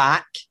for the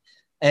back.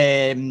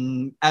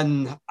 And I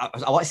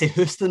want to say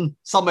Houston,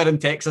 somewhere in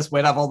Texas,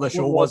 wherever the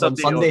show was on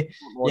Sunday.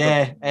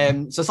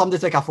 So somebody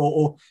took a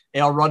photo of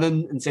her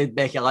running and said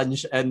Becky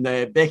Lynch, and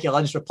Becky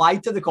Lynch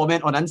replied to the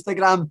comment on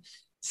Instagram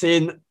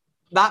saying,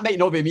 that might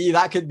not be me,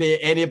 that could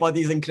be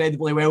anybody's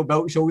incredibly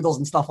well-built shoulders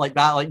and stuff like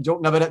that, like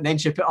joking about it. And then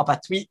she put up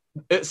a tweet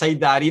outside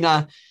the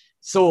arena.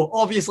 So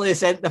obviously it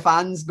sent the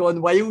fans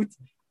going wild.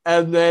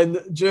 And then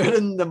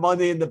during the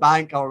Money in the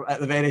Bank, or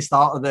at the very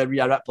start of the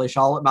Rhea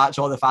Ripley-Charlotte match,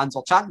 all the fans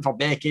were chanting for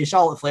Becky.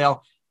 Charlotte Flair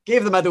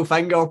gave the middle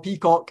finger.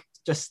 Peacock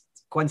just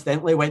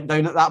coincidentally went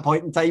down at that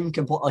point in time,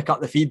 completely cut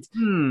the feed.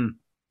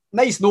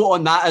 Nice note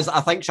on that is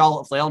I think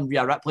Charlotte Flair and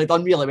Rhea Ripley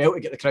done really well to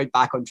get the crowd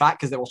back on track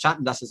because they were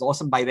chanting "This is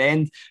awesome" by the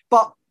end.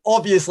 But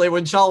obviously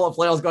when Charlotte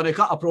Flair's going to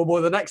cut a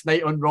promo the next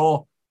night on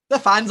Raw, the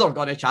fans are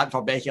going to chant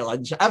for Becky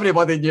Lynch.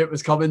 Everybody knew it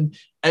was coming.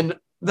 And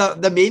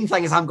the main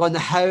thing is I'm going,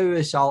 how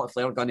is Charlotte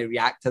Flair going to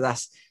react to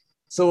this?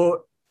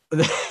 So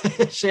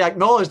she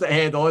acknowledged it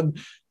head on.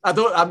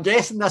 I'm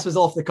guessing this was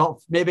off the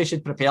cuff. Maybe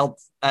she'd prepared,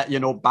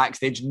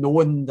 backstage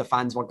knowing the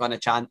fans were going to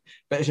chant.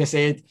 But she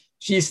said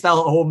she's still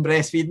at home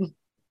breastfeeding.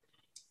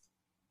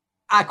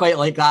 I quite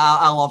like that.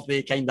 I love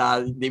the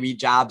the wee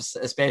jabs,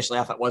 especially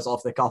if it was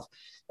off the cuff.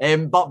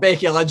 But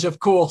Becky Lynch, of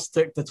course,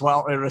 took to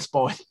Twitter to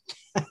respond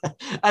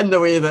in the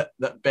way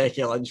that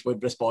Becky Lynch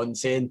would respond,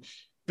 saying,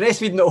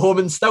 breastfeeding at home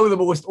and still the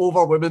most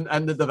over women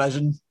in the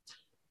division.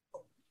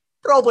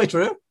 Probably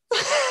true.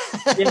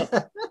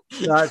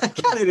 Yeah,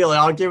 can't really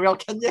argue well,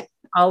 can you?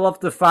 I love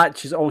the fact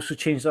she's also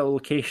changed her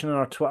location on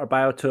her Twitter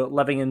bio to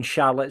living in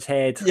Charlotte's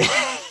Head.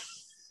 Yeah.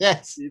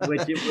 Yes.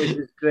 Which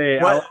is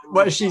great.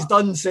 What she's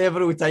done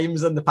several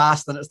times in the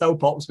past, and it still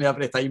pops me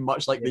every time,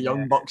 much like the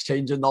Young Bucks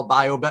changing their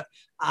bio. But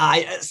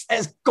it's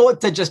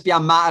got to just be a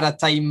matter of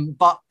time.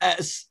 But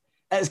it's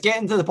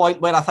getting to the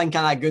point where I think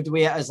in a good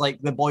way it is like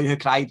The Boy Who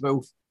Cried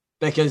Wolf,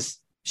 because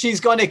she's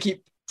going to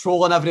keep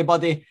trolling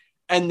everybody.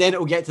 And then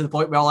it'll get to the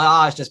point where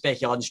it's just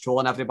Becky Lynch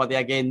trolling everybody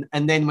again.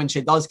 And then when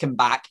she does come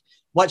back,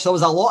 which there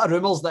was a lot of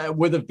rumours that it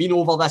would have been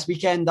over this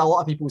weekend, a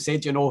lot of people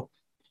said,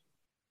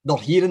 they're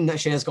hearing that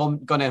she is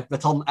going to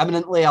return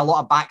imminently. A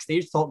lot of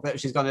backstage talk that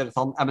she's going to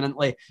return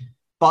imminently.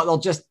 But they're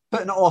just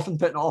putting it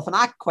off. And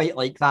I quite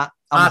like that.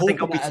 I think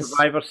it'll be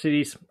Survivor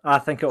Series. I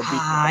think it'll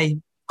be...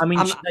 I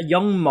mean, she's a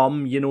young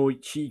mum,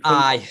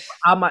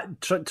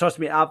 trust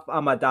me,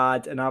 I'm a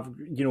dad, and I've,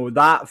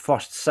 that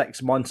first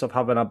 6 months of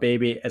having a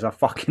baby is a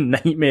fucking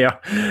nightmare.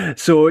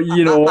 So,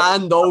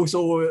 and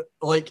also,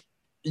 like,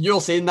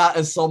 you're saying that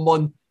as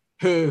someone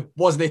who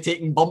wasn't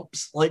taking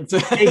bumps, like, 2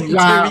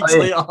 weeks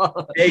later.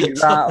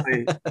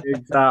 Exactly.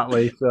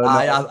 So,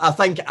 I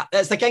think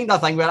it's the kind of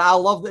thing where I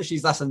love that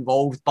she's this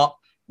involved, but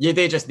you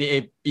do just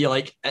need to be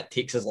like, it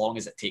takes as long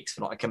as it takes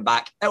for it to come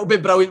back. It'll be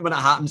brilliant when it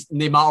happens,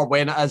 no matter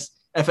when it is.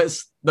 If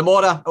it's the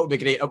Mora, it'll be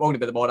great. It won't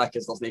be the Mora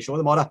because there's no show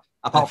the Mora,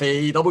 apart from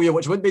AEW,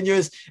 which would be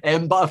news.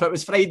 But if it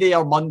was Friday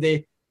or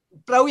Monday,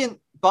 brilliant.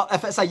 But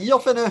if it's a year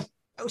from now,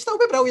 it'll still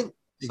be brilliant.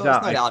 So It's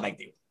not really a big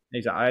deal.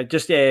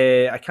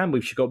 Exactly. I can't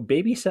believe she got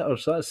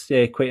babysitters. That's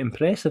quite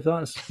impressive.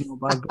 That's not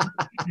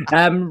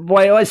bad.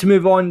 Well, let's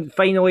move on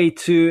finally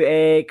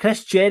to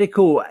Chris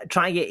Jericho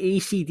trying to get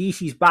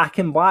AC/DC's Back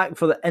in Black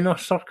for the Inner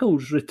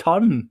Circle's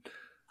return.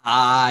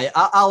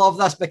 I love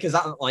this because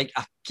I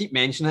keep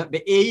mentioning it,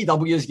 but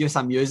AEW's use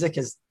of music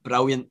is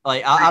brilliant.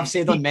 Like I've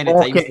said on many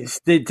times,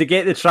 to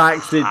get the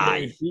tracks.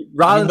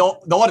 Rather than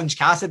the Orange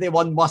Cassidy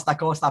one must have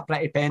cost a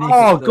pretty penny.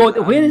 Oh God,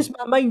 where is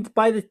my mind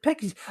by the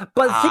Pixies?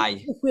 But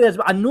I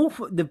know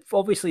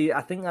obviously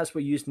I think that's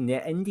what used in the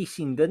indie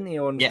scene, didn't he?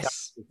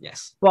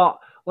 Yes. But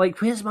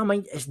like, where's my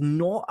mind? It's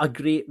not a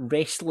great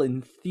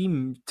wrestling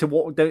theme to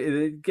walk down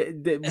to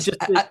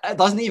it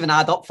doesn't even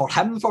add up for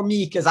him for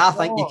me, because I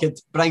think you could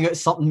bring out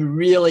something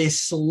really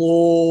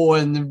slow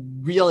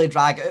and really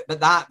drag it.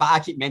 But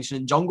I keep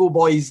mentioning Jungle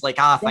Boys. Like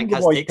I think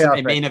his takes it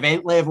to main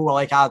event level.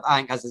 Like I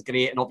think his is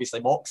great, and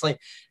obviously Moxley.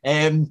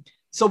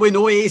 So we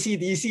know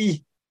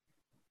AC/DC,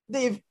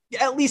 they've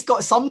at least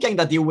got some kind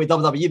of deal with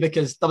WWE,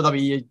 because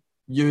WWE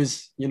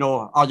use,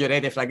 Are You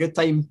Ready for a Good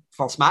Time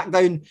for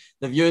SmackDown.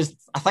 They've used,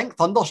 I think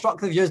Thunderstruck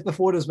they've used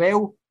before as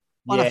well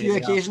on a few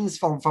occasions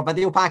for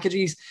video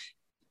packages.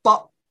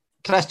 But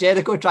Chris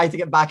Jericho tried to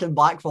get Back in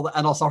Black for the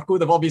Inner Circle.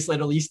 They've obviously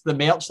released the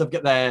merch. They've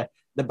got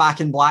the Back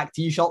in Black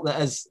t-shirt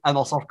that is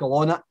Inner Circle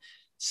on it.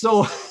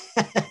 So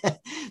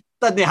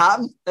didn't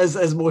happen,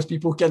 as most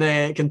people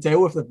can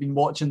tell if they've been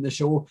watching the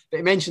show. But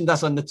he mentioned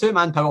this on the Two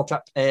Man Power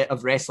Trip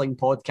of Wrestling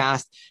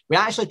podcast. We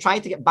actually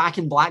tried to get Back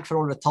in Black for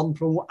our return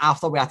promo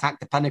after we attacked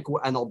the Pinnacle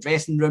in our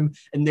dressing room,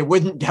 and they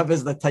wouldn't give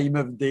us the time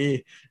of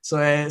day.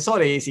 So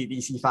sorry,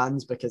 AC/DC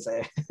fans, because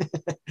that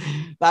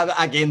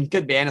again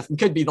could be anything.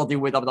 Could be they'll deal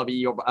with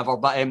WWE or whatever.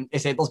 But he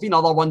said there's been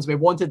other ones. We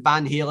wanted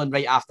Van Halen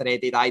right after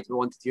Eddie died. We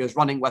wanted to use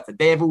Running with the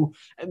Devil,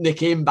 and they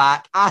came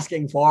back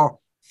asking for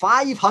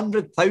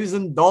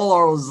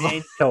 $500,000.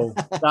 Mental.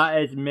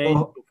 That is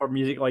mental for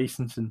music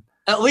licensing.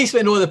 At least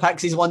we know the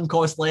Pixies one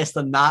cost less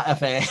than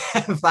that,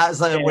 if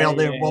that's where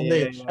they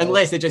were.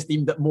 Unless they just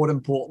deemed it more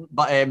important.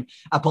 But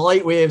a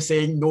polite way of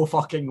saying no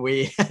fucking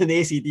way. And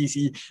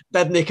AC/DC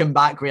didn't come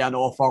back with an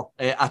offer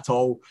at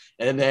all.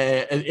 And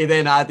he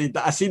then added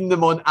that I seen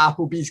them on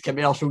Applebee's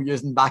commercial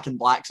using Back in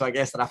Black, so I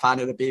guess they're a fan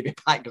of the baby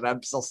back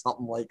ribs or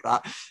something like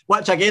that.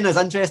 Which again is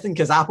interesting,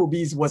 because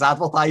Applebee's was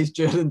advertised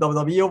during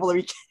WWE over the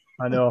weekend.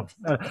 I know.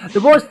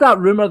 There was that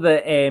rumour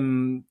that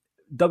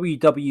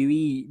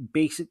WWE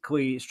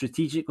basically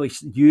strategically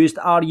used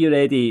Are You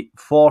Ready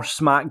for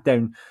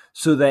SmackDown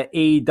so that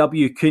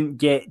AEW couldn't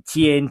get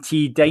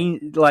TNT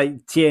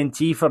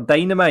for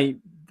Dynamite.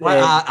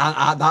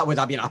 That would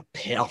have been a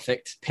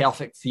perfect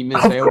theme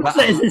as well. But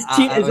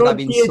it would have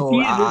been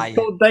TNT,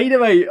 so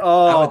Dynamite.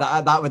 Oh.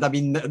 That would have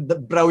been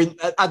brilliant.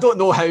 I don't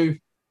know how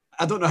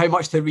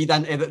much to read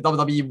into that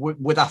WWE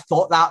would have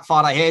thought that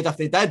far ahead. If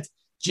they did,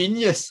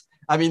 genius.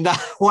 I mean,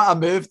 what a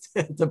move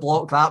to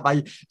block that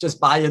by just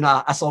buying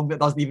a song that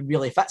doesn't even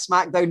really fit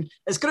SmackDown.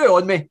 It's grew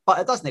on me, but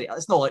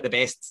it's not like the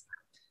best.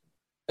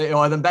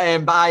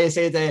 But I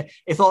said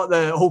he thought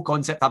the whole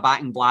concept of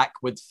Back in Black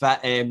would fit.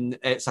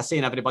 It's a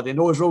saying everybody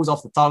knows, rolls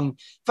off the tongue,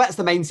 fits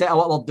the mindset of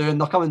what they're doing.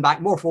 They're coming back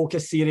more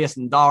focused, serious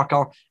and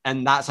darker,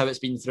 and that's how it's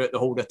been throughout the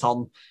whole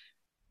return.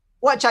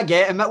 which I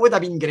get, and it would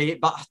have been great,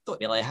 but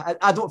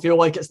I don't feel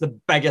like it's the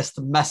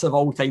biggest miss of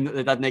all time that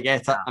they didn't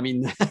get it. I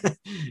mean,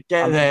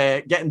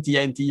 getting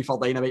TNT for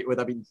Dynamite would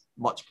have been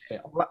much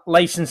better.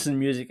 Licensing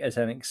music is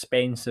an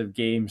expensive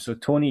game, so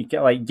Tony,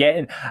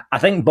 getting, I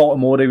think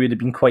Baltimore would have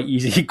been quite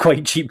easy,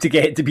 quite cheap to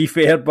get, to be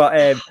fair,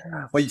 but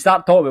when you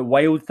start talking about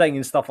Wild Thing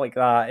and stuff like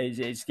that,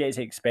 it gets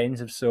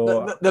expensive.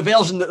 So the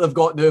version that they've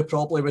got now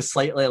probably was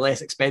slightly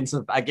less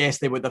expensive. I guess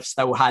they would have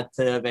still had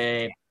to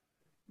have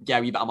get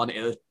a wee bit of money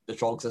to the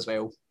Trogs as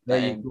well.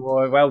 There you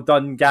go. Well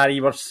done, Gary.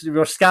 We're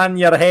scanning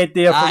your head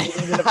there.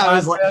 I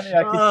was like,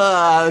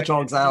 the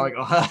Trogs, there we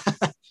go.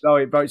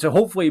 Right. So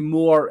hopefully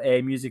more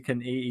music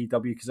in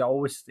AEW, because it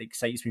always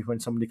excites me when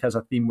somebody has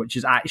a theme which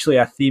is actually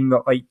a theme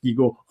that, like, you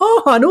go,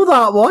 oh, I know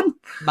that one.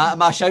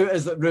 My shout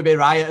is that Ruby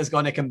Riott is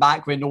going to come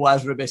back with Noah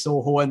as Ruby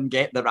Soho and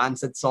get the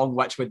Rancid song,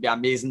 which would be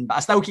amazing. But I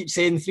still keep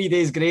saying 3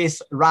 Days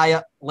Grace,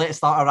 Riot, Let's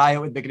Start a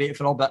Riot would be great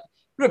for all, but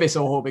Ruby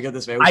Soho will be good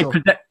as well.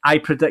 I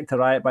predict a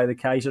riot by the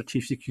Kaiser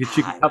Chiefs. You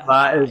could have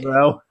that as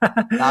well.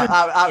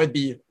 that would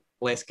be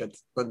less good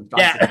than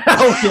Rancid.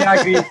 Yeah, okay, I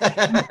agree.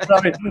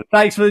 Sorry.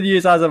 Thanks for the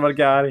news, as ever,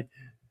 Gary.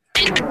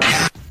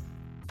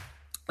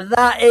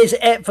 That is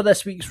it for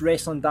this week's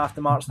Wrestling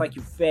Aftermarks. Thank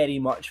you very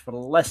much for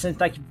listening.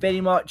 Thank you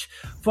very much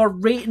for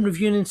rating,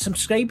 reviewing and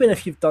subscribing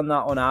if you've done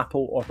that on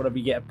Apple or wherever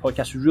you get a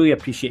podcast. We really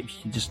appreciate if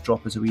you can just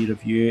drop us a wee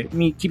review.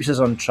 It keeps us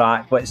on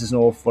track, lets us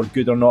know if we're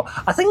good or not.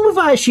 I think we've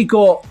actually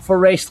got, for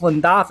Wrestling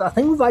Daft, a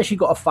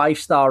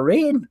 5-star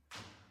rating,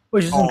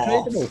 which is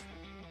incredible.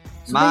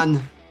 So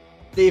man,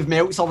 Dave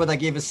Meltzer would have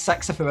gave us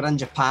 6 if we were in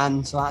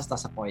Japan, so that's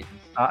disappointing.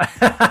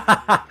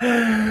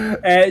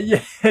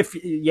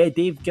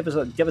 Dave, give us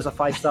a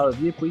 5-star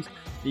review, please.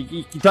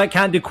 You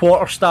can't do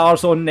quarter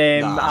stars on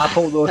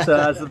Apple, though, so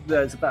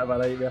that's a bit of a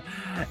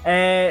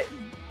nightmare.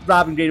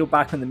 Rab and Grado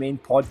back on the main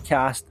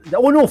podcast.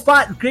 Oh no,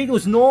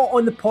 Grado's not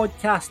on the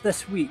podcast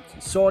this week.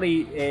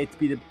 Sorry to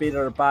be the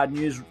bearer of bad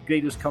news.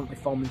 Grado's currently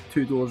filming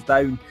 2 Doors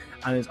Down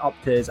and is up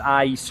to his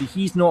eyes, so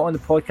he's not on the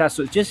podcast.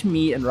 So it's just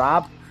me and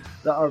Rab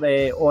that are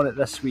on it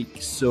this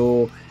week.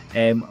 So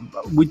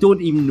we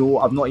don't even know.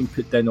 I've not even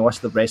put down the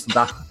list of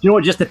wrestling. You know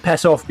what? Just to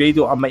piss off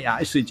Grado, I might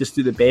actually just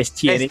do the best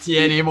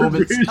TNA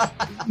moments,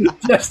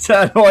 just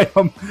to annoy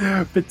him.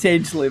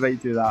 Potentially might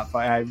do that,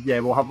 but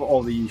we'll have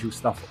all the usual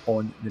stuff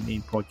on the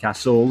main podcast.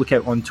 So look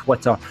out on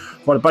Twitter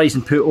for the buddies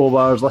and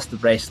put-overs, list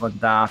of Wrestling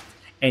Daft,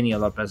 any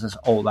other business,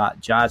 all that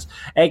jazz.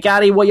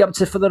 Gary, what are you up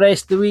to for the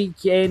rest of the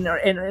week?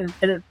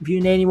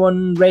 Interviewing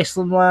anyone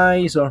wrestling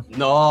wise or?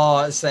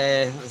 No, it's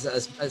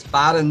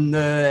barren.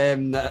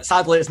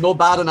 Sadly, it's no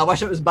barren. I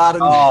wish it was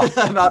barren.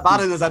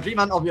 Barren is a dream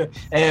interview,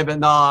 but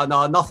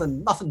no,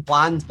 nothing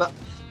planned. But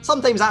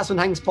sometimes that's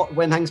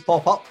when things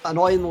pop up.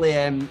 Annoyingly,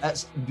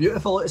 it's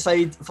beautiful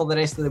outside for the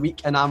rest of the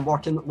week, and I'm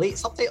working late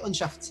subtitling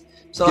shifts.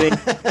 So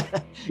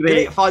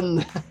great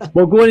fun.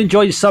 Well, go and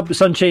enjoy the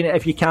sunshine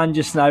if you can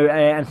just now,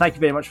 and thank you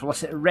very much for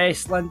listening to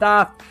Wrestling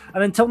Daft.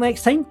 And until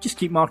next time, just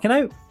keep marking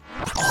out.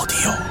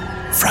 Audio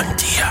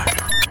Frontier.